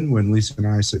 7, when Lisa and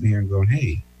I are sitting here and going,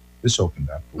 hey, this opened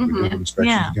up. We're doing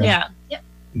inspections again. Yep.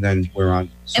 And then we're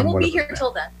on. And we'll be here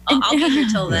till then. I'll be here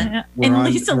till then. And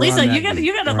Lisa, you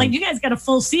gotta like, you guys got a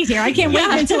full seat here. I can't wait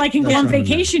until I can go on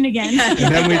vacation again. And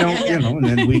then we don't, and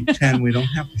then week 10, we don't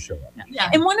have to show up. Yeah.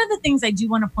 And one of the things I do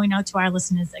want to point out to our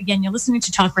listeners, again, you're listening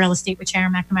to Talk Real Estate with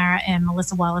Sharon McNamara and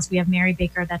Melissa Wallace. We have Mary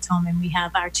Baker that's home, and we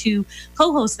have our 2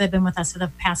 co-hosts that have been with us for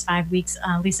the past 5 weeks,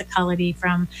 Lisa Cullity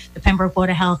from the Pembroke Board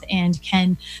of Health and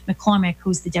Ken McCormick,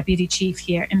 who's the deputy chief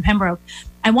here in Pembroke.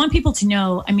 I want people to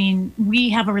know, we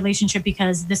have a relationship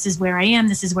because this is where I am.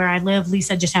 This is where I live.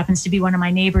 Lisa just happens to be one of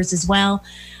my neighbors as well.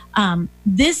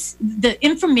 The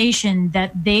information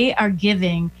that they are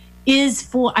giving is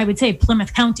for, I would say,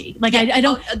 Plymouth County. Like, I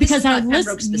don't, because our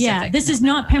list, this is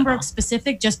not Pembroke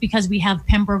specific, just because we have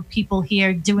Pembroke people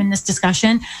here doing this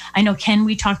discussion. I know, Ken,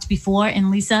 we talked before, and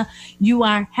Lisa, you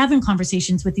are having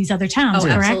conversations with these other towns,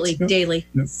 correct? Absolutely, daily.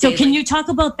 So can you talk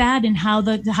about that and how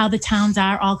the towns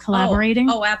are all collaborating?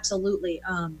 Oh, absolutely.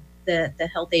 The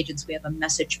health agents, we have a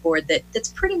message board that's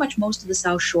pretty much most of the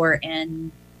South Shore,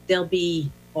 and there'll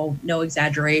be, no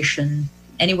exaggeration,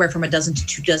 anywhere from a dozen to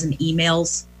 2 dozen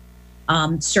emails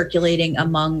circulating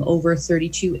among over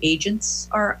 32 agents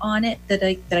are on it that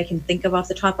I can think of off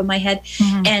the top of my head,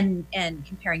 and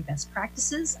comparing best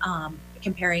practices,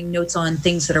 comparing notes on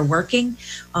things that are working,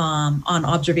 on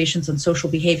observations on social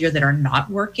behavior that are not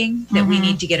working, that we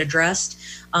need to get addressed.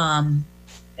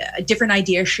 Different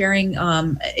idea sharing.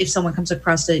 If someone comes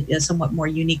across a somewhat more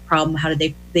unique problem, how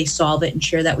do they solve it and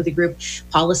share that with the group?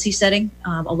 Policy setting.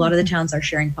 A lot of the towns are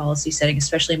sharing policy setting,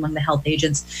 especially among the health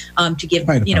agents, to give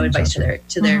advice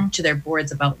to their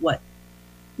boards about what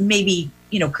maybe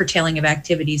curtailing of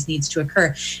activities needs to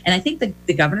occur. And I think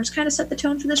the governor's kind of set the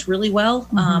tone for this really well.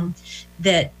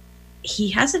 That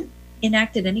he hasn't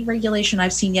enacted any regulation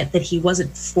I've seen yet that he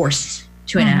wasn't forced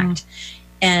to enact.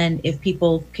 And if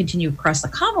people continue across the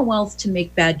Commonwealth to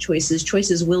make bad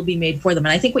choices will be made for them.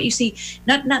 And I think what you see,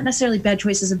 not necessarily bad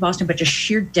choices in Boston, but just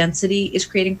sheer density is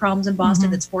creating problems in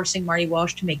Boston that's forcing Marty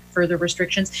Walsh to make further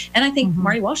restrictions. And I think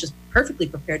Marty Walsh is perfectly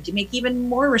prepared to make even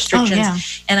more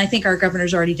restrictions. And I think our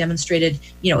governor's already demonstrated,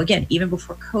 again, even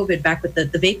before COVID, back with the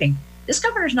vaping, this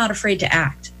governor's not afraid to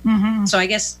act. So I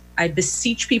guess I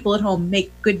beseech people at home,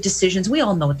 make good decisions. We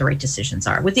all know what the right decisions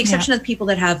are, with the exception of people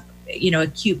that have,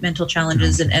 acute mental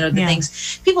challenges and other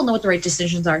things. People know what the right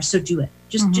decisions are, so do it.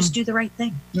 Just do the right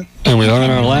thing. And we are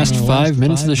in our last 5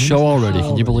 minutes of the show already.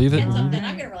 Can you believe it? I'm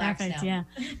gonna relax now. Yeah.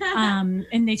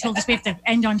 And they told us we have to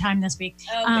end on time this week.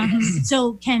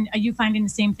 So, Ken, are you finding the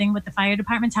same thing with the fire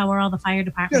departments? How are all the fire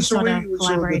departments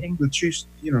collaborating? So the chiefs,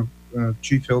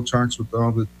 Chief Hill talks with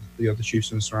all the other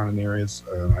chiefs in the surrounding areas.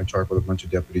 I talk with a bunch of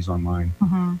deputies online.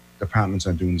 Departments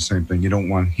are doing the same thing. You don't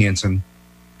want Hanson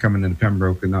coming into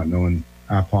Pembroke and not knowing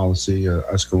our policy,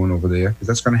 us going over there, because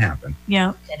that's going to happen.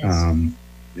 Yeah.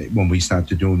 When we start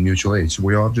to doing mutual aid. So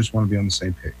we all just want to be on the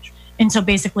same page. And so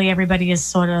basically everybody is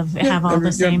sort of have all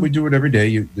the same. We do it every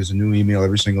day. There's a new email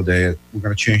every single day. We're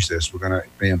going to change this. We're going to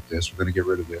vamp this. We're going to get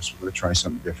rid of this. We're going to try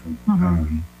something different.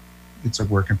 It's a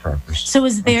work in progress. So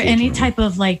is there any type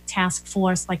of task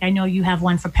force? Like, I know you have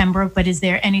one for Pembroke, but is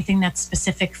there anything that's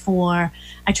specific for,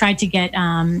 I tried to get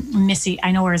Missy,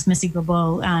 I know her as Missy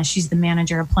Grabeau. She's the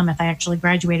manager of Plymouth. I actually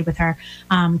graduated with her,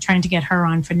 trying to get her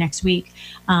on for next week.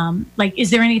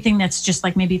 Is there anything that's just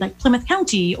maybe Plymouth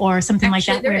County or something like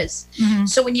that? There is.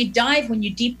 So when you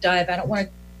deep dive, I don't want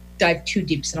to dive too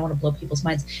deep because I don't want to blow people's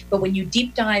minds. But when you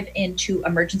deep dive into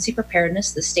emergency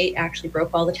preparedness, the state actually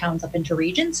broke all the towns up into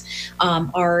regions.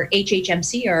 Our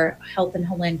HHMC, our Health and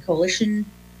Homeland Coalition,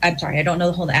 I'm sorry, I don't know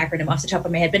the whole acronym off the top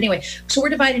of my head. But anyway, so we're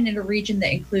divided into a region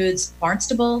that includes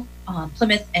Barnstable,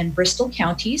 Plymouth, and Bristol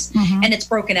counties. And it's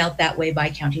broken out that way by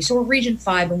county. So we're Region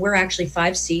 5, and we're actually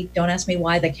 5C. Don't ask me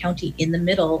why the county in the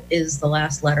middle is the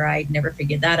last letter. I never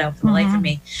figured that out for the life of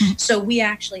me. So we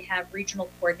actually have regional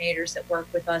coordinators that work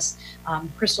with us.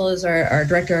 Crystal is our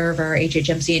director of our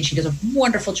HHMC, and she does a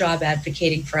wonderful job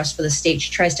advocating for us for the state.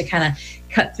 She tries to kind of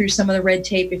cut through some of the red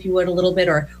tape, if you would, a little bit,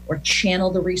 or channel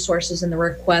the resources and the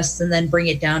requests, and then bring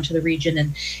it down to the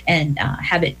region and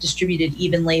have it distributed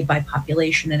evenly by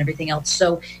population and everything else.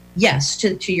 So yes,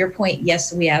 to your point,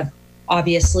 yes, we have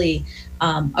obviously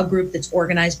a group that's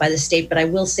organized by the state, but I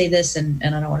will say this, and I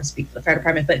don't want to speak for the fire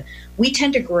department, but we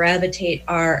tend to gravitate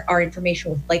our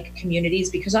information with like communities,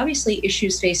 because obviously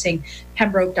issues facing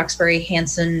Pembroke, Duxbury,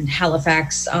 Hanson,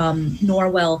 Halifax,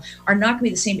 Norwell are not going to be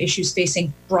the same issues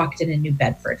facing Brockton and New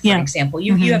Bedford, for example.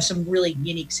 You have some really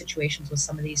unique situations with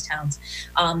some of these towns.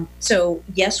 So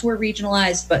yes, we're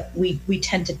regionalized, but we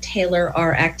tend to tailor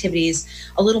our activities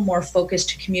a little more focused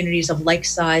to communities of like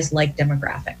size, like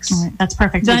demographics. All right, that's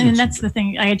perfect. And that's the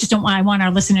thing. I want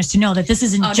our listeners to know that this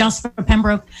isn't just for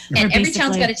Pembroke. And every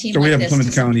town's got a team. So like we have this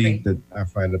Plymouth County that our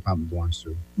fire department belongs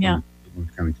to. Yeah.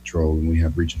 Plymouth County Control, and we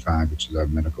have Region 5, which is our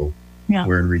medical. Yeah.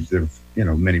 We're in there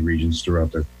are many regions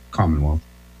throughout the Commonwealth.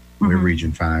 We're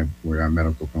Region 5, where our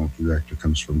medical director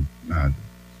comes from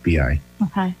BI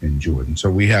in Jordan. So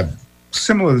we have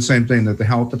the same thing that the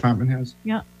health department has.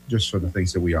 Yeah. Just for the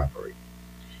things that we operate.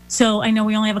 So I know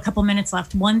we only have a couple minutes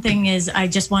left. One thing is I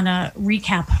just want to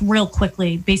recap real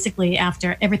quickly. Basically,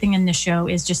 after everything in this show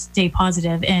is just stay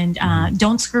positive and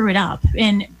don't screw it up.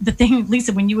 And the thing,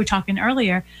 Lisa, when you were talking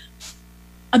earlier,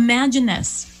 imagine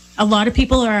this. A lot of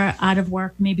people are out of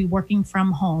work, maybe working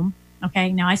from home.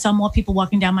 Okay. Now I saw more people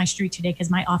walking down my street today because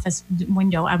my office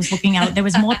window, I was looking out. There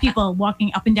was more people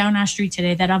walking up and down our street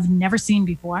today that I've never seen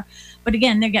before. But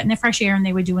again, they're getting their fresh air and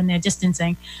they were doing their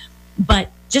distancing. But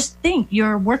just think,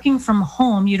 you're working from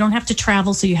home. You don't have to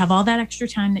travel. So you have all that extra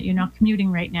time that you're not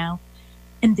commuting right now.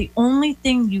 And the only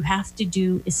thing you have to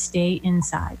do is stay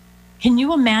inside. Can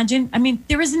you imagine? I mean,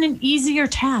 there isn't an easier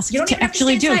task to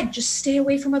actually do. Just stay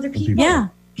away from other people. Yeah.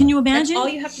 Can you imagine? That's all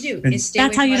you have to do is stay away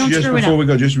That's how you don't Just screw it before up. we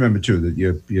go, just remember too that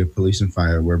your police and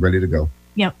fire, we're ready to go.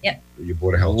 Yep. Your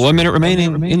Board of Health. 1 minute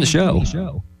remaining in the show.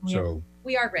 So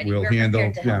we are ready. we'll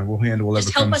handle. We'll handle whatever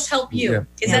Just help comes. us help you. Yeah,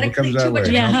 Is that a whatever comes too our much?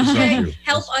 way. Yeah.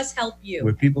 Help us help you.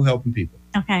 We're people helping people.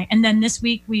 Okay. And then this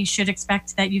week, we should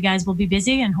expect that you guys will be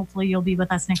busy and hopefully you'll be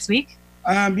with us next week.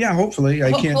 Yeah, hopefully.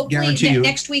 I can't guarantee you.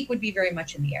 Next week would be very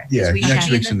much in the air. Yeah, we next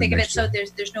need week's to in the think of it. mix, So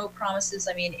there's no promises.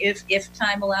 I mean, if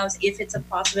time allows, if it's a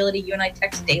possibility, you and I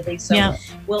text daily. So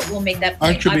we'll make that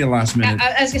point. I could be a last minute.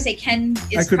 I was gonna say Ken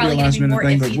is I could be a probably gonna last be minute more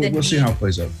thing, iffy but than we'll see how it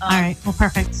plays out. All right. Well,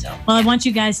 perfect. Well, I want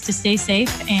you guys to stay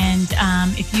safe. And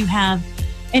if you have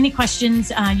any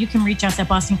questions, you can reach us at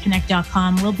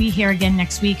bostonconnect.com. We'll be here again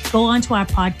next week. Go on to our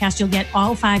podcast. You'll get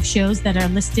all 5 shows that are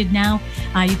listed now.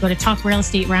 You go to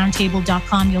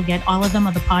talkrealestateroundtable.com. You'll get all of them.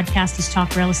 Or the podcast is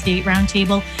Talk Real Estate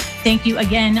Roundtable. Thank you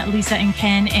again, Lisa and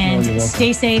Ken. And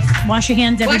stay safe. Wash your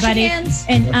hands, everybody. Wash your hands.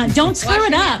 And don't screw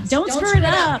it up. Don't screw it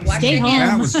up. Stay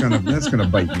home. That's gonna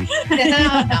bite me.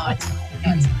 No, it's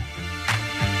fine.